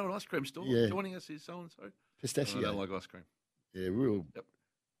out now to an ice cream store. Yeah. Joining us is so-and-so. Pistachio. I don't like ice cream. Yeah, real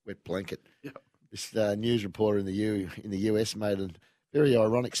wet blanket. Yep. This news reporter in the US made a very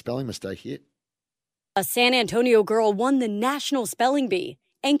ironic spelling mistake here. A San Antonio girl won the National Spelling Bee.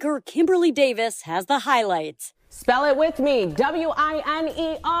 Anchor Kimberly Davis has the highlights. Spell it with me.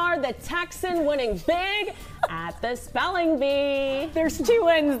 W-I-N-E-R, the Texan winning big at the spelling bee. There's 2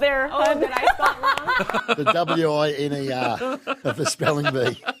 N's there. Oh, did I spell it wrong? The W-I-N-E-R of the spelling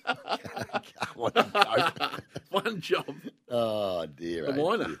bee. One job. Oh, dear. The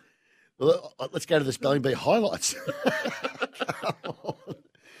winner. Well, let's go to the spelling bee highlights.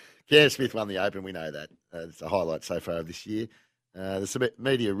 Cam Smith won the Open, we know that. It's a highlight so far of this year. The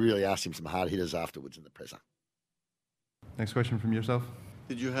media really asked him some hard hitters afterwards in the presser. Next question from yourself.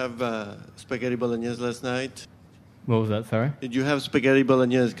 Did you have spaghetti bolognese last night? What was that, sorry? Did you have spaghetti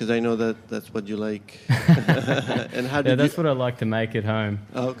bolognese? Because I know that's what you like. And how did that's what I like to make at home.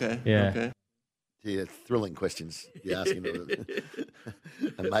 Oh, okay. Yeah. Okay. Yeah, thrilling questions you're asking.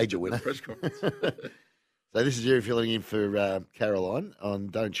 A major winner. Press conference. So this is you filling in for Caroline on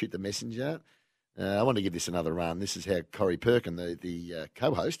Don't Shoot the Messenger. I want to give this another run. This is how Corrie Perkin, the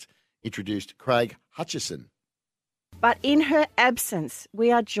co-host, introduced Craig Hutchison. But in her absence, we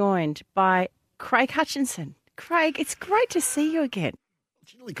are joined by Craig Hutchinson. Craig, it's great to see you again.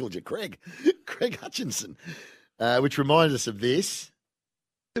 She nearly called you Craig. Craig Hutchinson, which reminds us of this.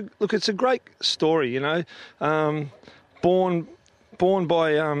 Look, it's a great story, you know. Born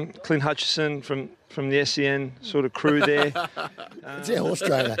by Clint Hutchison from the SEN sort of crew there. It's our horse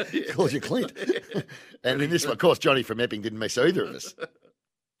trainer. Calls you Clint. And in this one, of course, Johnny from Epping didn't miss either of us.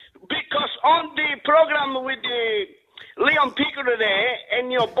 Because on the program with Leon Pickering there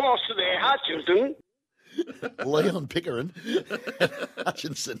and your boss there, Hutchinson. Leon Pickering.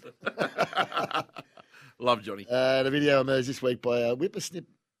 Hutchinson. Love Johnny. The video emerged this week by Whippersnip.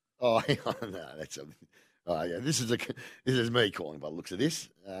 Oh, hang on. No, that's a... Oh, yeah, this is me calling by the looks of this.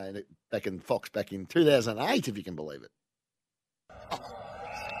 Back in Fox back in 2008, if you can believe it.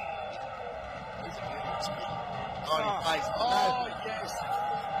 Yes.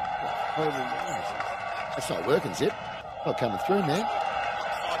 That's not working, Zip. Not coming through, man.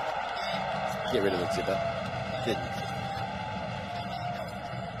 Get rid of it, Zipper.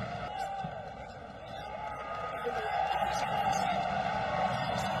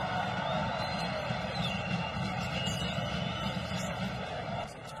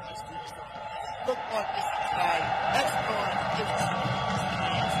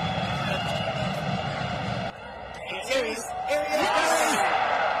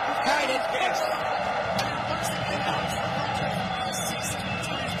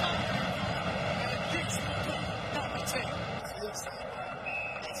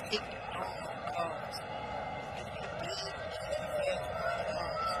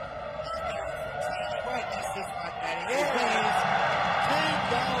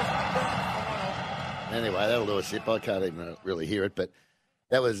 Anyway, that'll do a sip. I can't even really hear it, but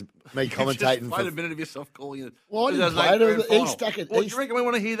that was me commentating. Just played a minute of yourself calling it. Well, I didn't play it. He stuck it. Well, do you reckon we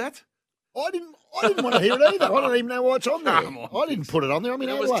want to hear that? I didn't want to hear it either. I don't even know why it's on there. I didn't put it on there. I mean,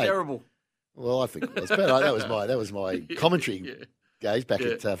 that was terrible. Well, I think it was. But that was my commentary days back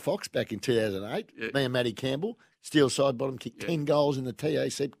at Fox back in 2008. Yeah. Me and Matty Campbell, Steel side bottom, kicked 10 goals in the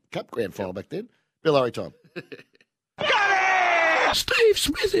TAC Cup Grand Final back then. Bill Murray time. Steve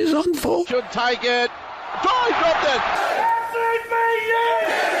Smith is on for. Should take it. Try dropped it.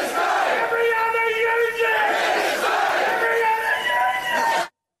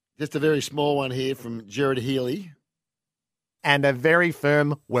 Just a very small one here from Jared Healy. And a very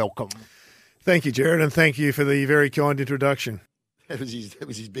firm welcome. Thank you, Jared, and thank you for the very kind introduction. That was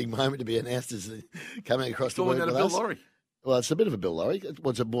his big moment to be announced as coming across the Calling word that with a us. Bill Laurie. Well, it's a bit of a Bill Laurie. Well,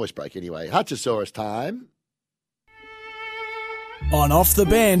 it's a voice break anyway. Hutchosaurus time. On Off the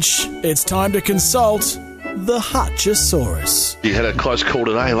Bench, it's time to consult the Hutchosaurus. You had a close call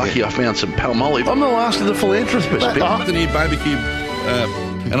today. Lucky I found some Palmolive. I'm the last of the philanthropists. The new barbecue,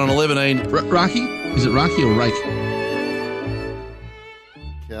 and on 11, Raki? Is it Raki or Rake?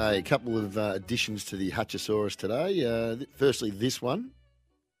 Okay, a couple of additions to the Hutchosaurus today. Firstly, this one.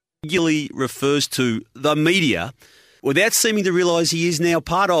 Regularly refers to the media without seeming to realise he is now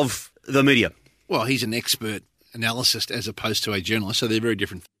part of the media. Well, he's an expert analyst as opposed to a journalist, so they're very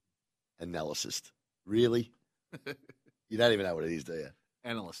different. Analyst. Really? You don't even know what it is, do you?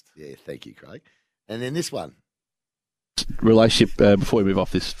 Analyst. Yeah, thank you, Craig. And then this one. Relationship, before we move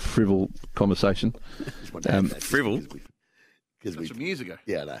off this frivol conversation. Frivol? Because That's from years ago.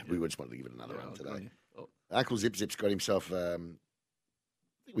 Yeah, no, we just wanted to give it another one today. Uncle Zip Zip's got himself. I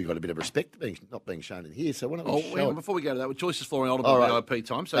think we got a bit of respect not being shown in here. So why don't we show it? Before we go to that, with Choices Flooring Ultimate VIP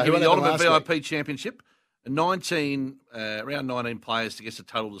time. So who give you the won Ultimate last VIP Championship. 19, around 19 players to get the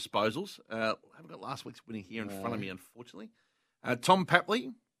total disposals. I haven't got last week's winning here in front of me, unfortunately. Tom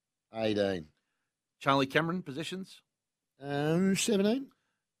Papley. 18. Charlie Cameron, possessions. 17.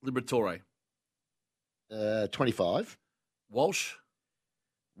 Liberatore. 25. Walsh.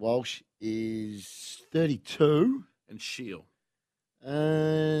 Walsh is 32. And Shield.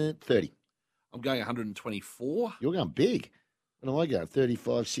 30. I'm going 124. You're going big. What am I going?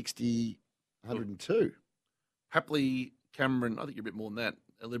 35, 60, 102. Papley, Cameron, I think you're a bit more than that.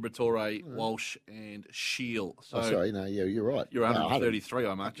 Liberatore, Walsh, and Shield. So, sorry, no, yeah, you're right. You're 133,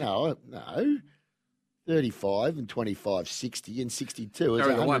 I marked you. No. 35 and 25, 60 and 62 is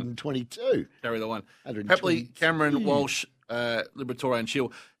Carry the 122. Carry the one. Papley, Cameron, Walsh, Liberatore and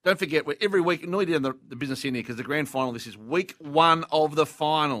Shield. Don't forget, we're every week, nearly down the business end here because the grand final, this is week 1 of the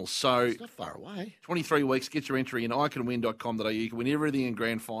finals. So it's not far away. 23 weeks, get your entry in iCanWin.com.au. You can win everything in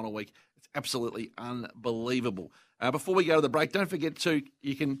grand final week. It's absolutely unbelievable. Before we go to the break, don't forget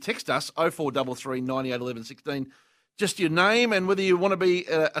you can text us 0433 98 11 16. Just your name and whether you want to be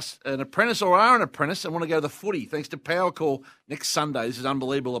an apprentice or are an apprentice and want to go to the footy. Thanks to Powercall next Sunday. This is an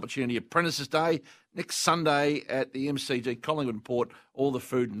unbelievable opportunity. Apprentices Day next Sunday at the MCG Collingwood Port. All the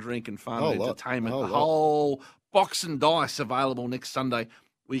food and drink and fun and entertainment. The whole box and dice available next Sunday.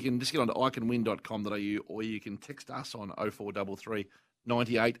 Well, you can just get on to iCanWin.com.au or you can text us on 0433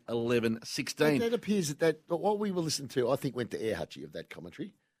 98 11 16. It appears that what we were listening to, I think, went to air, Hutchie, of that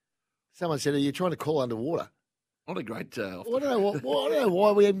commentary. Someone said, are you trying to call underwater? What a great... I don't know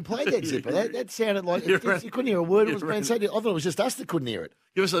why we even played that zipper. That sounded like... you couldn't hear a word it was being said. I thought it was just us that couldn't hear it.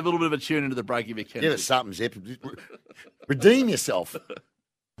 Give us a little bit of a tune into the break if you can. Give us something, Zip. Redeem yourself.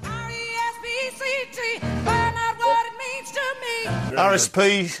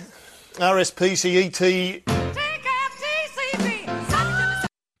 RSPCET.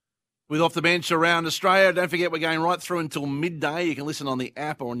 With Off the Bench around Australia, don't forget we're going right through until midday. You can listen on the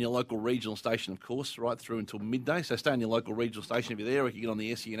app or on your local regional station, of course, right through until midday. So stay on your local regional station if you're there, or you can get on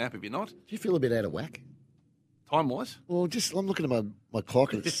the SEN app if you're not. Do you feel a bit out of whack? Time-wise? Well, I'm looking at my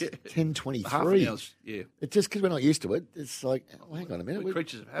clock and it's 10:23. Half an hour, yeah. It's just because we're not used to it. It's like, hang on a minute. We're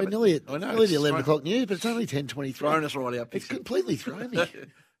creatures of We're habit. nearly at I know, the it's 11 o'clock news, but it's only 10:23. Thrown us right out. It's completely thrown me.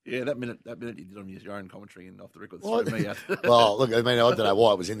 Yeah, that minute you did on your own commentary and off the record threw me out. Well, look, I mean, I don't know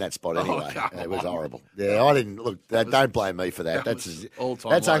why it was in that spot anyway. It was horrible. Yeah, I didn't look. Don't blame me for that. That's all-time.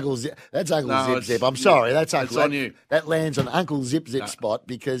 That's Uncle Zip. That's Uncle Zip Zip. I'm sorry. That's Uncle. It's on you. That lands on Uncle Zip Zip spot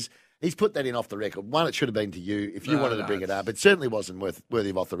because he's put that in off the record. One, it should have been to you if you wanted to bring it up. It certainly wasn't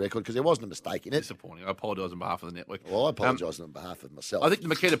worthy of off the record because there wasn't a mistake in it. Disappointing. I apologise on behalf of the network. Well, I apologise on behalf of myself. I think the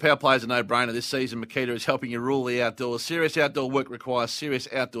Makita Power Play is a no-brainer this season. Makita is helping you rule the outdoors. Serious outdoor work requires serious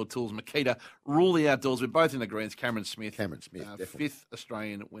outdoor tools. Makita, rule the outdoors. We're both in the greens. Cameron Smith, definitely. 5th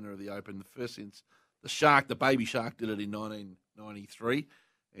Australian winner of the Open. The first since the Baby Shark did it in 1993.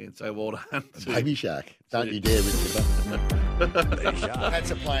 And so well done. Baby Shark. Don't you dare with your button. Baby Shark.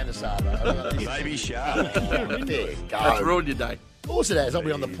 That's a play in the Sabo. Baby Shark. There you go. That's ruined your day. Of course it has. I'll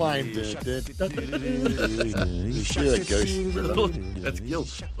be on the plane. You're a goose. That's Gil.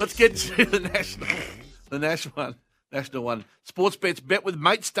 Let's get to the national one. Sports bets, Bet with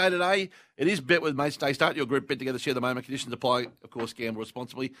Mates Day today. It is Bet with Mates Day. Start your group bet together, share the moment. Conditions apply. Of course, gamble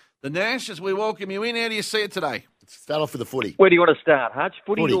responsibly. The Nash, as we welcome you in, how do you see it today? Let's start off with the footy. Where do you want to start, Hutch?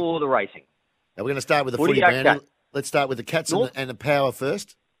 Footy or the racing? Now, we're going to start with the footy, okay. Brandon. Let's start with the Cats and the Power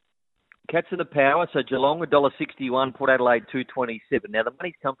first. Cats and the Power. So Geelong $1.61, Port Adelaide $2.27. Now, the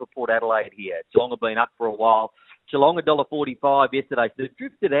money's come for Port Adelaide here. Geelong have been up for a while. Geelong $1.45 yesterday. So they've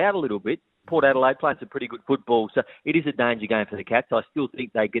drifted out a little bit. Port Adelaide playing some pretty good football. So it is a danger game for the Cats. I still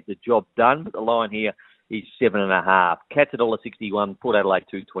think they get the job done, but the line here is 7.5. Cats $1.61, Port Adelaide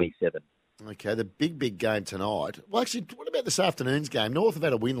 $2.27. Okay, the big game tonight. Well, actually, what about this afternoon's game? North have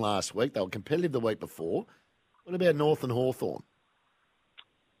had a win last week. They were competitive the week before. What about North and Hawthorn?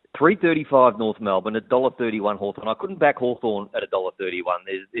 $3.35 North Melbourne, $1.31 Hawthorn. I couldn't back Hawthorn at $1.31.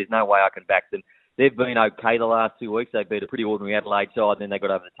 There's no way I can back them. They've been okay the last 2 weeks. They beat a pretty ordinary Adelaide side, and then they got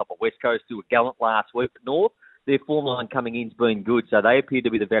over the top of West Coast to a gallant last week. But North, their form line coming in's been good, so they appear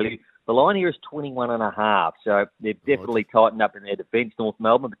to be the value. The line here is 21.5, so they've definitely tightened up in their defence, North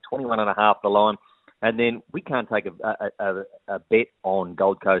Melbourne, but 21.5 the line. And then we can't take a bet on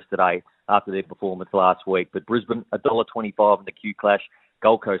Gold Coast today after their performance last week. But Brisbane, $1.25 in the Q Clash.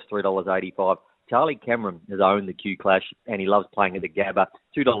 Gold Coast, $3.85. Charlie Cameron has owned the Q Clash, and he loves playing at the Gabba.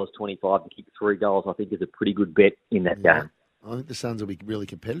 $2.25 to kick 3 goals, I think, is a pretty good bet in that game. I think the Suns will be really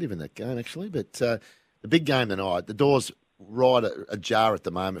competitive in that game, actually. But the big game tonight, the door's right ajar at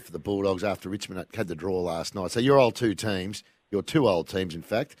the moment for the Bulldogs after Richmond had the draw last night. So your two old teams, in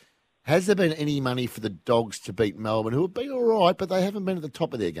fact. Has there been any money for the Dogs to beat Melbourne, who have been all right, but they haven't been at the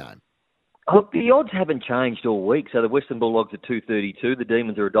top of their game? Look, the odds haven't changed all week. So the Western Bulldogs are $2.32. The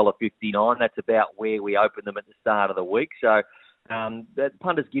Demons are $1.59. That's about where we opened them at the start of the week. So the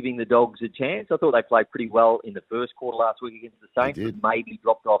punter's giving the Dogs a chance. I thought they played pretty well in the first quarter last week against the Saints, but maybe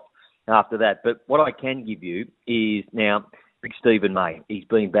dropped off after that. But what I can give you is now Big Stephen May. He's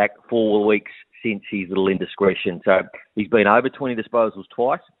been back 4 weeks since his little indiscretion. So he's been over 20 disposals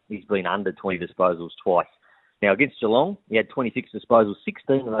twice. He's been under 20 disposals twice. Now, against Geelong, he had 26 disposals.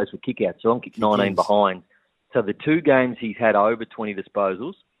 16 of those were kick-outs. Geelong kicked 19 behind. So the 2 games he's had over 20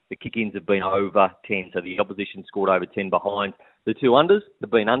 disposals, the kick-ins have been over 10. So the opposition scored over 10 behind. The 2 unders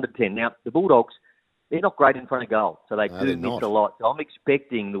have been under 10. Now, the Bulldogs, they're not great in front of goal. So they do miss a lot. So I'm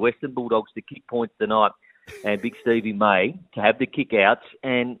expecting the Western Bulldogs to kick points tonight and Big Stevie May to have the kick-outs.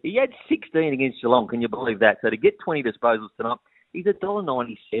 And he had 16 against Geelong. Can you believe that? So to get 20 disposals tonight, he's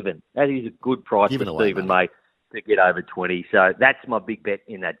 $1.97. That is a good price for Stephen May to get over 20. So that's my big bet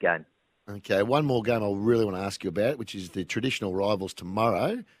in that game. Okay, one more game I really want to ask you about, which is the traditional rivals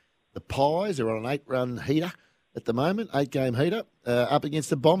tomorrow. The Pies are on an 8-run heater at the moment, 8-game heater, up against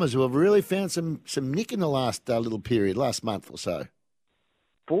the Bombers, who have really found some nick in the last little period, last month or so.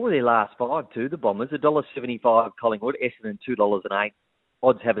 4 of their last 5 too, the Bombers, $1.75 Collingwood, Essendon $2.08.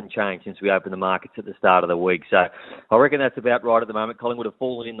 Odds haven't changed since we opened the markets at the start of the week. So I reckon that's about right at the moment. Collingwood have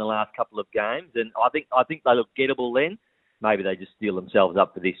fallen in the last couple of games, and I think they look gettable then. Maybe they just steel themselves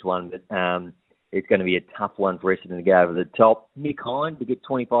up for this one, but it's going to be a tough one for Essendon to go over the top. Nick Hine to get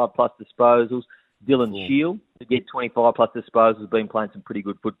 25-plus disposals. Dylan Shield to get 25-plus disposals. Been playing some pretty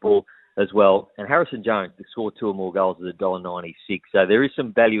good football as well. And Harrison Jones to score 2 or more goals at $1.96. So there is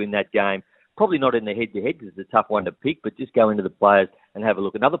some value in that game. Probably not in the head-to-head because it's a tough one to pick, but just go into the players and have a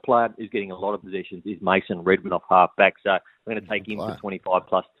look. Another player who's getting a lot of possessions is Mason Redman off half-back, so I'm going to take him for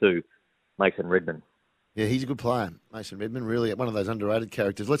 25+2, Mason Redman. Yeah, he's a good player, Mason Redman, really one of those underrated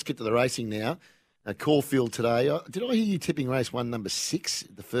characters. Let's get to the racing now. Caulfield today. Did I hear you tipping race 1, number 6,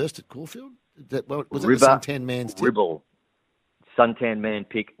 the first at Caulfield? Was it the Suntan Man's tip? Ribble. Suntan Man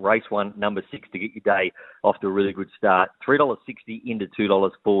pick, race 1, number 6, to get your day off to a really good start. $3.60 into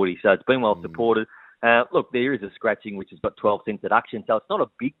 $2.40, so it's been well supported. Look, there is a scratching which has got 12 cents deduction, so it's not a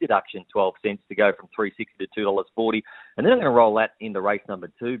big deduction, 12 cents to go from $3.60 to $2.40. And then I'm going to roll that into race number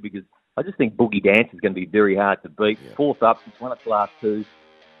 2 because I just think Boogie Dance is going to be very hard to beat. Yeah. 4th up, it's won its last 2.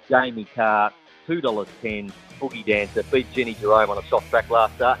 Jamie Carr, $2.10. Boogie Dancer beat Jenny Jerome on a soft track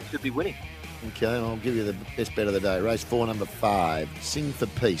last start and should be winning. Okay, I'll give you the best bet of the day. Race 4, number 5, Sing for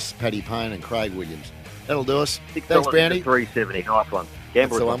Peace, Paddy Payne and Craig Williams. That'll do us. Thanks, Brownie. $3.70, nice one.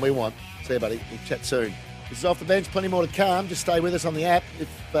 That's the one we want. See you, buddy. We'll chat soon. This is Off the Bench. Plenty more to come. Just stay with us on the app if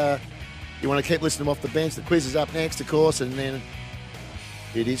you want to keep listening to Off the Bench. The quiz is up next, of course, and then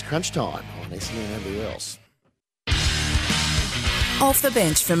it is crunch time on SEN and everywhere else. Off the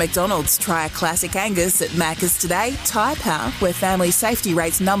bench for McDonald's. Try a classic Angus at Macca's today. Tyre Power, where family safety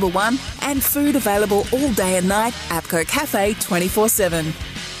rates #1. And food available all day and night. APCO Cafe 24/7.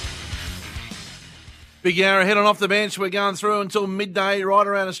 Big hour ahead on Off the Bench. We're going through until midday right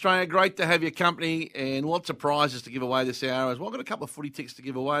around Australia. Great to have your company and lots of prizes to give away this hour as well. Got a couple of footy tickets to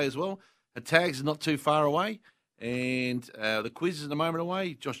give away as well. The tags are not too far away. And the quiz is a moment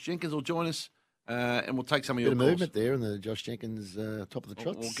away. Josh Jenkins will join us and we'll take some of your calls. Bit of movement there in the Josh Jenkins top of the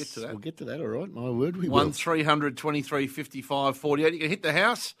trots. We'll get to that. We'll get to that, all right. My word, we will. 1300 23 55 48. You can hit the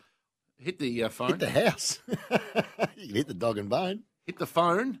house, hit the phone. Hit the house. You can hit the dog and bone. Hit the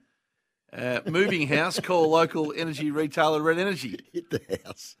phone. Moving house, call local energy retailer Red Energy. Hit the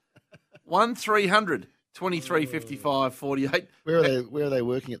house. 1300 23 55 48. Where are they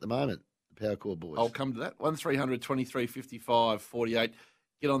working at the moment, the Powercore boys? I'll come to that. 1300 23 55 48.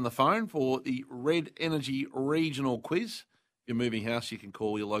 Get on the phone for the Red Energy regional quiz. If you're moving house, you can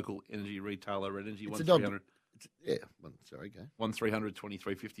call your local energy retailer Red Energy. It's a dog. Sorry, go. 1300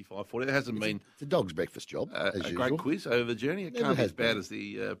 23 55 40. It hasn't been. It's a dog's breakfast job. A usual. Great quiz over the journey. It can't be as bad been. as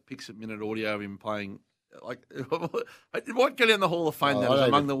the Pixit-minute audio of him playing. It might get in the Hall of Fame. That was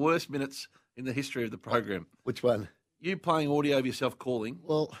among the worst minutes in the history of the program. Which one? You playing audio of yourself calling.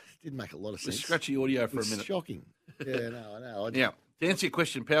 Well, it didn't make a lot of sense. Scratchy audio for a minute. Shocking. Yeah, no, I know. Now, to answer your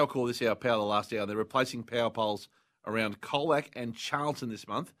question, Power Call this hour, Power the last hour. They're replacing power poles around Colac and Charlton this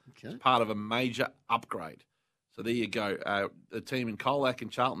month as part of a major upgrade. So there you go. The team in Colac and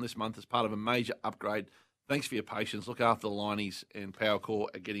Charlton this month as part of a major upgrade. Thanks for your patience. Look after the Lineys and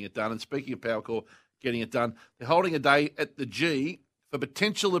Powercore are getting it done. And speaking of Powercore getting it done, they're holding a day at the G for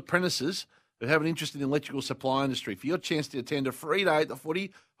potential apprentices who have an interest in the electrical supply industry. For your chance to attend a free day at the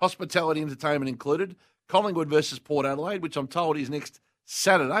footy, hospitality entertainment included, Collingwood versus Port Adelaide, which I'm told is next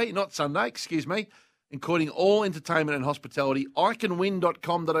Saturday, not Sunday, excuse me, including all entertainment and hospitality.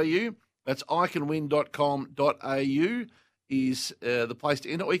 iCanWin.com.au. That's iCanWin.com.au is the place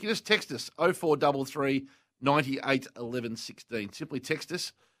to enter. Or you can just text us 0433 98 11 16. Simply text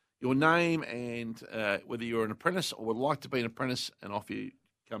us your name and whether you're an apprentice or would like to be an apprentice, and off you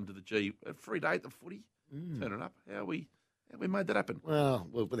come to the G. A free day at the footy. Turn it up. How we made that happen? Well,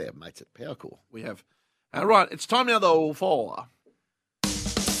 with our mates at Powercore. We have. Right, it's time now though for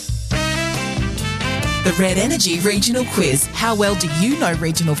the Red Energy Regional Quiz. How well do you know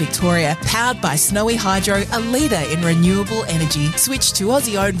regional Victoria? Powered by Snowy Hydro, a leader in renewable energy. Switch to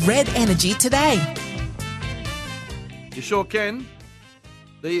Aussie-owned Red Energy today. You sure can.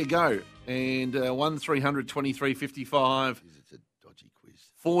 There you go. And 1300 23 55. It's a dodgy quiz.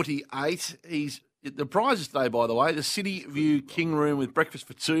 48. The prizes today, by the way, the City View King Room with breakfast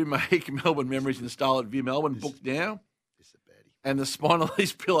for two, make Melbourne memories in the style at View Melbourne. Booked now. And the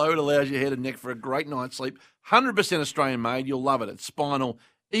Spinal-Ease pillow, it allows your head and neck for a great night's sleep. 100% Australian made. You'll love it at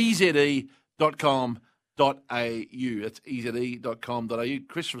spinaleze.com.au. That's eze.com.au.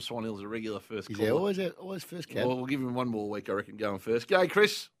 Chris from Swan Hill is a regular first caller. Is he always first, Cap? Well, we'll give him one more week, I reckon, going first. G'day,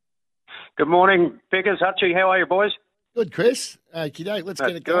 Chris. Good morning, Pickers. Hutchie, how are you, boys? Good, Chris. Okey-doke, let's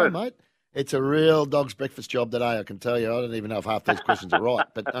get it going, mate. It's a real dog's breakfast job today, I can tell you. I don't even know if half these questions are right.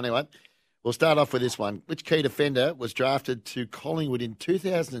 But anyway, we'll start off with this one. Which key defender was drafted to Collingwood in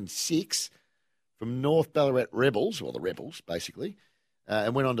 2006 from North Ballarat Rebels, or the Rebels, basically,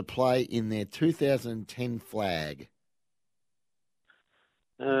 and went on to play in their 2010 flag?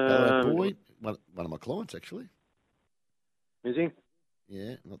 Ballarat boy, one of my clients, actually. Is he?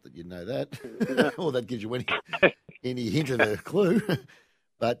 Yeah, not that you know that. Or that gives you any hint of a clue.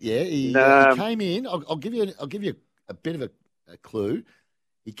 But yeah, he came in. I'll give you a bit of a clue.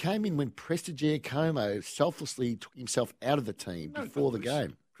 He came in when Prestigiacomo selflessly took himself out of the team before the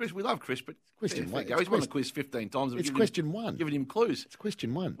game. Chris, we love Chris, but question one. He's won the quiz 15 times. It's question one. Giving him clues. It's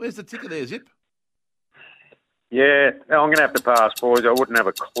question one. Where's the ticker there, Zip? Yeah, I'm going to have to pass, boys. I wouldn't have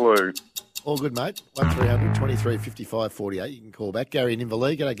a clue. All good, mate. 1300 23 55 48. You can call back. Gary in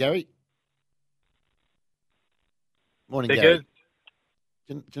Inverleigh. G'day, Gary. Morning, Gary.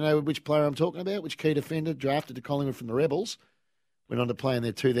 Do you know which player I'm talking about? Which key defender drafted to Collingwood from the Rebels went on to play in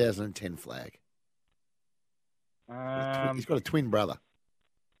their 2010 flag? He's got a twin brother.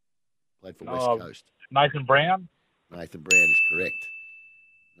 Played for West Coast. Nathan Brown. Nathan Brown is correct.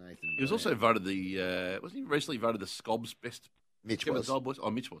 He was also voted wasn't he recently voted the Scobs best? Mitch was.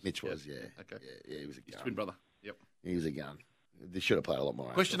 Mitch was. Mitch was, yeah. Okay. Yeah, he was a gun. His twin brother. Yep. He was a gun. They should have played a lot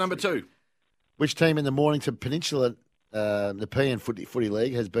more. Question number 2. Which team in the Mornington Peninsula, the PN Footy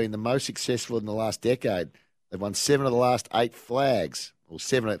League, has been the most successful in the last decade? They've won 7 of the last 8 flags, or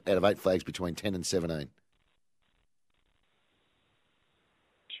 7 out of 8 flags between 10 and 17.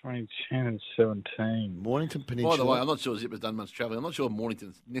 between 10 and 17. Mornington Peninsula. By the way, I'm not sure Zipper's done much travelling. I'm not sure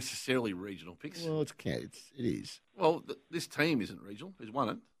Mornington's necessarily regional picks. Well, it is. Well, this team isn't regional. Who's won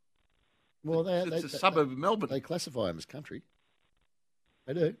it? Well, it's a suburb of Melbourne. They classify them as country.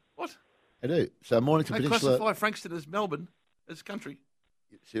 They do. What? They do. So Mornington They Peninsula. classify Frankston as Melbourne as country.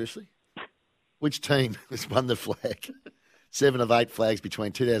 Seriously? Which team has won the flag? 7 of 8 flags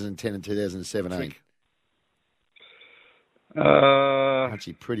between 2010 and 2017.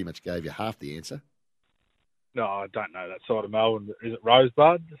 Actually, pretty much gave you half the answer. No, I don't know that side of Melbourne. Is it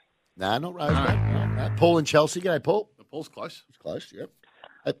Rosebud? No, not Rosebud. No. Paul in Chelsea. G'day, Paul. Paul's close. He's close, yep.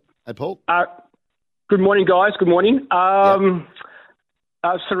 Hey, Paul. Good morning, guys. Good morning.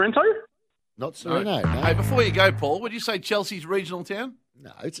 Sorrento? Not Sorrento, no. Hey, before you go, Paul, would you say Chelsea's regional town?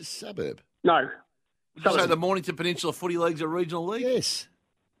 No, it's a suburb. No. Would you say the Mornington Peninsula Footy League's a regional league? Yes.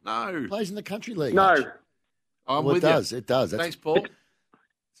 No. Plays in the country league. No. I'm well, with it you. does. It does. Thanks, Paul.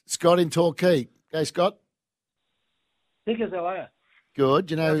 Scott in Torquay. Go, Scott. Dickers, how are you?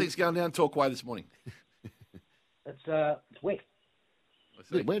 Good. You know, Nothing's going down Torquay this morning. It's wet.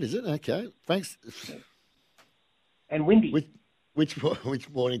 Bit wet, is it? Okay. Thanks. And windy. Which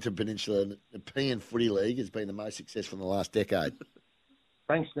Mornington Peninsula European Footy League has been the most successful in the last decade?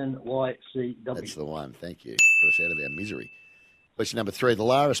 Frankston YCW. That's the one. Thank you. Put us out of our misery. Question number 3. The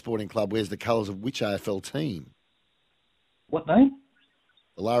Lara Sporting Club wears the colours of which AFL team? What name?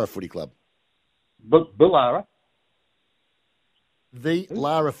 The Lara Footy Club. Bullara. The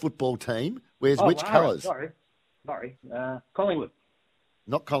Lara football team wears which Lara, colours? Sorry. Collingwood.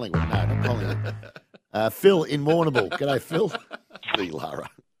 Not Collingwood. No, not Collingwood. Phil in Warrnambool. G'day, Phil. The Lara.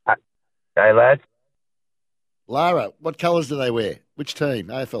 Hey, lads. Lara, what colours do they wear? Which team?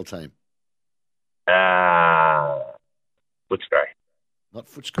 AFL team? Footscray. Not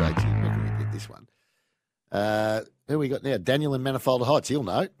Footscray. You're not going to get this one. Who we got now? Daniel in Manifold Heights. He'll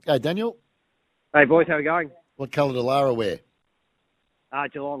know. Go, Daniel. Hey, boys, how are we going? What colour do Lara wear?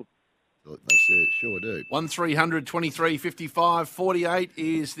 Geelong. They sure do. 1300 23 55 48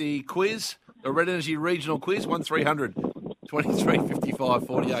 is the quiz, the Red Energy Regional Quiz. 1300 23 55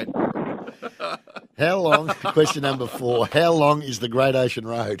 48. How long? Question number 4. How long is the Great Ocean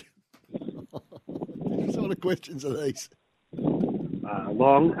Road? What sort of questions are these?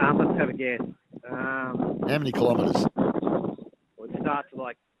 Long. Let's have a guess. How many kilometres? Well, it starts at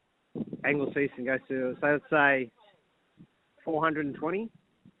like Anglesey and goes to, so let's say 420.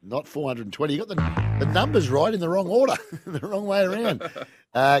 Not 420. You got the numbers right in the wrong order, the wrong way around.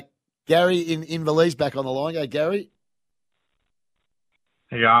 Gary in Inverleith back on the line. Go, Gary.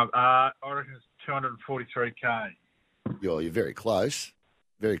 Yeah, I reckon it's 243k. You're very close.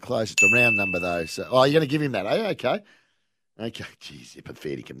 Very close. It's a round number, though. So, you're going to give him that, eh? Okay. Okay. Geez, you're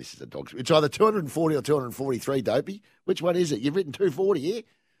pathetic, and this is a dog's. It's either 240 or 243, Dopey. Which one is it? You've written 240 here?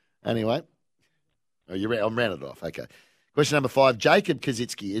 Anyway. I'm rounded off. Okay. Question number 5. Jacob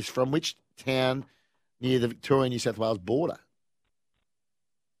Kazitsky is from which town near the Victoria, New South Wales border?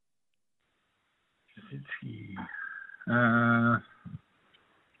 Kazitsky.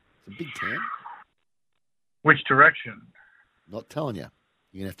 It's a big town. Which direction? Not telling you.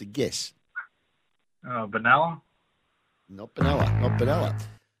 You're going to have to guess. Benalla? Not Benalla.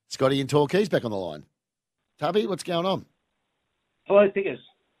 Scotty in Torquay's back on the line. Tubby, what's going on? Hello, Diggers.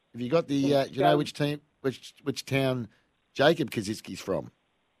 Have you got the, do you know which team, which town Jacob Kazitsky's from?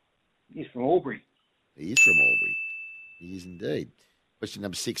 He's from Albury. He is from Albury. He is indeed. Question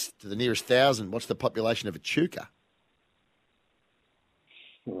number 6. To the nearest 1,000, what's the population of Echuca?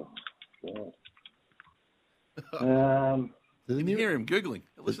 Oh, God. You can hear him Googling.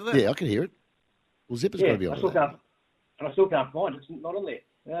 Listen to that. Yeah, I can hear it. Well, Zipper's got to be on that. I still can't find it. It's not on there.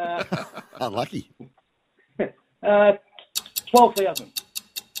 Unlucky. 12,000.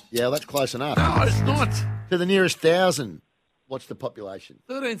 Yeah, well, that's close enough. No, it's not. To the nearest 1,000, what's the population?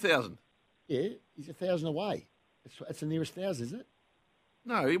 13,000. Yeah, he's 1,000 away. That's the nearest 1,000, isn't it?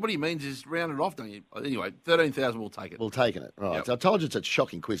 No, what he means is round it off, don't you? Anyway, 13,000, we'll take it. We'll take it. Right. Yep. So I told you it's a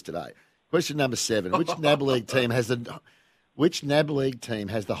shocking quiz today. Question number 7. Which NAB League team has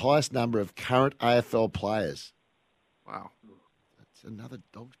the highest number of current AFL players? Wow. That's another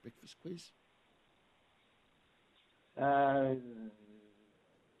dog's breakfast quiz.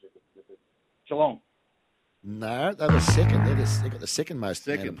 Geelong. No, they were second. They got the second most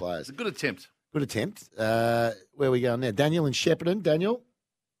amount of players. It's a good attempt. Good attempt. Where are we going now? Daniel in Shepparton. Daniel.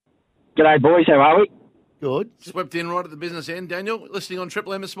 G'day, boys. How are we? Good. Swept in right at the business end. Daniel, listening on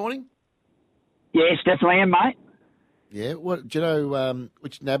Triple M this morning? Yes, definitely am, mate. Yeah. What do you know?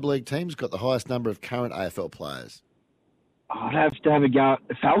 Which NAB League team's got the highest number of current AFL players? I'd have to have a go at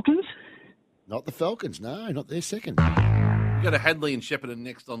the Falcons. Not the Falcons. No, not their second. We've got a Hadley and Shepparton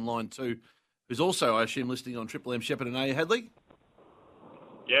next on line 2, who's also, I assume, listening on Triple M Shepparton. Are you, Hadley?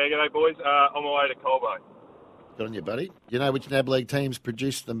 Yeah, g'day, boys. On my way to Colbo. Good on you, buddy. You know which NAB League teams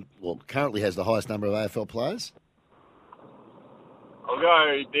produce them, well, currently has the highest number of AFL players? I'll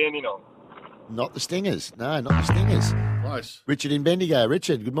go Dandenong. Not the Stingers. No, not the Stingers. Close. Richard in Bendigo.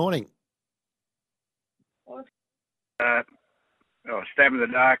 Richard, good morning. Stab in the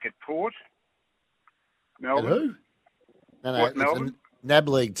dark at Port. Melbourne. At who? No, What, it's Melbourne? a NAB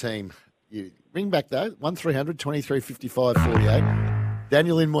League team. You ring back, though. 1300 23 55 48.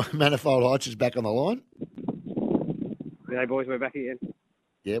 Daniel in Manifold Heights is back on the line. G'day, boys. We're back again.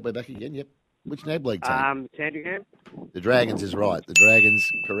 Yeah, we're back again. Yep. Which NAB League team? Sandringham. The Dragons is right. The Dragons,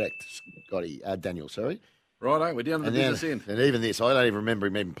 correct. Scotty, Daniel, sorry. Righto, we're down to the business end. And even this, I don't even remember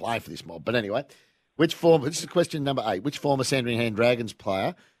him even playing for this mob. But anyway, this is question number 8. Which former Sandringham Dragons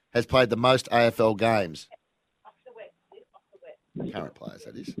player has played the most AFL games? Current players,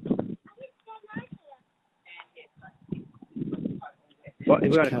 that is. What,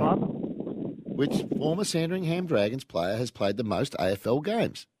 have we got a club? Which former Sandringham Dragons player has played the most AFL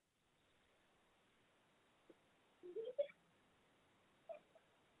games?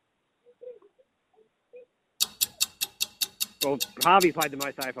 Well, Harvey played the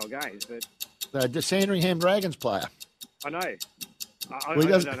most AFL games, but The Sandringham Dragons player. I know. I Well, he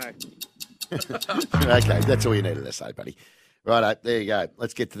don't know. Okay, that's all you needed to say, buddy. Righto, there you go.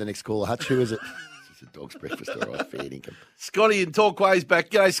 Let's get to the next caller. Hutch, who is it? It's a dog's breakfast, all right, fair income. Scotty in Torquay's back.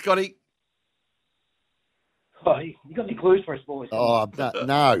 G'day, Scotty. Oh, you got any clues for us, boys? Oh,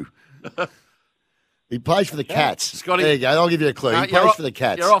 no. He plays for the Cats. Scotty. There you go. I'll give you a clue. He plays for the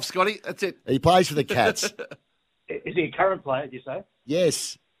Cats. You're off, Scotty. That's it. He plays for the Cats. Is he a current player, did you say?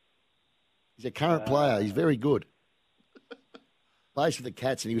 Yes. He's a current player. He's very good. Plays for the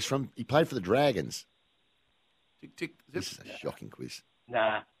Cats, and he played for the Dragons. Tick, tick. This is a shocking quiz.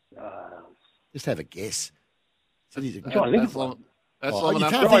 Nah. Just have a guess. So he's a That's long you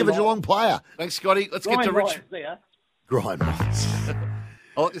enough. can't think of a Geelong player. Thanks, Scotty. Let's get to Rich. Grind Rice.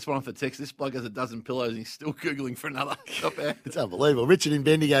 I like this one off the text. This bloke has a dozen pillows and he's still Googling for another. Not bad. It's unbelievable. Richard in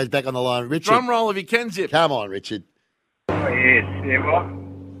Bendigo is back on the line. Richard. Drum roll if you can, Zip. Come on, Richard. Oh, yes. Yeah, well,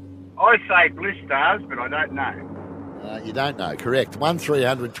 I say Blue Stars, but I don't know. You don't know. Correct.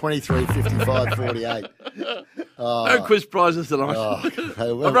 1300 23 55 48. No quiz prizes tonight.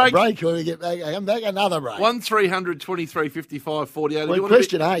 A break. When we get back, come back, another break. 1300 23 55 48. Well,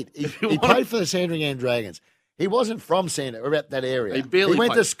 question 8. He played for the Sandringham Dragons. He wasn't from Sandringham, or that area. He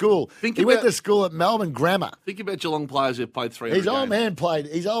went to school. He went to school at Melbourne Grammar. Think about Geelong players who've played 300 His old games. man played.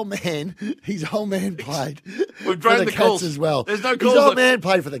 His old man played We've for drained the the Cats calls. as well. There's no His calls. old man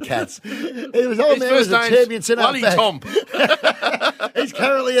played for the Cats. His old man was a name's champion centre Bloody back. Tom. He's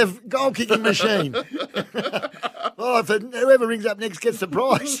currently a goal-kicking machine. Oh, whoever rings up next gets the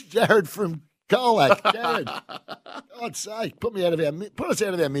prize. Jared from Colac. Jared, God's sake, put us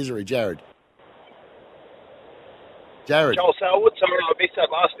out of our misery, Jared. Jared. Joel Selwood. Sorry, I missed that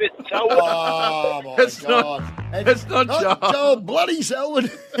last bit. Selwood. Oh, my That's God. That's not Joel. Joel bloody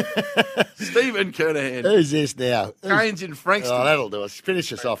Selwood. Stephen Kernahan. Who's this now? Kane's in Frankston. Oh, that'll do us.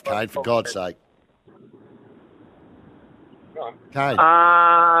 Finish us off, Kane, for God's sake. Kane.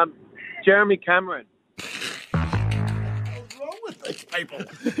 Jeremy Cameron. What's wrong with these people?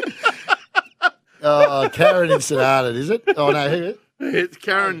 Karen in St Arnaud, is it? Oh, no, who? It's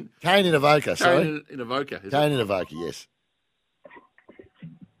Karen. Kane in Avoca, sorry. Kane in Avoca. Kane in Avoca, yes.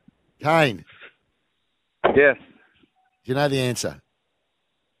 Kane. Yes. Do you know the answer?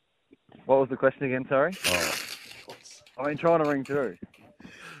 What was the question again, sorry? Oh. I've been trying to ring through.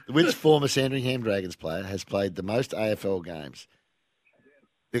 Which former Sandringham Dragons player has played the most AFL games?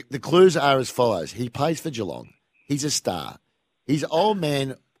 The clues are as follows. He plays for Geelong. He's a star. His old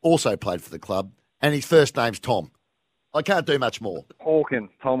man also played for the club, and his first name's Tom. I can't do much more. Hawkins,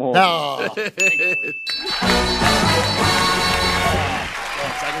 Tom Hawkins. Oh.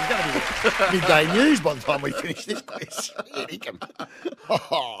 Midday news by the time we finish this quiz.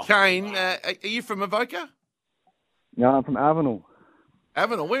 Oh. Kane, are you from Avoca? No, I'm from Avenel.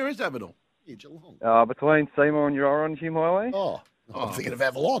 Avenel? Where is Avenel? Yeah, Geelong. Between Seymour and your on Hume Highway. Oh, I'm thinking of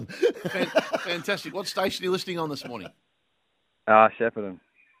Avalon. Fantastic. What station are you listening on this morning? Shepparton.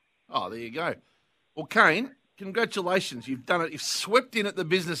 Oh, there you go. Well, Kane, congratulations. You've done it. You've swept in at the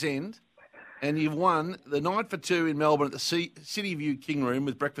business end and you've won the night for two in Melbourne at the City View King Room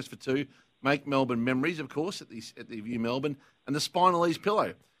with breakfast for two. Make Melbourne memories, of course, at the View Melbourne. And the Spinal Ease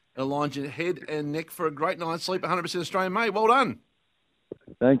pillow. It aligns your head and neck for a great night's sleep, 100% Australian made. Well done.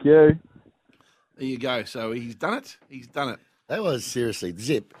 Thank you. There you go. So he's done it. He's done it. That was seriously,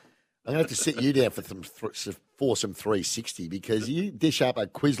 Zip. I'm going to have to sit you down for Foursome 360 because you dish up a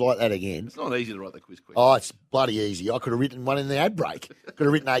quiz like that again. It's not easy to write the quiz quick. Oh, it's bloody easy. I could have written one in the ad break. Could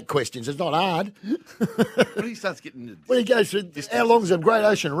have written 8 questions. It's not hard. When he starts getting into When he goes through, how long's a Great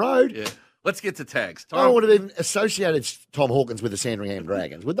Ocean Road? Yeah. Let's get to tags. No one would have even associated Tom Hawkins with the Sandringham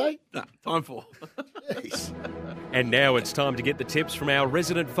Dragons, would they? No, time for. Jeez. And now it's time to get the tips from our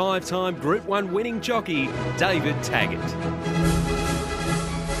resident 5-time Group 1 winning jockey, David Taggart.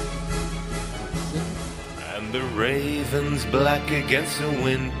 And the ravens black against the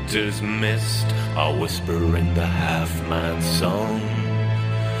winter's mist are whispering the half-man song.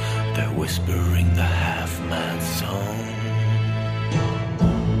 They're whispering the half-man song.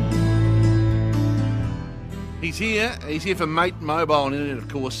 He's here. He's here for Mate Mobile and Internet, of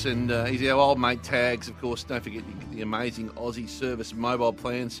course, and he's our old mate Tags, of course. Don't forget you get the amazing Aussie service mobile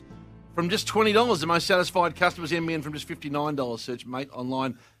plans from just $20. The most satisfied customers, NBN from just $59. Search Mate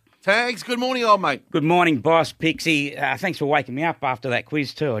online. Tags, good morning, old mate. Good morning, boss. Pixie. Thanks for waking me up after that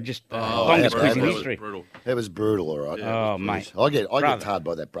quiz too. I just longest quiz in history. That was brutal, all right. Yeah, mate. I get hard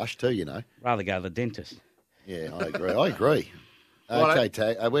by that brush too, you know. Rather go to the dentist. Yeah, I agree. Okay,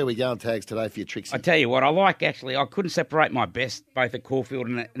 Tag. Where are we going, Tags, today for your tricks? I tell you what, I couldn't separate my best, both at Caulfield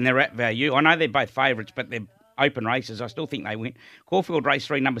and they're at value. I know they're both favourites, but they're open races. I still think they win. Caulfield race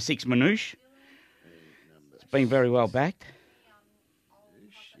 3, number 6, Manouche. It's been very well backed.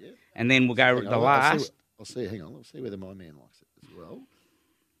 And then we'll go the last. I'll see. Hang on. I'll see whether my man likes it as well.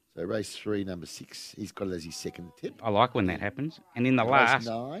 So race 3, number 6. He's got it as his second tip. I like when that happens. And in the Race last,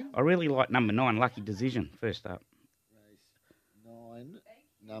 9. I really like number 9, Lucky Decision, first up. Race 9,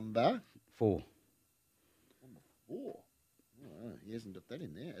 number 4. Number 4. Oh, he hasn't got that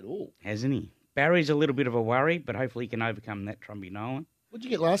in there at all. Hasn't he? Barry's a little bit of a worry, but hopefully he can overcome that Trumby Nolan. What did you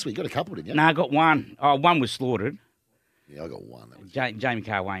get last week? You got a couple, didn't you? No, I got one. Oh, one was slaughtered. Yeah, I got one. That was Jamie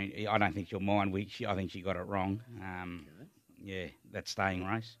Carr won't. I don't think she'll mind. I think she got it wrong. Yeah, that staying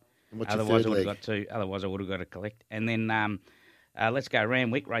race. And what's your Otherwise, third I would have leg? got 2. Otherwise, I would have got to collect. And then let's go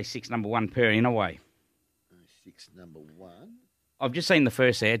Ramwick, race 6, number 1, Per Inaway. Race 6, number 1. I've just seen the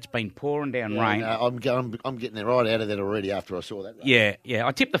first there. It's been pouring down rain. No, I'm getting it right out of that already after I saw that. Race. Yeah.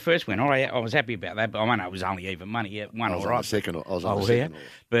 I tipped the first one. All right, I was happy about that, but I know it was only even money. Yeah, one I was all on right. the second. I was on the second.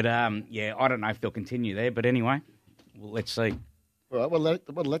 But yeah, I don't know if they'll continue there. But anyway, well, let's see. All right.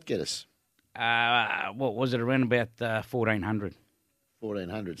 What'll that get us? What was it, around about 1,400?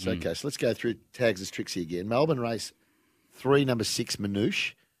 1,400. So, okay, so let's go through Tags' Trixie again. Melbourne race 3, number 6,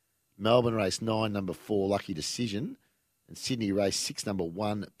 Manouche. Melbourne race 9, number 4, Lucky Decision. And Sydney race 6, number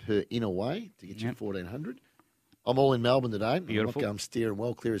 1, Per Inaway to get you 1,400. I'm all in Melbourne today. Beautiful. I'm steering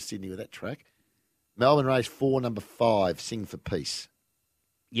well clear of Sydney with that track. Melbourne race 4, number 5, Sing for Peace.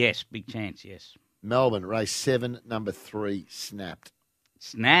 Yes, big chance, yes. Melbourne race 7, number 3, Snapped.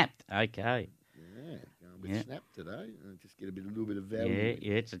 Snapped, okay. Yeah, going with Snapped today. Just get a little bit of value.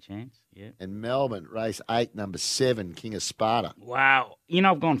 Yeah, it's a chance, yeah. And Melbourne race 8, number 7, King of Sparta. Wow. You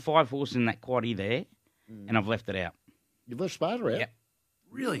know, I've gone 5 horses in that quaddie there, and I've left it out. You've left Sparta out? Yep.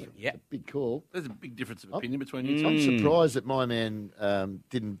 Really? Yeah. Big call. There's a big difference of opinion between you two. I'm surprised that my man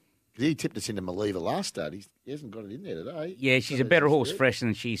didn't, because he tipped us into Maliva last start. He hasn't got it in there today. Yeah, she's a better horse fresh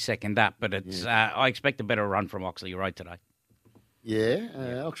than she's second up, but it's I expect a better run from Oxley Road today.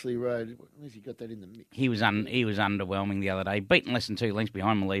 Yeah, Oxley Road. Where's he got that in the mix? He was underwhelming the other day, beaten less than 2 lengths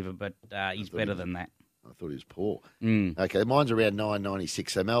behind Maliva, but he's better than that. I thought he was poor. Okay, mine's around 9.96.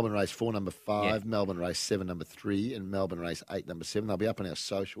 So Melbourne race 4, number 5, Melbourne race 7, number 3, and Melbourne race 8, number 7. They'll be up on our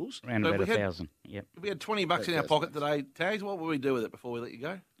socials. Around about 1,000. Yep. If we had $20 in our pocket today, Tags, what would we do with it before we let you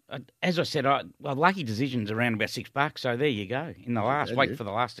go? As I said, Lucky Decision's around about $6, so there you go. In the last, wait for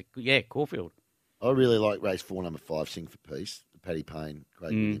the last, Caulfield. I really like race 4, number 5, Sing for Peace. The Paddy Payne,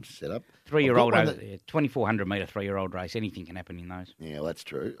 Craig Williams setup. 3-year-old, 2,400 metre 3-year-old race. Anything can happen in those. Yeah, well, that's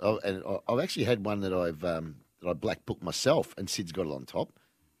true. And I've actually had one that I black booked myself, and Sid's got it on top.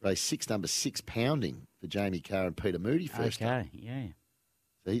 Race 6, number 6, Pounding for Jamie Carr and Peter Moody first. Okay, yeah.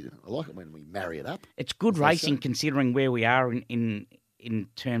 See, I like it when we marry it up. It's good racing considering where we are in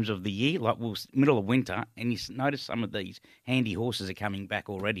terms of the year. Like we're middle of winter, and you notice some of these handy horses are coming back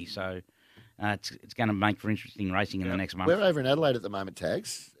already. So it's going to make for interesting racing in the next month. We're over in Adelaide at the moment,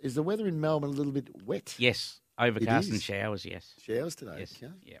 Tags. Is the weather in Melbourne a little bit wet? Yes. Overcast and showers, yes. Showers today, yes.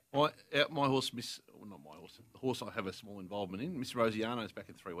 Okay. Yeah. My horse, not my horse, the horse I have a small involvement in, Miss Rosiano, is back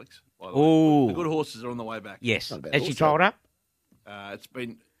in 3 weeks. By the way. The good horses are on the way back. Yes. Has she trialled up? It's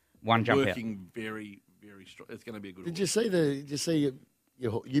been one jump working very, very strong. It's going to be a good horse. Did you see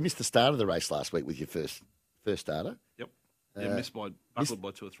you missed the start of the race last week with your first starter? Yep. Buckled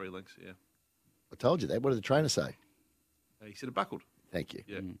by 2 or 3 lengths, yeah. I told you that. What did the trainer say? He said it buckled. Thank you.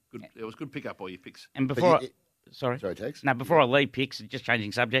 Yeah, good. It was good pick up all your picks. And before Sorry, Tex. No, before I leave, Pix, just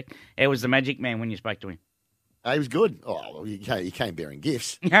changing subject. How was the Magic Man when you spoke to him? He was good. Oh, well, he came bearing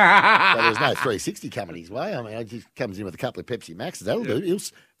gifts. So there's no 360 coming his way. I mean, he just comes in with a couple of Pepsi Maxes. That'll do.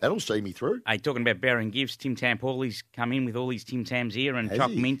 That'll see me through. Hey, talking about bearing gifts, Tim Tam Pauli's come in with all these Tim Tams here and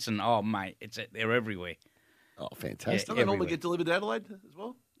choc mints and, oh, mate, they're everywhere. Oh, fantastic. Don't they normally get delivered to Adelaide as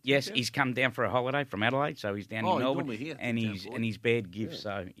well? Yes, he's come down for a holiday from Adelaide, so he's down in Melbourne. Here, and he's bared gifts,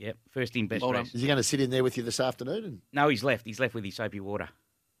 so, yep, first in, best dressed. Is he going to sit in there with you this afternoon? No, he's left. He's left with his soapy water.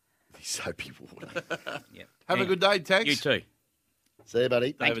 His soapy water. Yep. Have a good day, Tags. You too. See you,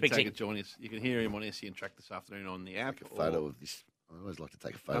 buddy. David Taggart join us. You can hear him on SEN Track this afternoon on the app. Take a photo of this. I always like to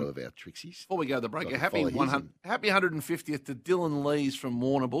take a photo of our Trixies. Before we go to the break, So I a can happy 150th to Dylan Lees from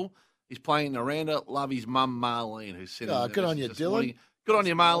Warrnambool. He's playing Naranda. Love his mum, Marlene, who's sitting there. Good on you, Dylan. Morning. Good on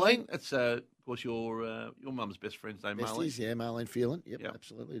you, Marlene. That's, of course, your mum's best friend's name, Marlene. Besties, yeah, Marlene Phelan. Yep,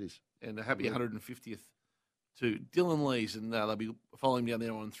 absolutely it is. And a happy 150th to Dylan Lees, and they'll be following down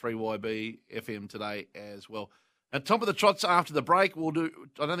there on 3YB FM today as well. At top of the trots after the break, we'll do.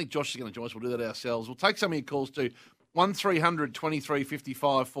 I don't think Josh is going to join us. We'll do that ourselves. We'll take some of your calls to 1300 23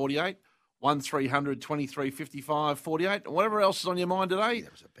 55 48, 1300 23 55 48, and whatever else is on your mind today.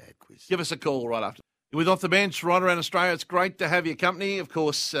 That was a bad quiz. Give us a call right after. With Off the Bench right around Australia, it's great to have your company. Of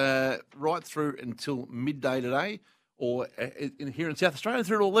course, right through until midday today. Or here in South Australia,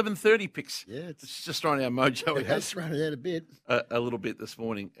 through to 11:30 Picks. Yeah, it's just throwing our mojo. It has thrown it out a bit. A little bit this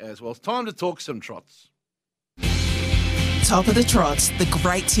morning as well. It's time to talk some trots. Top of the Trots, the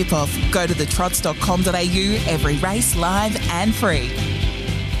great tip-off. Go to thetrots.com.au, every race live and free.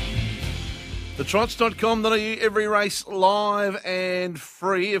 Thetrots.com.au, every race live and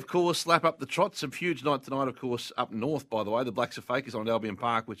free. Of course, lap up the trots. A huge night tonight, of course, up north, by the way. The Blacks are Fakers on Albion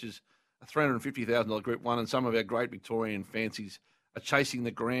Park, which is a $350,000 Group 1, and some of our great Victorian fancies are chasing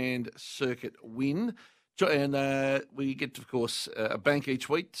the Grand Circuit win. And we get, of course, a bank each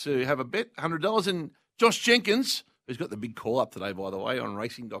week to have a bet, $100. And Josh Jenkins, who's got the big call-up today, by the way, on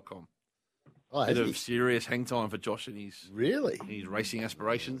racing.com. Oh, Bit of serious hang time for Josh and his racing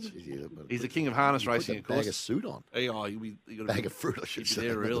aspirations. He's the king of harness racing, of course. Bag of suit on. You got bag of fruit, I should say.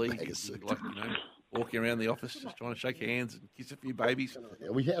 There, really. Bag of suit. Like, walking around the office, just trying to shake hands and kiss a few babies.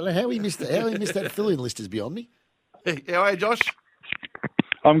 How we missed that fill-in list is beyond me. How are you, Josh?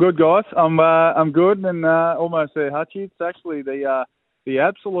 I'm good, guys. I'm good and almost there, Hutchie. It's actually the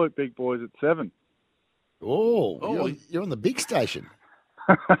absolute big boys at 7. You're on the big station.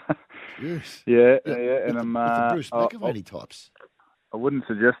 Yes. Yeah, and I'm the Bruce McAvaney types. I wouldn't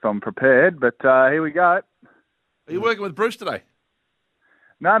suggest I'm prepared, but here we go. Are you working with Bruce today?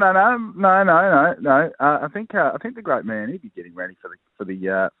 No. I think the great man, he'd be getting ready for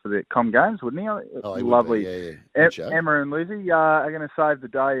the Com Games, wouldn't he? Oh, he lovely. would be, yeah. Emma and Lizzie are going to save the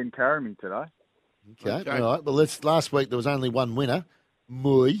day in Karami today. Okay, all right. Well, last week there was only one winner,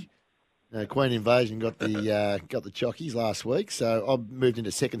 Mui. Queen Invasion got the chockies last week, so I've moved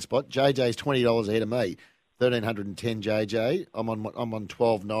into second spot. JJ's $20 ahead of me, 1,310 JJ. I'm on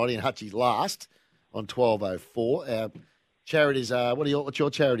 12.90, and Hutchie's last on 12.04. Our charities are what's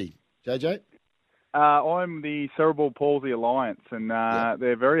your charity, JJ? I'm the Cerebral Palsy Alliance, and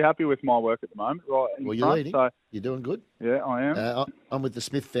they're very happy with my work at the moment. Right in well, you're front, leading. So, you're doing good. Yeah, I am. I'm with the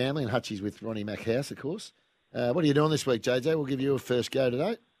Smith family, and Hutchie's with Ronnie Mackhouse, of course. What are you doing this week, JJ? We'll give you a first go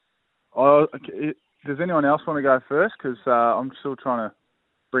today. Does anyone else want to go first? Because I'm still trying to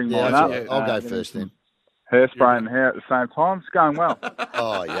bring mine up. Yeah, I'll go first then. Hairspray and hair at the same time. It's going well.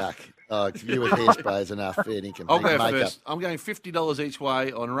 Oh, yuck. Oh, you with hairspray is enough. Fair income. I'll go first. I'm going $50 each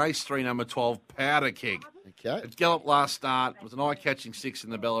way on race 3, number 12, Powder Keg. Okay. It galloped last start. It was an eye-catching 6 in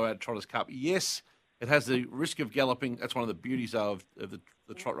the Ballarat Trotters Cup. Yes, it has the risk of galloping. That's one of the beauties of the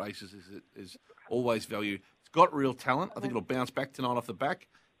trot races is always value. It's got real talent. I think it'll bounce back tonight off the back.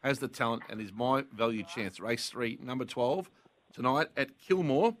 Has the talent and is my value chance. Race 3, number 12, tonight at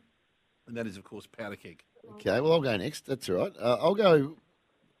Kilmore. And that is, of course, Powder Keg. Okay, well, I'll go next. That's all right. I'll go...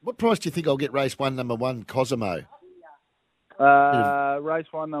 What price do you think I'll get race 1, number 1, Cosimo? Race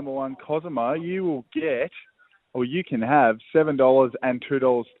 1, number 1, Cosimo, you will get, or you can have, $7 and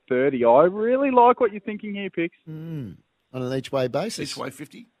 $2.30. I really like what you're thinking here, Pix. On an each-way basis? Each way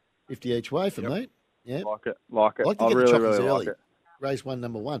 50. 50 each way for me. Yeah. Like it. I like to get the really chocolates early. like it. Race 1,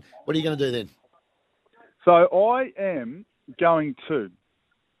 number 1. What are you going to do then? So I am going to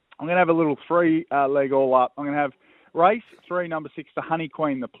have a little 3-leg all up. I'm going to have race 3, number 6, the Honey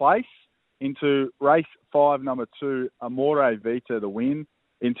Queen, the place, into race 5, number 2, Amore Vita, the win,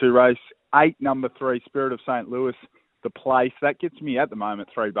 into race 8, number 3, Spirit of St. Louis, the place. That gets me at the moment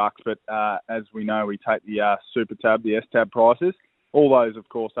 $3, but as we know, we take the Super Tab, the S-Tab prices. All those, of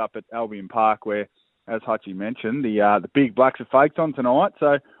course, up at Albion Park, where as Hutchie mentioned, the big blacks are faked on tonight.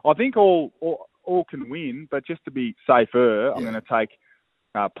 So I think all can win, but just to be safer, I'm going to take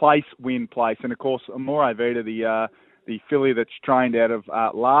place, win, place. And, of course, Amore Vita, the filly that's trained out of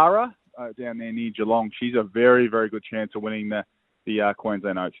Lara down there near Geelong, she's a very, very good chance of winning the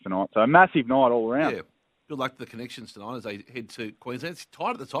Queensland Oaks tonight. So a massive night all around. Yeah. Good luck to the connections tonight as they head to Queensland. It's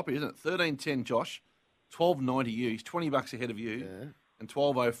tight at the top here, isn't it? 13.10 Josh, 12.90 you. He's $20 ahead of you. Yeah. And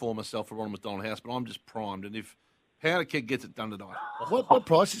 12.04 myself for Ronald McDonald House, but I'm just primed. And if Powder Keg gets it done tonight. What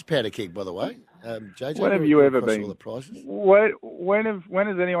price is Powder Keg, by the way? JJ, when have you ever been? All the prices? When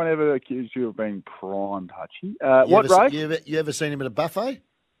has anyone ever accused you of being primed, Hutchie? What race? You ever seen him at a buffet?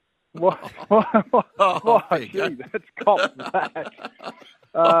 What? Gee, that's cop that.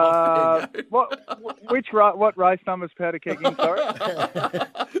 What race number's Powder Keg in, sorry?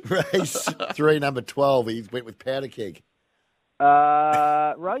 Race 3, number 12. He went with Powder Keg.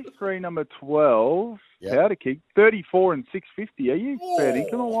 Race 3, number 12, Powder Keg, 34 and 650. Are you fair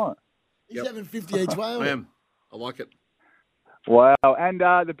dinkum or what? He's having 50 each way. I like it. Wow. And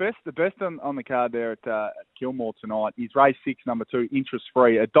the best on the card there at Kilmore tonight is race 6, number 2, interest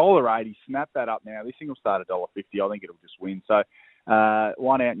free, $1.80. Snap that up now. This thing will start $1.50. I think it'll just win. So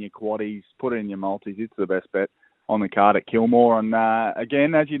one out in your quaddies, put it in your multis. It's the best bet on the card at Kilmore. And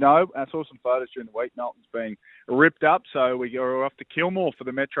again, as you know, I saw some photos during the week. Melton's being ripped up, so we're off to Kilmore for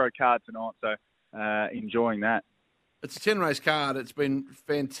the Metro card tonight. So enjoying that. It's a 10-race card. It's been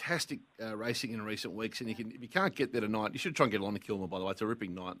fantastic racing in recent weeks, and if you can't get there tonight, you should try and get along to Kilmore, by the way. It's a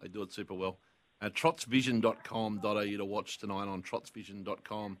ripping night. They do it super well. trotsvision.com.au to watch tonight on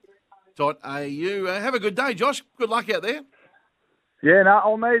trotsvision.com.au. Have a good day, Josh. Good luck out there. Yeah, no,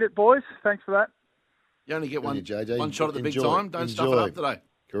 I'll need it, boys. Thanks for that. You only get one shot at the big time. Don't stuff it up today.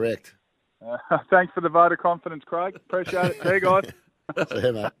 Correct. Thanks for the vote of confidence, Craig. Appreciate it. See you guys. See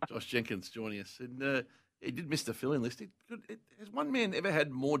you, mate. Josh Jenkins joining us. And he did miss the filling list. Has one man ever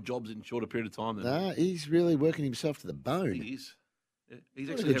had more jobs in a shorter period of time than No, he's really working himself to the bone. He is. Yeah. He's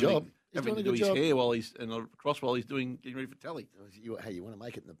actually having to do his hair while he's getting ready for telly. You want to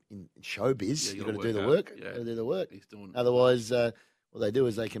make it in showbiz, you've got to do the work. work. You've got to do the work. He's doing Otherwise, what they do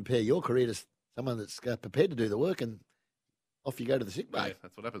is they compare your career to someone that's prepared to do the work, and off you go to the sick bay. Yeah,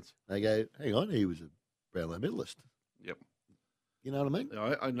 that's what happens. They go, hang on, he was a Brownlow medalist. Yep. You know what I mean?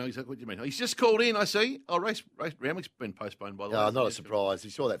 I know exactly what you mean. He's just called in, I see. Oh, race Randwick's been postponed, by the way. No, not a surprise. You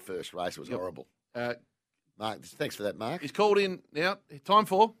saw that first race. It was horrible. Mark, thanks for that, Mark. He's called in now. Time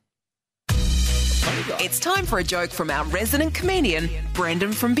for... It's time for a joke from our resident comedian,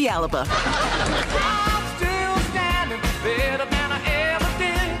 Brendan from Bialaba.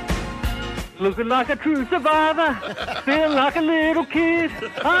 Looking like a true survivor, feeling like a little kid,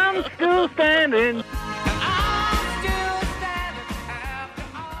 I'm still standing.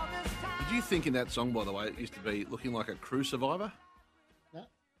 Did you think in that song, by the way, it used to be looking like a crew survivor? No.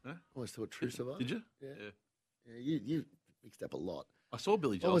 Always thought true survivor. Did you? Yeah, you mixed up a lot. I saw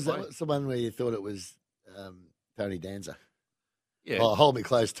Billy Joel. What was that? What's the one where you thought it was Tony Danza? Yeah. Oh, Hold Me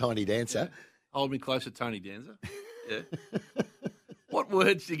Close, Tony Danza. Yeah. Hold Me Closer, Tony Danza. Yeah. What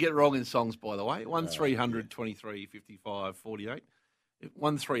words do you get wrong in songs, by the way? 1300 23 55 48.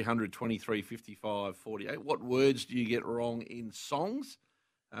 1300 23 55 48. What words do you get wrong in songs?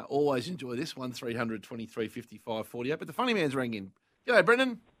 Always enjoy this. 1300 23 55 48. But the funny man's rang in. G'day,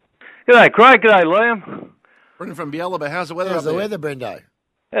 Brendan. G'day, Craig. G'day, Liam. Brendan from Bialaba. How's the weather How's up there? the weather, Brendo?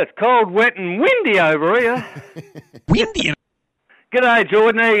 It's cold, wet and windy over here. Windy? G'day,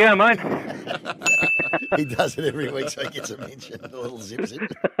 Jordan. There you go, mate. He does it every week, so he gets a mention. A little zip.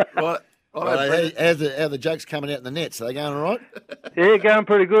 Right. How the jokes coming out in the nets? Are they going all right? Yeah, going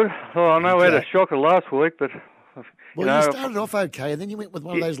pretty good. Oh, I know we had a shocker last week, but... You started off okay, and then you went with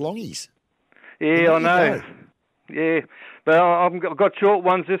one of those longies. Yeah, I know. Yeah, but I've got short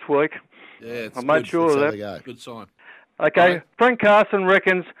ones this week. Yeah, I made sure of that. Good sign. Okay, Frank Carson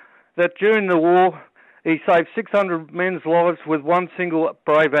reckons that during the war, he saved 600 men's lives with one single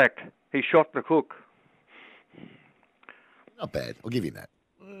brave act. He shot the cook. Not bad. I'll give him that.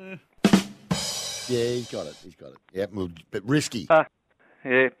 Yeah, he's got it. Yeah, but risky.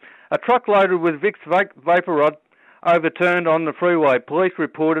 Yeah. A truck loaded with Vicks vapor rod overturned on the freeway. Police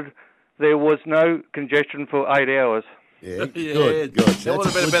reported there was no congestion for 8 hours. Yeah, good. That would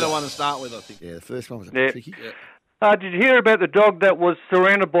have been a better one to start with, I think. Yeah, the first one was a bit tricky. Yeah. Did you hear about the dog that was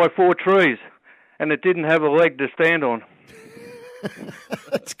surrounded by 4 trees and it didn't have a leg to stand on?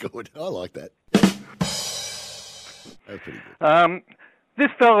 That's good. I like that. That's pretty good. This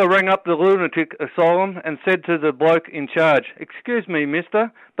fella rang up the lunatic asylum and said to the bloke in charge, "Excuse me,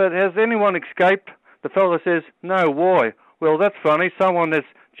 mister, but has anyone escaped?" The fella says, "No, why?" "Well, that's funny. Someone that's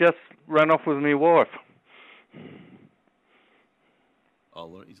just ran off with my wife.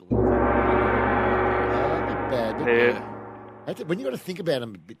 Oh, he's a not bad. Yeah. When you got to think about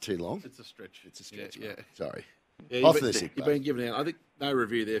them a bit too long, it's a stretch. It's a stretch. Yeah. Sorry. Yeah, Off the sick. You've been given out. I think no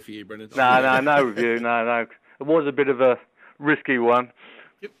review there for you, Brendan. No review. No. It was a bit of a risky one.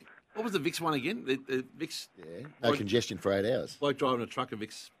 What was the Vicks one again? The Vicks. Yeah. No congestion for 8 hours. Bloke driving a truck and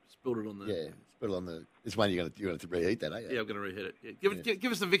Vicks spilled it on the. Yeah. Spilled it on the. This one you're going to reheat that, aren't you? Yeah, I'm going to reheat it. Yeah.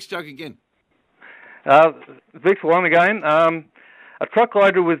 Give us the Vicks joke again. Vicks one again. A truck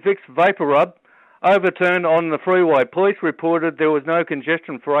loaded with Vicks Vapor Rub overturned on the freeway. Police reported there was no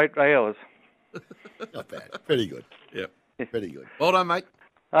congestion for 8 hours. Not bad. Pretty good. Yeah. Pretty good. Well done, mate.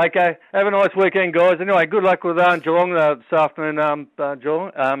 Okay. Have a nice weekend, guys. Anyway, good luck with Geelong this afternoon,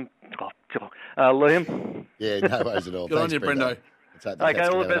 Geelong. Liam. Yeah, no worries at all. Good Thanks, on you, Brendo. Okay,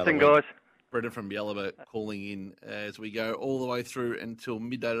 all the best, then, guys. Brendan from Yellowbird calling in as we go all the way through until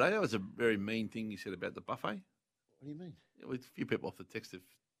midday today. That was a very mean thing you said about the buffet. What do you mean? Yeah, with a few people off the text have...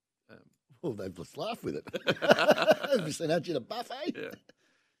 Well, they've just laughed with it. They've seen out you a buffet. Yeah. You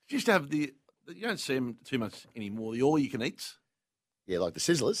used to have you don't see them too much anymore, the all-you-can-eats. Yeah, like the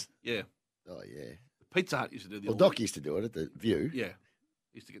Sizzlers. Yeah. Oh, yeah. Pizza Hut used to do the Doc used to do it at the View. Yeah.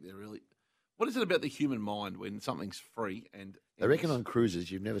 Used to get there early. What is it about the human mind when something's free and... I reckon on cruises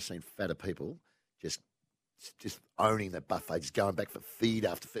you've never seen fatter people just owning the buffet, just going back for feed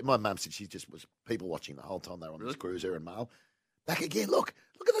after feed. My mum said she just was people watching the whole time they were on this cruiser and mail. Back again, look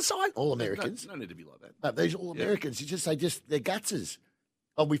at the sign. All Americans. No need to be like that. No, these all Americans. They're gutsers.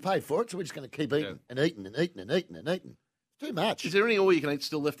 Oh, we paid for it, so we're just going to keep eating and eating and eating and eating and eating. Too much. Is there any all-you-can-eat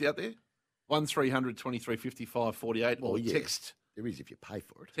still left out there? 1300 23 55 48 or text... There is if you pay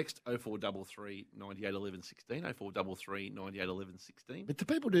for it. Text 0433 98 11 16, 0433 98 11 16. But the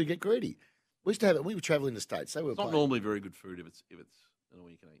people do get greedy. We used to have it. We were travelling the States. It's not normally very good food if it's an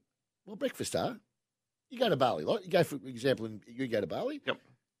all-you-can-eat. Well, breakfast, you go to Bali. Like, you go, for example, you go to Bali. Yep.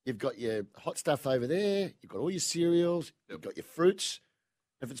 You've got your hot stuff over there. You've got all your cereals. Yep. You've got your fruits.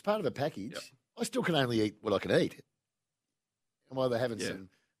 If it's part of a package, I still can only eat what I can eat. I'm either having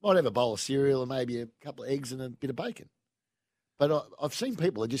might have a bowl of cereal and maybe a couple of eggs and a bit of bacon. But I've seen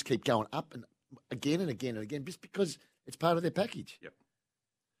people that just keep going up and again and again and again just because it's part of their package. Yep.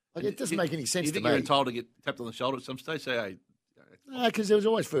 Like, it doesn't make any sense to me. You think you're entitled to get tapped on the shoulder at some stage? Say, hey. No, because there was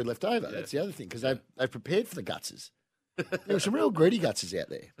always food left over. Yeah. That's the other thing, because they've prepared for the gutsers. There were some real greedy gutsers out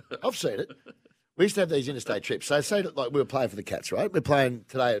there. I've seen it. We used to have these interstate trips. So say that, like, we were playing for the Cats, right? We're playing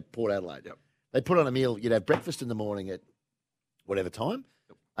today at Port Adelaide. Yep. They put on a meal. You'd have breakfast in the morning at whatever time,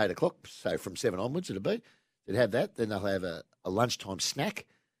 8 o'clock, so from 7 onwards it'd be. They'd have that. Then they'll have a lunchtime snack.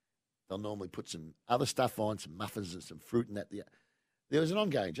 They'll normally put some other stuff on, some muffins and some fruit and that. There was an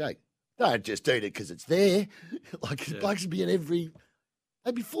ongoing joke. Don't just eat it because it's there. Blokes would be in every...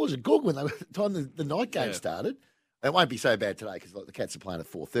 They'd be full as a gog when the time the night game started. It won't be so bad today because the Cats are playing at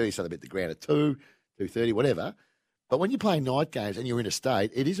 4:30, so they'll be at the ground at 2, 2:30, whatever. But when you're playing night games and you're interstate,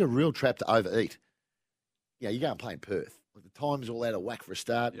 it is a real trap to overeat. You know, you go and play in Perth. The time's all out of whack for a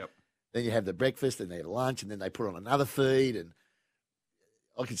start. Yep. Then you have the breakfast, and they have lunch, and then they put on another feed. And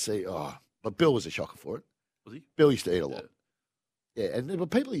I could see, but Bill was a shocker for it. Was he? Bill used to eat a lot. Yeah,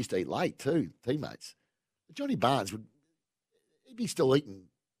 and people used to eat late too, teammates. Johnny Barnes he'd be still eating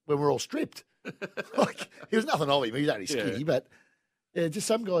when we're all stripped. He was nothing of him. He was only skinny, but just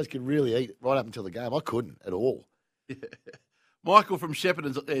some guys can really eat right up until the game. I couldn't at all. Yeah. Michael from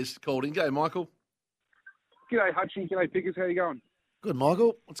Shepparton has called in. Go, Michael. G'day, Hutchie. G'day, Pickers. How you going? Good,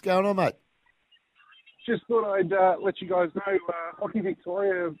 Michael. What's going on, mate? Just thought I'd let you guys know Hockey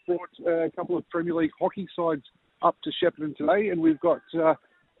Victoria have brought a couple of Premier League hockey sides up to Shepparton today, and we've got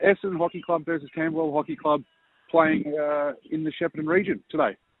Essendon Hockey Club versus Camberwell Hockey Club playing in the Shepparton region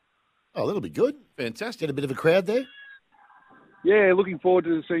today. Oh, that'll be good. Fantastic. Get a bit of a crowd there? Yeah, looking forward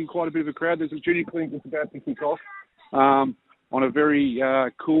to seeing quite a bit of a crowd. There's a junior clinic that's about to kick off on a very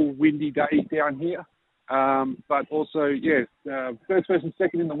cool, windy day down here. But also, first versus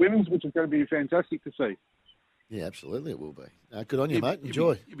second in the women's, which is going to be fantastic to see. Yeah, absolutely it will be. Good on you, mate.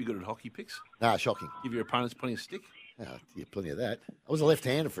 Enjoy. You'll be good at hockey picks. Nah, shocking. Give your opponents plenty of stick. Yeah, plenty of that. I was a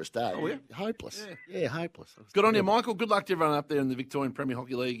left-hander for a start. Oh, yeah? Hopeless. Yeah, hopeless. Good on you, Michael. Good luck to everyone up there in the Victorian Premier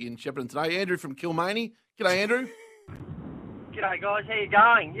Hockey League in Shepparton today. Andrew from Kilmany. G'day, Andrew. G'day, guys. How you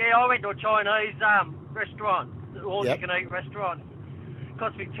going? Yeah, I went to a Chinese restaurant, all-you-can-eat restaurant. It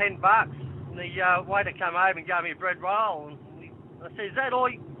cost me $10. And the waiter came over and gave me a bread roll. And I said, is that all?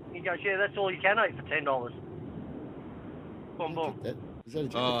 He goes, yeah, that's all you can eat for $10. Boom, boom. Is that a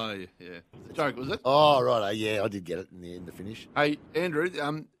joke? Oh, yeah. Joke, was it? Oh, right. Yeah, I did get it in the finish. Hey, Andrew,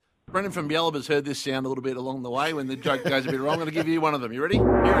 Brendan from Yelluba's heard this sound a little bit along the way when the joke goes a bit wrong. I'm going to give you one of them. You ready? Here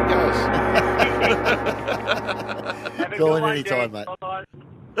it goes. Call in any time, mate.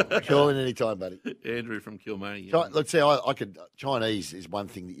 Call in any time, buddy. Andrew from Kilmarnie. Let's see. I could. Chinese is one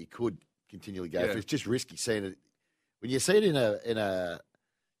thing that you could continually go for. It's just risky seeing it when you see it in a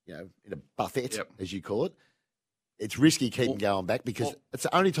buffet, as you call it. It's risky keeping going back because it's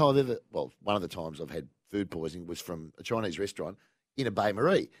the only time I've ever. Well, one of the times I've had food poisoning was from a Chinese restaurant in a Bay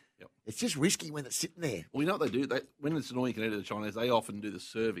Marie. Yep. It's just risky when it's sitting there. Well, you know what they do? When it's annoying you can eat at the Chinese, they often do the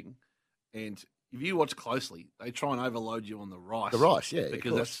serving. And if you watch closely, they try and overload you on the rice. The rice, yeah.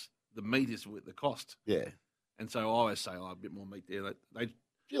 Because that's the meat is with the cost. Yeah. And so I always say, a bit more meat there. Do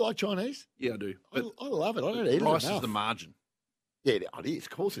you like Chinese? Yeah, I do. I love it. I don't eat it rice enough. is the margin. Yeah, it is.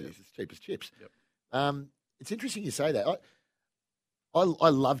 Of course it is. It's cheap as chips. Yep. It's interesting you say that. I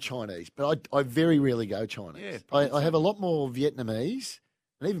love Chinese, but I very rarely go Chinese. Yeah, I have a lot more Vietnamese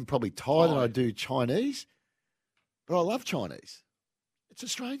and even probably Thai than I do Chinese, but I love Chinese. It's a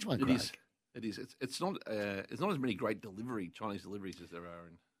strange one, Craig. It is. It's not as many great Chinese deliveries as there are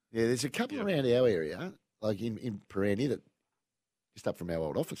in. Yeah, there's a couple around our area, like in Perani, that just up from our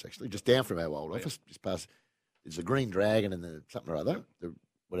old office, actually, just down from our old office, just past. There's the Green Dragon and the something or other, the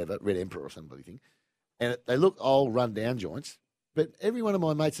whatever Red Emperor or somebody thing, and they look old, run down joints. But every one of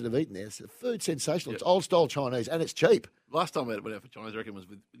my mates that have eaten there, it's food sensational. It's old style Chinese and it's cheap. Last time I went out for Chinese, I reckon, was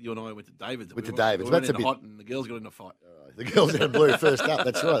with you and I went to David's. David's. That's a bit hot, and the girls got in a fight. The girls had a blue first up.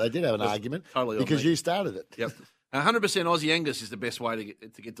 That's right. They did have an argument because you started it. Yep. 100% Aussie Angus is the best way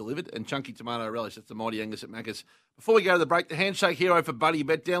to get delivered, and Chunky Tomato Relish, that's the Mighty Angus at Macca's. Before we go to the break, the handshake hero for Buddy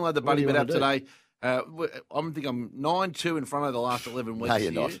Bet. Download the Buddy Bet app today. I think I'm 9-2 in front of the last 11 weeks. No,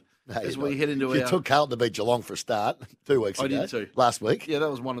 you're not. No, as we head into you took Carlton to beat Geelong for a start 2 weeks ago. I did too. Last week. Yeah, that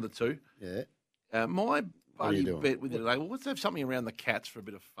was one of the two. Yeah. My Buddy Bet with you today, let's have something around the Cats for a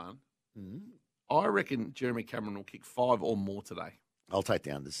bit of fun. Mm. I reckon Jeremy Cameron will kick 5 or more today. I'll take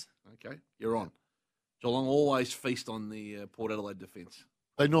the unders. Okay, you're on. Geelong always feast on the Port Adelaide defence.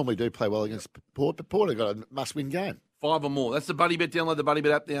 They normally do play well against Port, but Port have got a must-win game. 5 or more. That's the Buddy Bet. Download the Buddy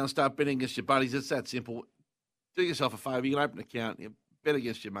Bet app now and start betting against your buddies. It's that simple. Do yourself a favour. You can open an account. You bet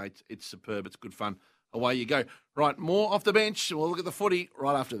against your mates. It's superb. It's good fun. Away you go. Right, more off the bench. We'll look at the footy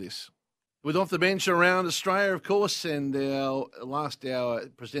right after this. With Off the Bench around Australia, of course, and our last hour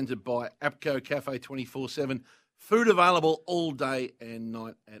presented by APCO Cafe 24/7. Food available all day and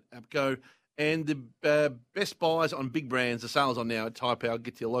night at APCO. And the best buys on big brands, the sales on now at Tyre Power.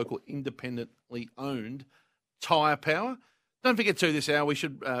 Get to your local independently owned Tyre Power. Don't forget to this hour, we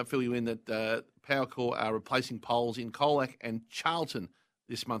should fill you in that Powercore are replacing poles in Colac and Charlton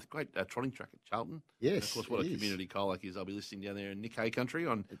this month. Great trotting track at Charlton. Yes, and of course, what a community Colac is. I'll be listening down there in Nick Hay country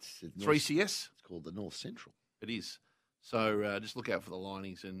on 3CS. It's called the North Central. It is. So just look out for the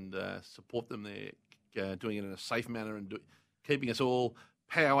linings and support them. They're doing it in a safe manner and keeping us all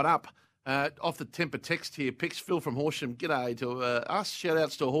powered up. Off the temper text here, picks Phil from Horsham. G'day to us. Shout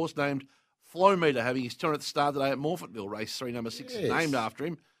outs to a horse named Flowmeter having his 200th start today at Morfettville, race 3, number 6, named after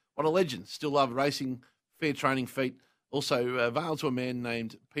him. What a legend. Still love racing, fair training feat. Also, veiled to a man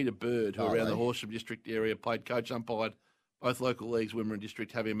named Peter Bird, who around the Horsham district area played coach, umpired both local leagues, Wimmera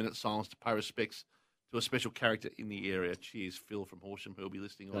district, having a minute's silence to pay respects to a special character in the area. Cheers, Phil from Horsham, who will be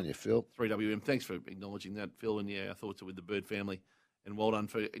listening on you, Phil. 3WM. Thanks for acknowledging that, Phil, and our thoughts are with the Bird family. And well done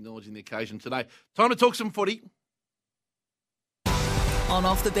for acknowledging the occasion today. Time to talk some footy. On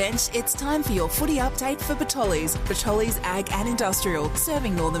Off the Bench, it's time for your footy update for Bertolli's. Bertolli's Ag and Industrial,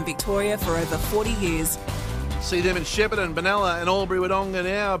 serving Northern Victoria for over 40 years. See them in Shepparton, Benalla and Albury-Wodonga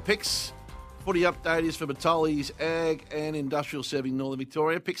now. Picks footy update is for Bertolli's Ag and Industrial, serving Northern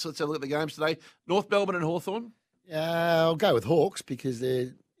Victoria. Picks, let's have a look at the games today. North Melbourne and Hawthorn. I'll go with Hawks because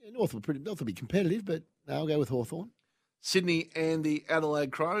North will be competitive, but I'll go with Hawthorn. Sydney and the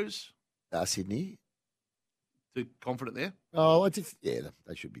Adelaide Crows. Sydney. Too confident there? Oh,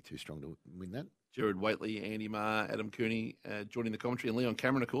 they should be too strong to win that. Jared Waitley, Andy Marr, Adam Cooney joining the commentary, and Leon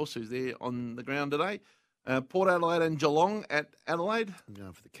Cameron, of course, who's there on the ground today. Port Adelaide and Geelong at Adelaide. I'm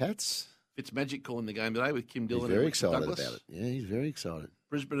going for the Cats. Fitzmagic calling the game today with Kim Dillon. He's very and excited Douglas. about it. Yeah, he's very excited.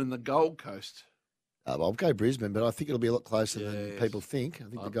 Brisbane and the Gold Coast. I'll go Brisbane, but I think it'll be a lot closer than people think. I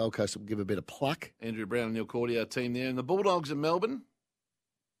think the Gold Coast will give a bit of pluck. Andrew Brown and Neil Cordier team there. And the Bulldogs in Melbourne.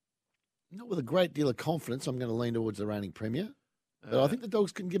 Not with a great deal of confidence. I'm going to lean towards the reigning premier. But I think the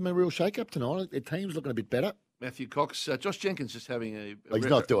Dogs can give them a real shake-up tonight. Their team's looking a bit better. Matthew Cox. Josh Jenkins just having a he's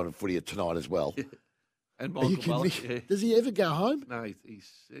not doing a footy tonight as well. And Are you Michael kidding me? Bullock, Does he ever go home? No,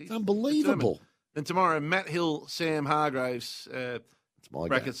 he's unbelievable. Determined. Then tomorrow, Matt Hill, Sam Hargraves. It's my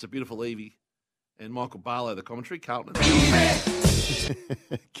brackets, a beautiful Evie. And Michael Barlow, the commentary. Carlton.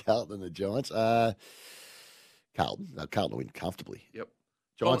 Carlton and the Giants. Carlton will win comfortably. Yep.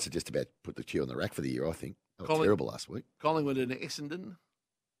 Giants are just about put the queue on the rack for the year, I think. They were terrible last week. Collingwood and Essendon.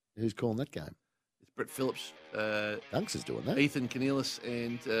 Who's calling that game? It's Brett Phillips. Dunks is doing that. Ethan Cornelis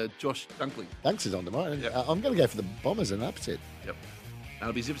and Josh Dunkley. Dunks is on tomorrow. Yep. I'm going to go for the Bombers and upset. Yep.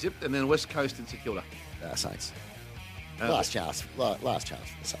 That'll be zip, and then West Coast and St Kilda. Saints. Last chance for the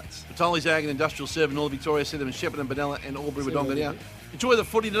Saints. Patoli's Ag and Industrial serve in Northern Victoria, Sydenham and Shepparton, Benalla and Albury Wodonga now. Enjoy the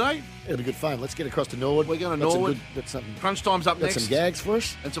footy today. It'll be good fun. Let's get across to Norwood. We're going to Norwood. Crunch time's up next. Got some gags for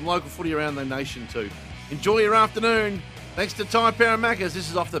us. And some local footy around the nation too. Enjoy your afternoon. Thanks to Tyre Power and Maccas. This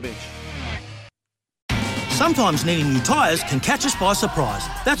is Off the Bench. Sometimes needing new tyres can catch us by surprise.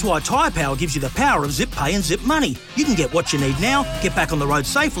 That's why Tyre Power gives you the power of Zip Pay and Zip Money. You can get what you need now, get back on the road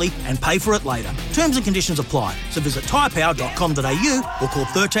safely and pay for it later. Terms and conditions apply. So visit tyrepower.com.au or call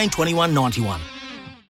 13 21 91.